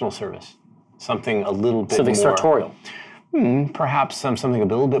personal service, something a little bit something more sartorial. Perhaps something a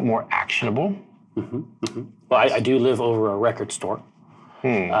little bit more actionable. Well, I do live over a record store,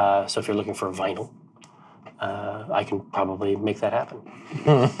 so if you're looking for vinyl, I can probably make that happen.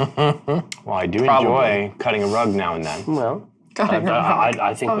 Well, I do enjoy cutting a rug now and then. Well,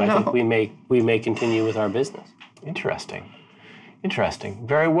 I think we may continue with our business. Interesting.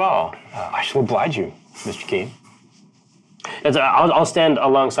 Very well. I shall oblige you, Mr. Keene. I'll stand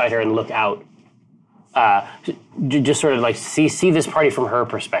alongside her and look out. Just sort of like see this party from her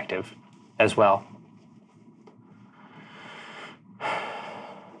perspective as well.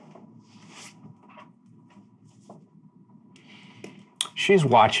 She's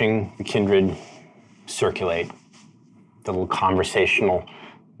watching the kindred circulate, the little conversational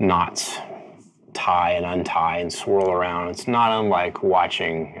knots tie and untie and swirl around. It's not unlike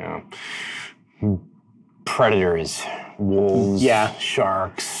watching, predators, wolves,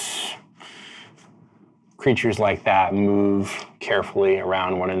 sharks, creatures like that move carefully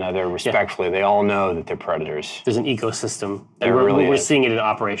around one another, respectfully. They all know that they're predators. There's an ecosystem. There really we're is. seeing it in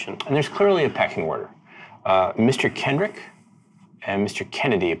operation. And there's clearly a pecking order. Mr. Kendrick and Mr.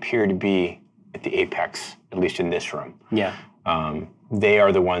 Kennedy appear to be at the apex, at least in this room. Yeah. They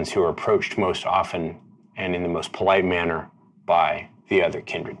are the ones who are approached most often and in the most polite manner by the other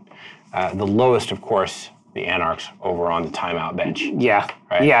kindred. The lowest, of course, the anarchs over on the timeout bench. Yeah.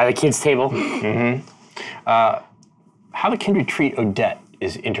 Right? Yeah, the kids' table. How the kindred treat Odette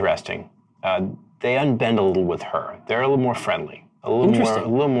is interesting. They unbend a little with her. They're a little more friendly, a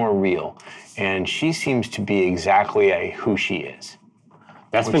little more real. And she seems to be exactly who she is.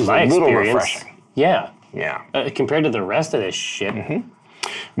 That's which been is my a little experience. refreshing. Yeah. Yeah. Compared to the rest of this shit.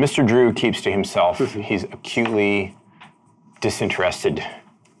 Mr. Drew keeps to himself. He's acutely disinterested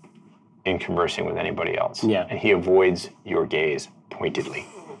in conversing with anybody else. Yeah. And he avoids your gaze pointedly.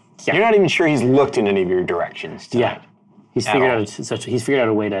 Yeah. You're not even sure he's looked in any of your directions tonight. He's figured out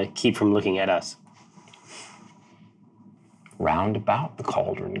a way to keep from looking at us. Round about the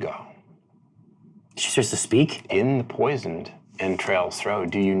cauldron go. She starts to speak? In the poisoned entrails throw.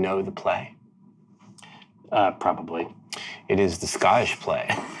 Do you know the play? Probably. It is the Scottish play.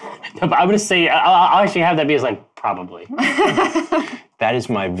 No, but I'm going to say, I'll actually have that be as like, probably. That is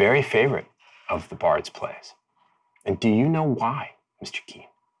my very favorite of the Bard's plays. And do you know why, Mr. Keene?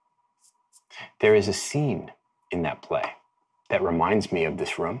 There is a scene in that play that reminds me of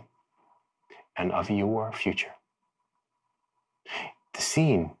this room and of your future. The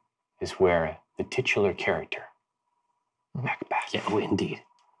scene is where the titular character, Macbeth, Yeah, oh, indeed.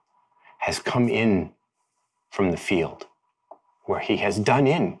 has come in from the field where he has done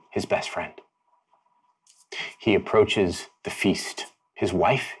in his best friend. He approaches the feast. His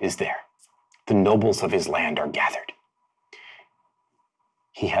wife is there. The nobles of his land are gathered.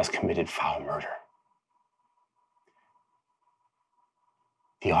 He has committed foul murder.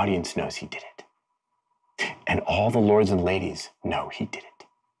 The audience knows he did it. And all the lords and ladies know he did it.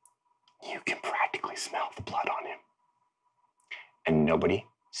 You can practically smell the blood on him. And nobody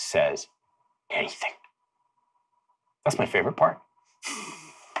says anything. That's my favorite part.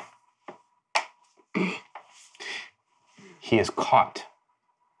 He is caught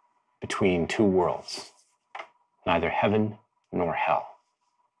between two worlds, neither heaven nor hell.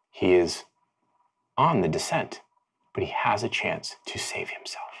 He is on the descent, but he has a chance to save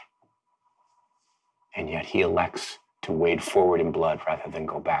himself. And yet he elects to wade forward in blood rather than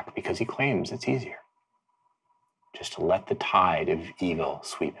go back because he claims it's easier just to let the tide of evil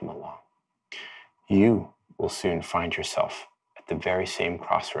sweep him along. You will soon find yourself at the very same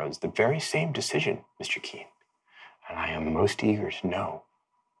crossroads, the very same decision, Mr. Keene. And I am most eager to know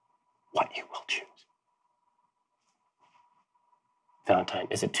what you will choose. Valentine,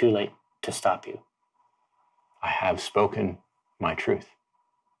 is it too late to stop you? I have spoken my truth.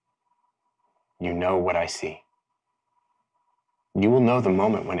 You know what I see. You will know the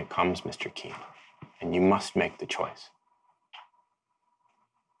moment when it comes, Mr. Keene, and you must make the choice.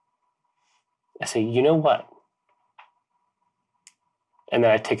 I say, you know what? And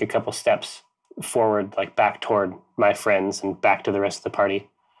then I take a couple steps forward, like back toward my friends and back to the rest of the party.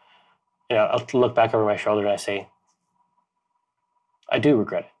 You know, I'll look back over my shoulder and I say, I do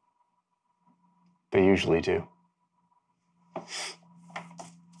regret it. They usually do.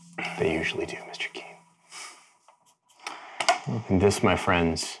 They usually do, Mr. Keene. And this, my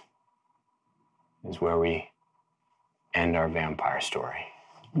friends, is where we end our vampire story.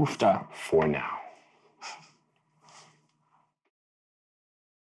 Woofda. For now.